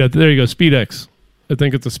 Speed. There you go. Speed X. I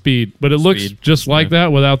think it's a Speed. But it looks just like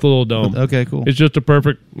that without the little dome. Okay, cool. It's just a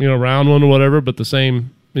perfect round one or whatever, but the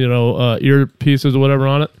same ear pieces or whatever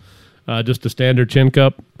on it. Just a standard chin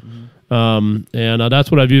cup. And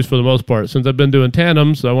that's what I've used for the most part. Since I've been doing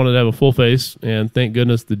tandems, I wanted to have a full face, and thank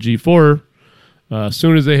goodness the G4, as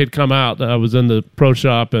soon as they had come out, I was in the pro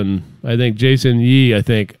shop, and I think Jason Yee,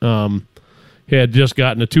 he had just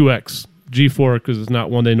gotten a 2X G4 because it's not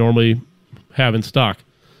one they normally have in stock.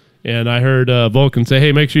 And I heard Vulcan say,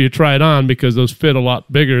 hey, make sure you try it on because those fit a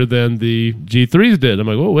lot bigger than the G3s did. I'm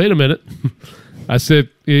like, oh, wait a minute. I said,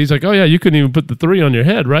 he's like, oh, yeah, you couldn't even put the 3 on your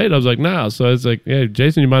head, right? I was like, no. So I was like, hey,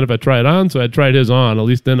 Jason, you mind if I try it on? So I tried his on. At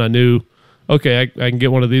least then I knew, okay, I can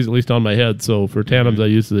get one of these at least on my head. So for tandems, I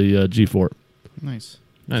used the G4. Nice.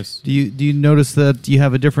 Do you notice that you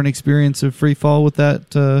have a different experience of free fall with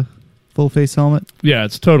that full face helmet? Yeah,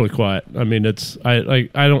 it's totally quiet. I mean,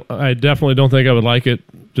 I definitely don't think I would like it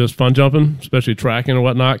just fun jumping, especially tracking and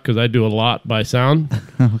whatnot, because I do a lot by sound.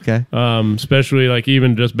 Okay. Especially like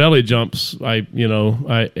even just belly jumps. I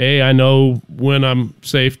know when I'm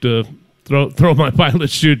safe to throw my pilot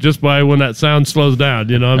chute just by when that sound slows down.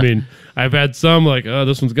 I mean, I've had some like, oh,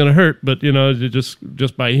 this one's gonna hurt, but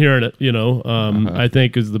just by hearing it, I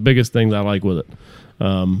think is the biggest thing that I like with it.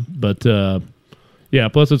 Yeah,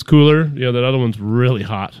 plus it's cooler. That other one's really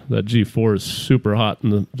hot. That G4 is super hot,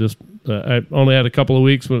 and I only had a couple of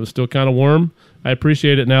weeks when it was still kind of warm. I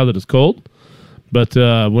appreciate it now that it's cold, but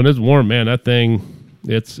when it's warm, man, that thing,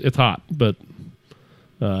 it's hot. But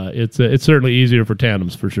it's certainly easier for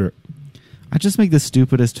tandems for sure. I just make the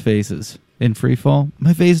stupidest faces in free fall.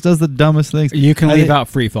 My face does the dumbest things. You can leave out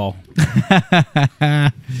free fall.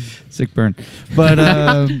 Sick burn,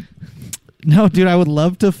 but. No, dude, I would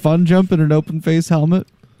love to fun jump in an open face helmet,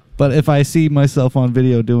 but if I see myself on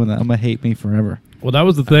video doing that, I'm going to hate me forever. Well, that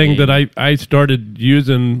was the thing that I started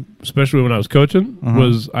using, especially when I was coaching,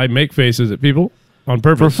 was I make faces at people on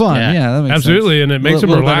purpose. For fun, yeah that makes absolutely, sense. And it makes them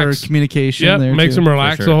relax. Better communication. Yeah, there makes too. them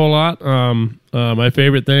relax a whole lot. My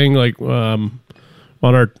favorite thing, like on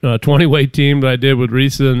our 20-weight team that I did with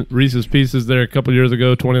Reese's Pieces there a couple years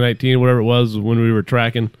ago, 2019, whatever it was, when we were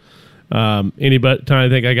tracking. Time I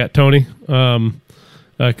think I got Tony.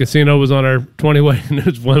 Casino was on our 20-weight, and it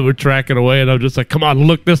was when we're tracking away, and I'm just like, come on,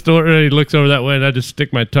 look this door. And he looks over that way, and I just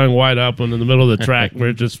stick my tongue wide up in the middle of the track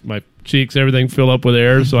where just my cheeks, everything fill up with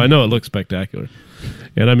air, so I know it looks spectacular.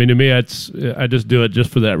 And I mean, to me, I just do it just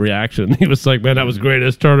for that reaction. He was like, man, that was great.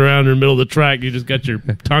 Let's turn around in the middle of the track. You just got your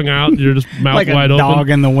tongue out. You're just mouth like wide a open. dog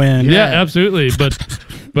in the wind. Yeah, absolutely.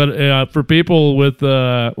 But for people with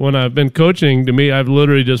when I've been coaching, to me, I've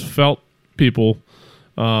literally just felt people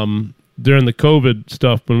during the COVID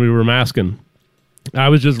stuff when we were masking. I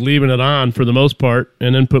was just leaving it on for the most part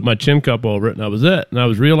and then put my chin cup over it, and that was it. And I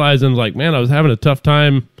was realizing, like, man, I was having a tough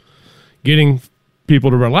time getting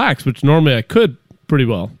people to relax, which normally I could pretty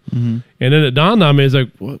well. Mm-hmm. And then it dawned on me, it's like,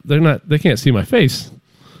 well, they can't see my face.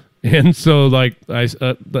 And so, like, I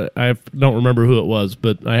don't remember who it was,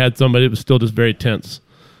 but I had somebody that was still just very tense,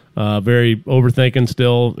 very overthinking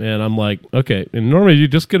still. And I'm like, okay. And normally you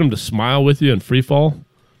just get them to smile with you in free fall.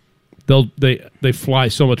 They fly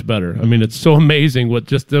so much better. I mean, it's so amazing what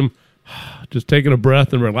just them just taking a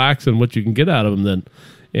breath and relaxing what you can get out of them then.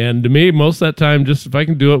 And to me, most of that time, just if I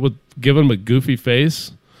can do it with giving them a goofy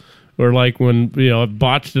face, or like when I've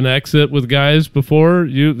botched an exit with guys before,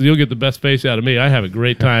 you'll get the best face out of me. I have a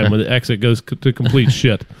great time when the exit goes to complete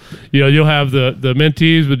shit. You'll have the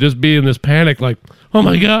mentees would just be in this panic, like, oh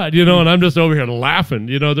my god, and I'm just over here laughing.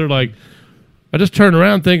 They're like, I just turned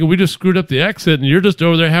around thinking we just screwed up the exit, and you're just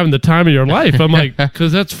over there having the time of your life. I'm like,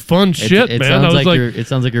 because that's fun shit, man. Sounds it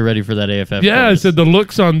sounds like you're ready for that AFF. Yeah, course. I said the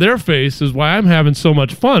looks on their face is why I'm having so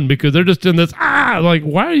much fun, because they're just in this like,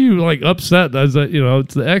 why are you like upset? As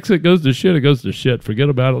it's the exit goes to shit, it goes to shit. Forget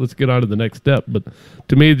about it. Let's get on to the next step. But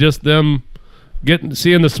to me, just them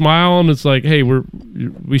seeing the smile, and it's like, hey,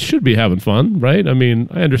 we should be having fun, right? I mean,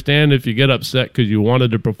 I understand if you get upset because you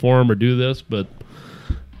wanted to perform or do this, but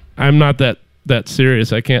I'm not that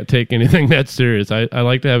serious. I can't take anything that serious. I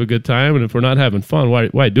like to have a good time, and if we're not having fun,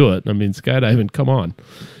 why do it? I mean, skydiving, come on.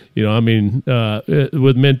 I mean,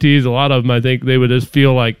 with mentees, a lot of them, I think they would just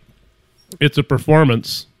feel like it's a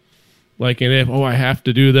performance. Like, and if, I have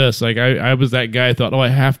to do this. Like, I was that guy who thought, I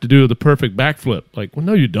have to do the perfect backflip. Like, well,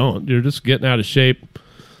 no, you don't. You're just getting out of shape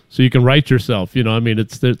so you can right yourself. I mean,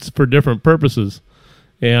 it's for different purposes.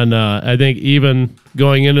 And I think even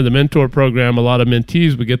going into the mentor program, a lot of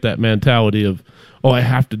mentees would get that mentality of, I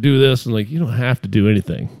have to do this. And like, you don't have to do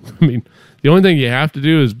anything. I mean, the only thing you have to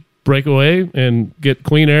do is break away and get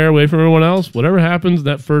clean air away from everyone else. Whatever happens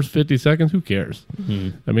that first 50 seconds, who cares?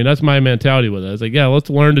 Mm-hmm. I mean, that's my mentality with it. I was like, yeah,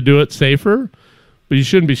 let's learn to do it safer, but you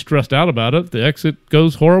shouldn't be stressed out about it. If the exit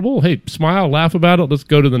goes horrible, hey, smile, laugh about it. Let's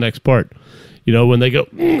go to the next part. When they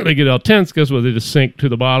get all tense, guess what? They just sink to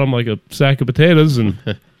the bottom like a sack of potatoes, and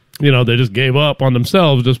they just gave up on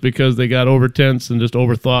themselves just because they got over tense and just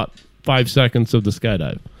overthought 5 seconds of the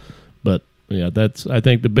skydive. But yeah, that's, I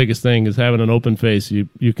think the biggest thing is having an open face.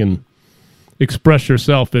 You can express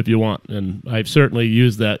yourself if you want, and I've certainly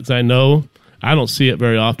used that, because I know I don't see it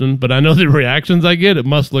very often, but I know the reactions I get, it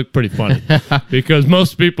must look pretty funny. Because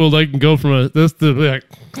most people, they can go from this to like,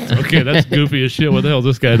 okay, that's goofy as shit. What the hell is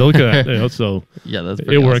this guy? Look at that. So yeah, that's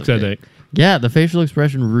it works, I think. Yeah, the facial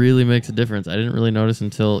expression really makes a difference. I didn't really notice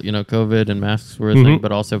until, COVID and masks were a thing,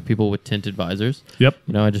 but also people with tinted visors. Yep.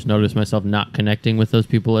 I just noticed myself not connecting with those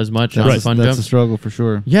people as much on the fun jumps. That's a struggle for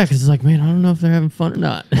sure. Yeah, because it's like, man, I don't know if they're having fun or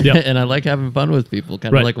not. Yep. And I like having fun with people,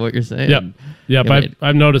 kind of like what you're saying. Yep. Yeah, but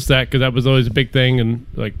I've noticed that, because that was always a big thing. And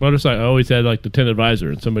like motorcycle, I always had like the tinted visor,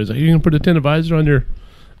 and somebody's like, "Are you gonna put a tinted visor on your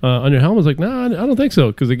helmet?" I was like, "No, I don't think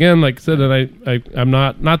so." Because again, like I said, and I'm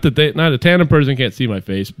not a tandem person can't see my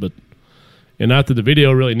face, but. And not that the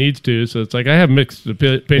video really needs to, so it's like I have mixed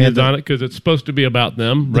opinions on it, because it's supposed to be about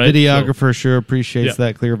them, right? The videographer sure appreciates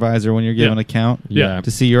that clear visor when you're giving a count. Yeah.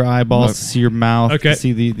 To see your eyeballs, to see your mouth, to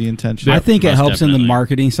see the intention. I think it helps in the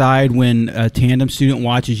marketing side when a tandem student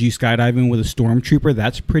watches you skydiving with a stormtrooper.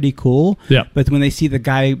 That's pretty cool. Yeah. But when they see the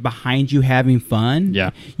guy behind you having fun,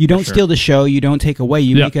 yeah, you don't steal the show, you don't take away,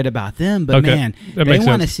 you make it about them. But man, they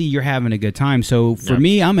want to see you're having a good time. So for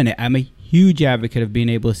me, I'm a huge advocate of being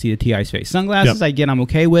able to see the TI's face. Sunglasses, I get, I'm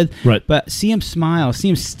okay with. Right. But see him smile, see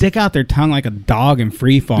him stick out their tongue like a dog in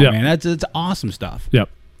free fall, man. That's awesome stuff. Yep.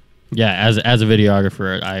 Yeah, as a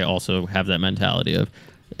videographer, I also have that mentality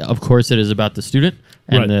of course it is about the student,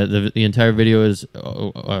 and the entire video is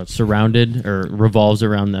surrounded or revolves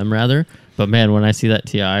around them rather. But man, when I see that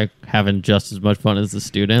TI having just as much fun as the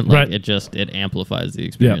student, like it amplifies the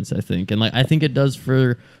experience, I think. And like I think it does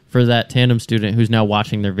for that tandem student who's now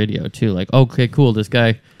watching their video too. Like, okay, cool, this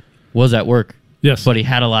guy was at work. Yes. But he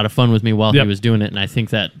had a lot of fun with me while he was doing it, and I think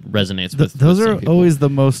that resonates with those with are people. always the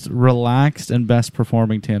most relaxed and best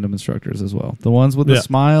performing tandem instructors as well. The ones with the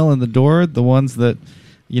smile and the door, the ones that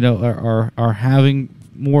are having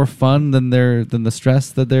more fun than the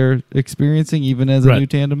stress that they're experiencing, even as a new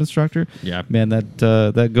tandem instructor. Yeah, man,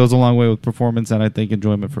 that goes a long way with performance, and I think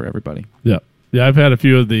enjoyment for everybody. Yeah, I've had a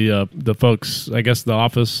few of the folks, I guess, the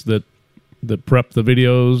office that prep the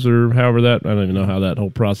videos, or however that, I don't even know how that whole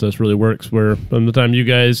process really works, where from the time you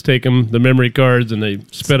guys take them the memory cards and they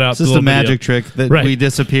spit out it's just a magic trick that we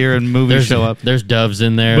disappear and movies show up. There's doves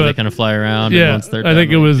in there, they kind of fly around. Yeah, and once they're I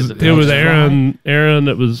think it was Aaron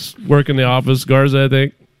that was working the office, Garza, I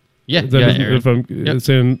think. Yeah, if I'm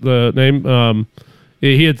saying the name.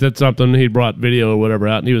 He had said something, he brought video or whatever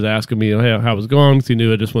out, and he was asking me how it was going, because he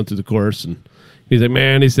knew I just went through the course. And he's like,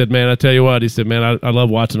 man, I tell you what, he said, man, I love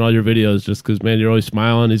watching all your videos just because, man, you're always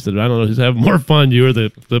smiling. He said, I don't know, he's having more fun. You or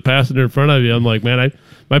the passenger in front of you. I'm like, man,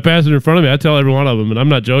 my passenger in front of me, I tell every one of them, and I'm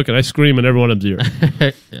not joking, I scream in every one of them's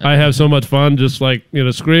ear. I have so much fun just like,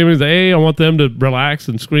 screaming. I want them to relax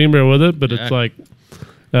and scream there with it, but it's like...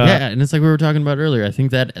 and it's like we were talking about earlier. I think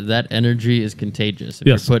that energy is contagious. If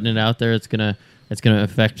you're putting it out there, it's gonna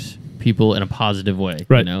affect people in a positive way,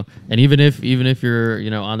 right? And even if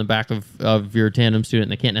you're on the back of your tandem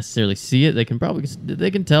student, and they can't necessarily see it, they can tell they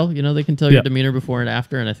can tell your demeanor before and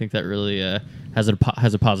after, and I think that really has a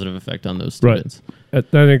positive effect on those students. Right.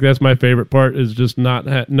 I think that's my favorite part, is just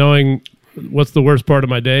not knowing what's the worst part of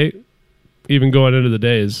my day. even going into the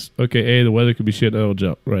day is, okay, the weather could be shit, it'll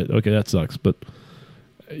jump. Right, okay, that sucks. But,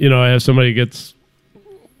 I have somebody gets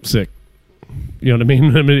sick. You know what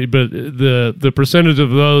I mean? But the percentage of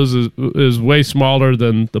those is way smaller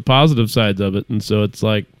than the positive sides of it. And so it's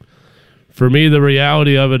like, for me, the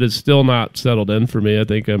reality of it is still not settled in for me. I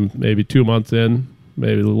think I'm maybe 2 months in,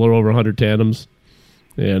 maybe a little over 100 tandems.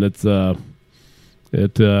 And it's, I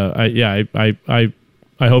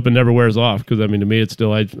hope it never wears off, because, to me, it's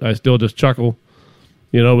still, I still just chuckle.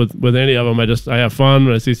 With any of them, I have fun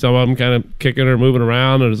when I see some of them kind of kicking or moving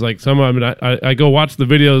around. And it's like some of them, I go watch the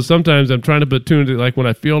videos. Sometimes I'm trying to put tune to, like, when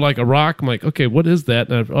I feel like a rock, I'm like, okay, what is that?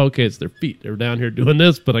 And okay, it's their feet. They're down here doing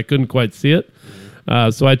this, but I couldn't quite see it.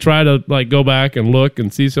 So I try to, like, go back and look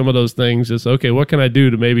and see some of those things. Just, okay, what can I do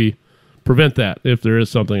to maybe prevent that if there is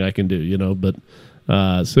something I can do, But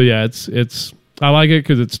so, yeah, it's I like it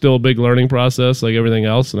because it's still a big learning process like everything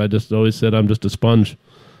else. And I just always said I'm just a sponge.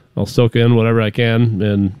 I'll soak in whatever I can,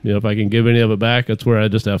 and if I can give any of it back, that's where I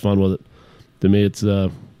just have fun with it. To me, it's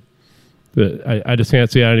I just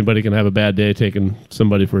can't see how anybody can have a bad day taking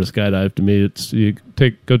somebody for a skydive. To me, it's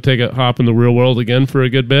go take a hop in the real world again for a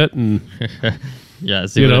good bit, and yeah,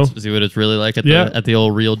 see what it's really like at the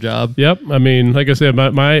old real job. Yep, like I said,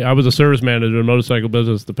 I was a service manager in motorcycle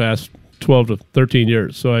business the past 12 to 13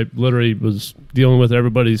 years, so I literally was dealing with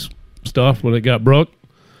everybody's stuff when it got broke.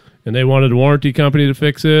 And they wanted a warranty company to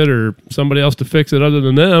fix it or somebody else to fix it other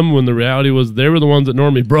than them, when the reality was they were the ones that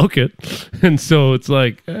normally broke it. And so it's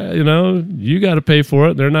like, you got to pay for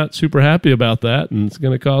it. They're not super happy about that, and it's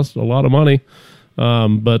going to cost a lot of money.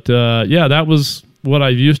 But that was what I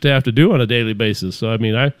used to have to do on a daily basis. So,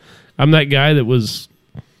 I'm that guy that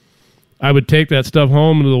I would take that stuff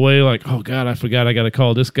home into the way like, oh, God, I forgot I got to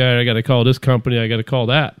call this guy. I got to call this company. I got to call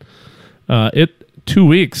that. 2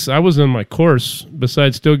 weeks, I was in my course,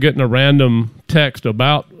 besides still getting a random text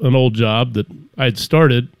about an old job that I'd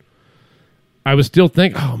started, I was still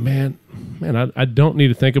thinking, oh, man, I don't need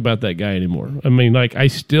to think about that guy anymore. I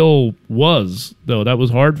still was, though. That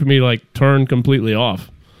was hard for me to, turn completely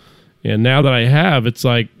off. And now that I have, it's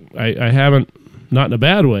like I haven't, not in a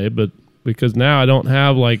bad way, but because now I don't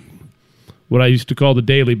have, what I used to call the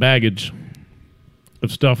daily baggage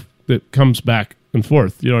of stuff that comes back and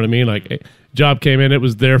forth. You know what I mean? Job came in, it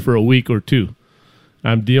was there for a week or two.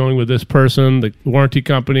 I'm dealing with this person, the warranty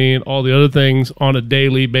company, and all the other things on a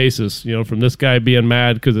daily basis, from this guy being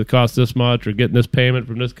mad because it costs this much, or getting this payment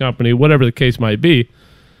from this company, whatever the case might be,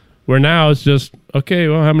 where now it's just, okay,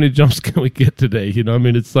 well, how many jumps can we get today?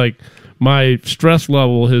 It's like my stress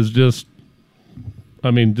level has just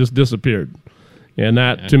disappeared. And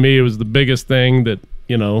that, to me, was the biggest thing that,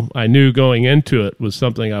 I knew going into it was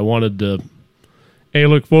something I wanted to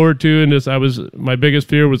look forward to, and my biggest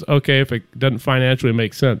fear was, okay, if it doesn't financially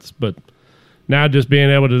make sense. But now just being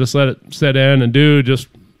able to just let it set in and do just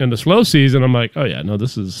in the slow season, I'm like, oh yeah, no,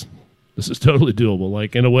 this is totally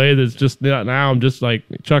doable. In a way that's just now I'm just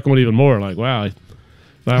chuckling even more. Wow,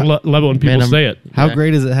 I love it when people say it. How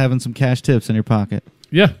great is it having some cash tips in your pocket?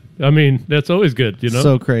 Yeah, that's always good.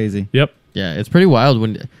 So crazy. Yep. Yeah, it's pretty wild.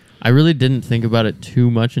 When I really didn't think about it too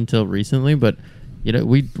much until recently, but.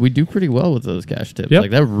 We do pretty well with those cash tips.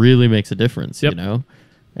 Yep. That really makes a difference, yep. And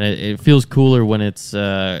it feels cooler when it's,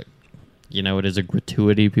 it is a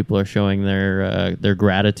gratuity. People are showing their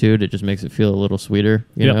gratitude. It just makes it feel a little sweeter,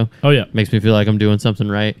 you know? Oh, yeah. Makes me feel like I'm doing something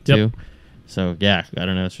right, yep. too. So, yeah, I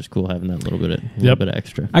don't know. It's just cool having that little bit of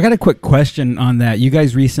extra. I got a quick question on that. You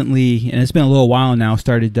guys recently, and it's been a little while now,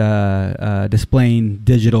 started displaying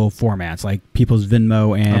digital formats like people's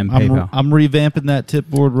Venmo and PayPal. I'm revamping that tip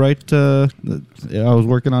board I was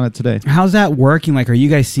working on it today. How's that working? Are you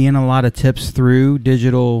guys seeing a lot of tips through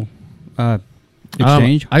digital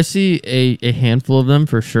exchange? I see a handful of them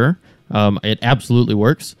for sure. It absolutely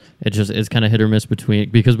works. It's kind of hit or miss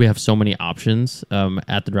because we have so many options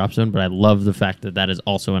at the drop zone. But I love the fact that is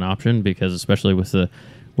also an option, because especially with the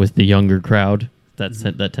younger crowd,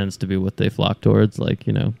 that tends to be what they flock towards. Yeah,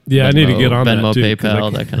 Venmo, I need to get on Venmo, that too,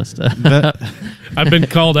 PayPal, that kind of stuff. I've been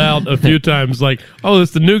called out a few times. Oh,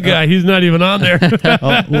 it's the new guy. He's not even on there.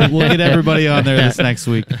 We'll get everybody on there this next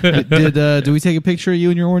week. Did we take a picture of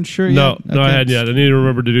you in your orange shirt? No, I hadn't yet. I need to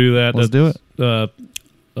remember to do that. Let's do it.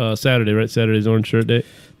 Saturday, right? Saturday's orange shirt day.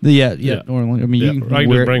 Yeah. You can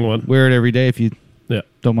just bring one. Wear it every day if you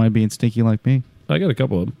don't mind being stinky like me. I got a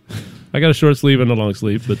couple of them. I got a short sleeve and a long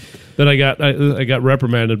sleeve, but then I got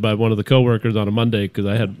reprimanded by one of the coworkers on a Monday because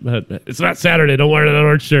I had it's not Saturday. Don't wear that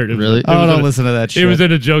orange shirt. Really? Don't listen to that shit. It was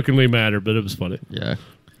in a jokingly manner, but it was funny. Yeah.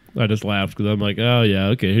 I just laughed because I'm like, oh yeah,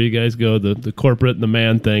 okay, here you guys go, the corporate and the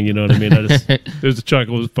man thing. You know what I mean? It was a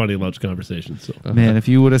chuckle. It was a funny lunch conversation. So man, if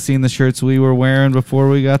you would have seen the shirts we were wearing before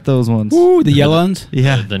we got those ones, ooh, the yellow ones,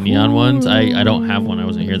 yeah, the neon ones. I don't have one. I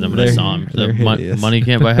wasn't here then, but I saw them. They're Money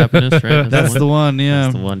can't buy happiness, right? That's the one. Yeah,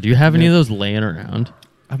 that's the one. Do you have any of those laying around?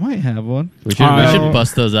 I might have one. We should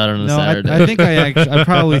bust those out on a Saturday. I think I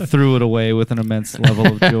probably threw it away with an immense level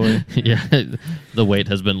of joy. Yeah, the weight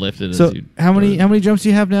has been lifted. So how many jumps do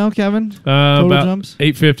you have now, Kevin? Total about jumps?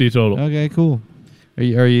 850 total. Okay, cool. Are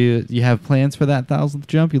you have plans for that 1,000th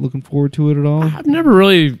jump? You looking forward to it at all? I've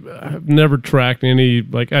never tracked any,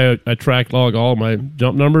 like I track log all my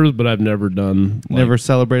jump numbers, but I've never done. Never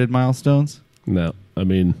celebrated milestones? No, I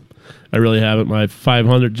mean, I really haven't. My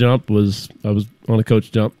 500 jump I was on a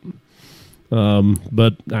coach jump,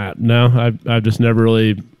 but no, I've just never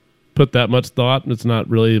really put that much thought. It's not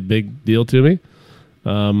really a big deal to me.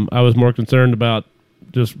 I was more concerned about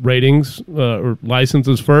just ratings or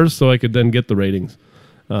licenses first, so I could then get the ratings.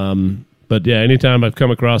 But yeah, anytime I've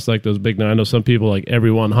come across like those big, I know some people like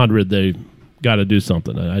every 100 they got to do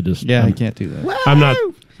something. I can't do that.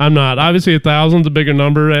 I'm not. Obviously, 1,000's a bigger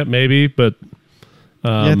number, maybe, but.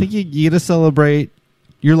 I think you get to celebrate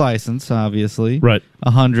your license, obviously. Right.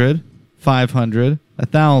 100, 500,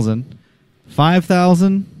 1,000,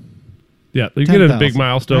 5,000. Yeah, you get into big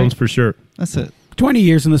milestones, right? For sure. That's it. 20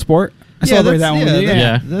 years in the sport. I celebrated that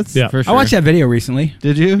one. That's for sure. I watched that video recently.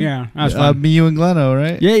 Did you? Yeah, that was fun. Me, you, and Gleno,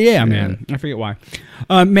 right? Yeah, man. I forget why.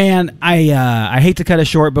 Man, I hate to cut it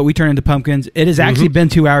short, but we turned into pumpkins. It has actually been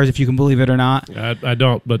 2 hours, if you can believe it or not. I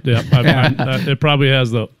don't, but yeah, it probably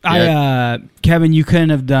has though. Kevin, you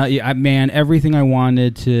couldn't have done. Man, everything I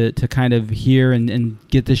wanted to kind of hear and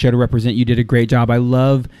get the show to represent. You did a great job. I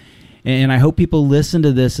love. And I hope people listen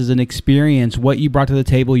to this as an experience, what you brought to the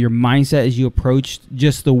table, your mindset as you approached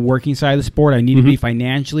just the working side of the sport. I need to be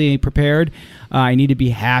financially prepared. I need to be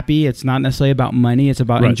happy. It's not necessarily about money. It's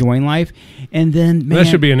about enjoying life. And then, man, that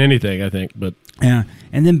should be in anything, I think. But yeah.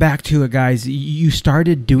 And then back to it, guys. You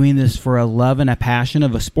started doing this for a love and a passion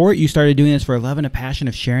of a sport. You started doing this for a love and a passion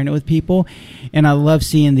of sharing it with people. And I love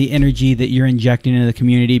seeing the energy that you're injecting into the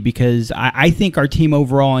community, because I think our team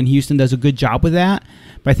overall in Houston does a good job with that.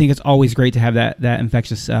 But I think it's always great to have that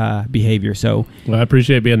infectious behavior. So, well, I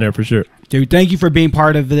appreciate being there for sure, dude. Thank you for being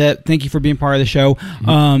part of that. Thank you for being part of the show,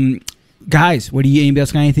 guys. Anybody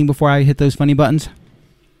else got anything before I hit those funny buttons?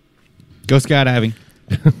 Go skydiving.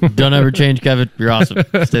 Don't ever change, Kevin. You're awesome.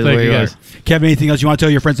 Stay the way you are. Kevin, anything else you want to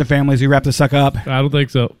tell your friends and family as we wrap this sucker up? I don't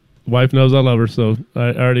think so. Wife knows I love her, so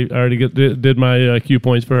I already did my cue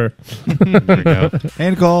points for her. There we go.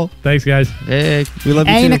 Hey, Nicole. Thanks, guys. Hey, we love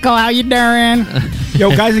you too. Hey, Nicole, how you doing?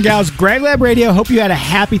 Yo, guys and gals, Greg Lab Radio. Hope you had a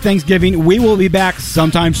happy Thanksgiving. We will be back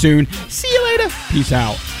sometime soon. See you later. Peace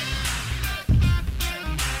out.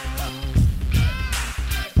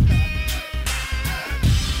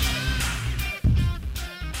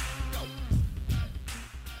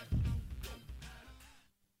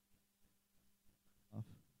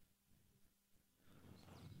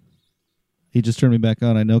 He just turned me back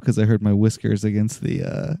on. I know because I heard my whiskers against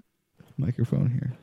the microphone here.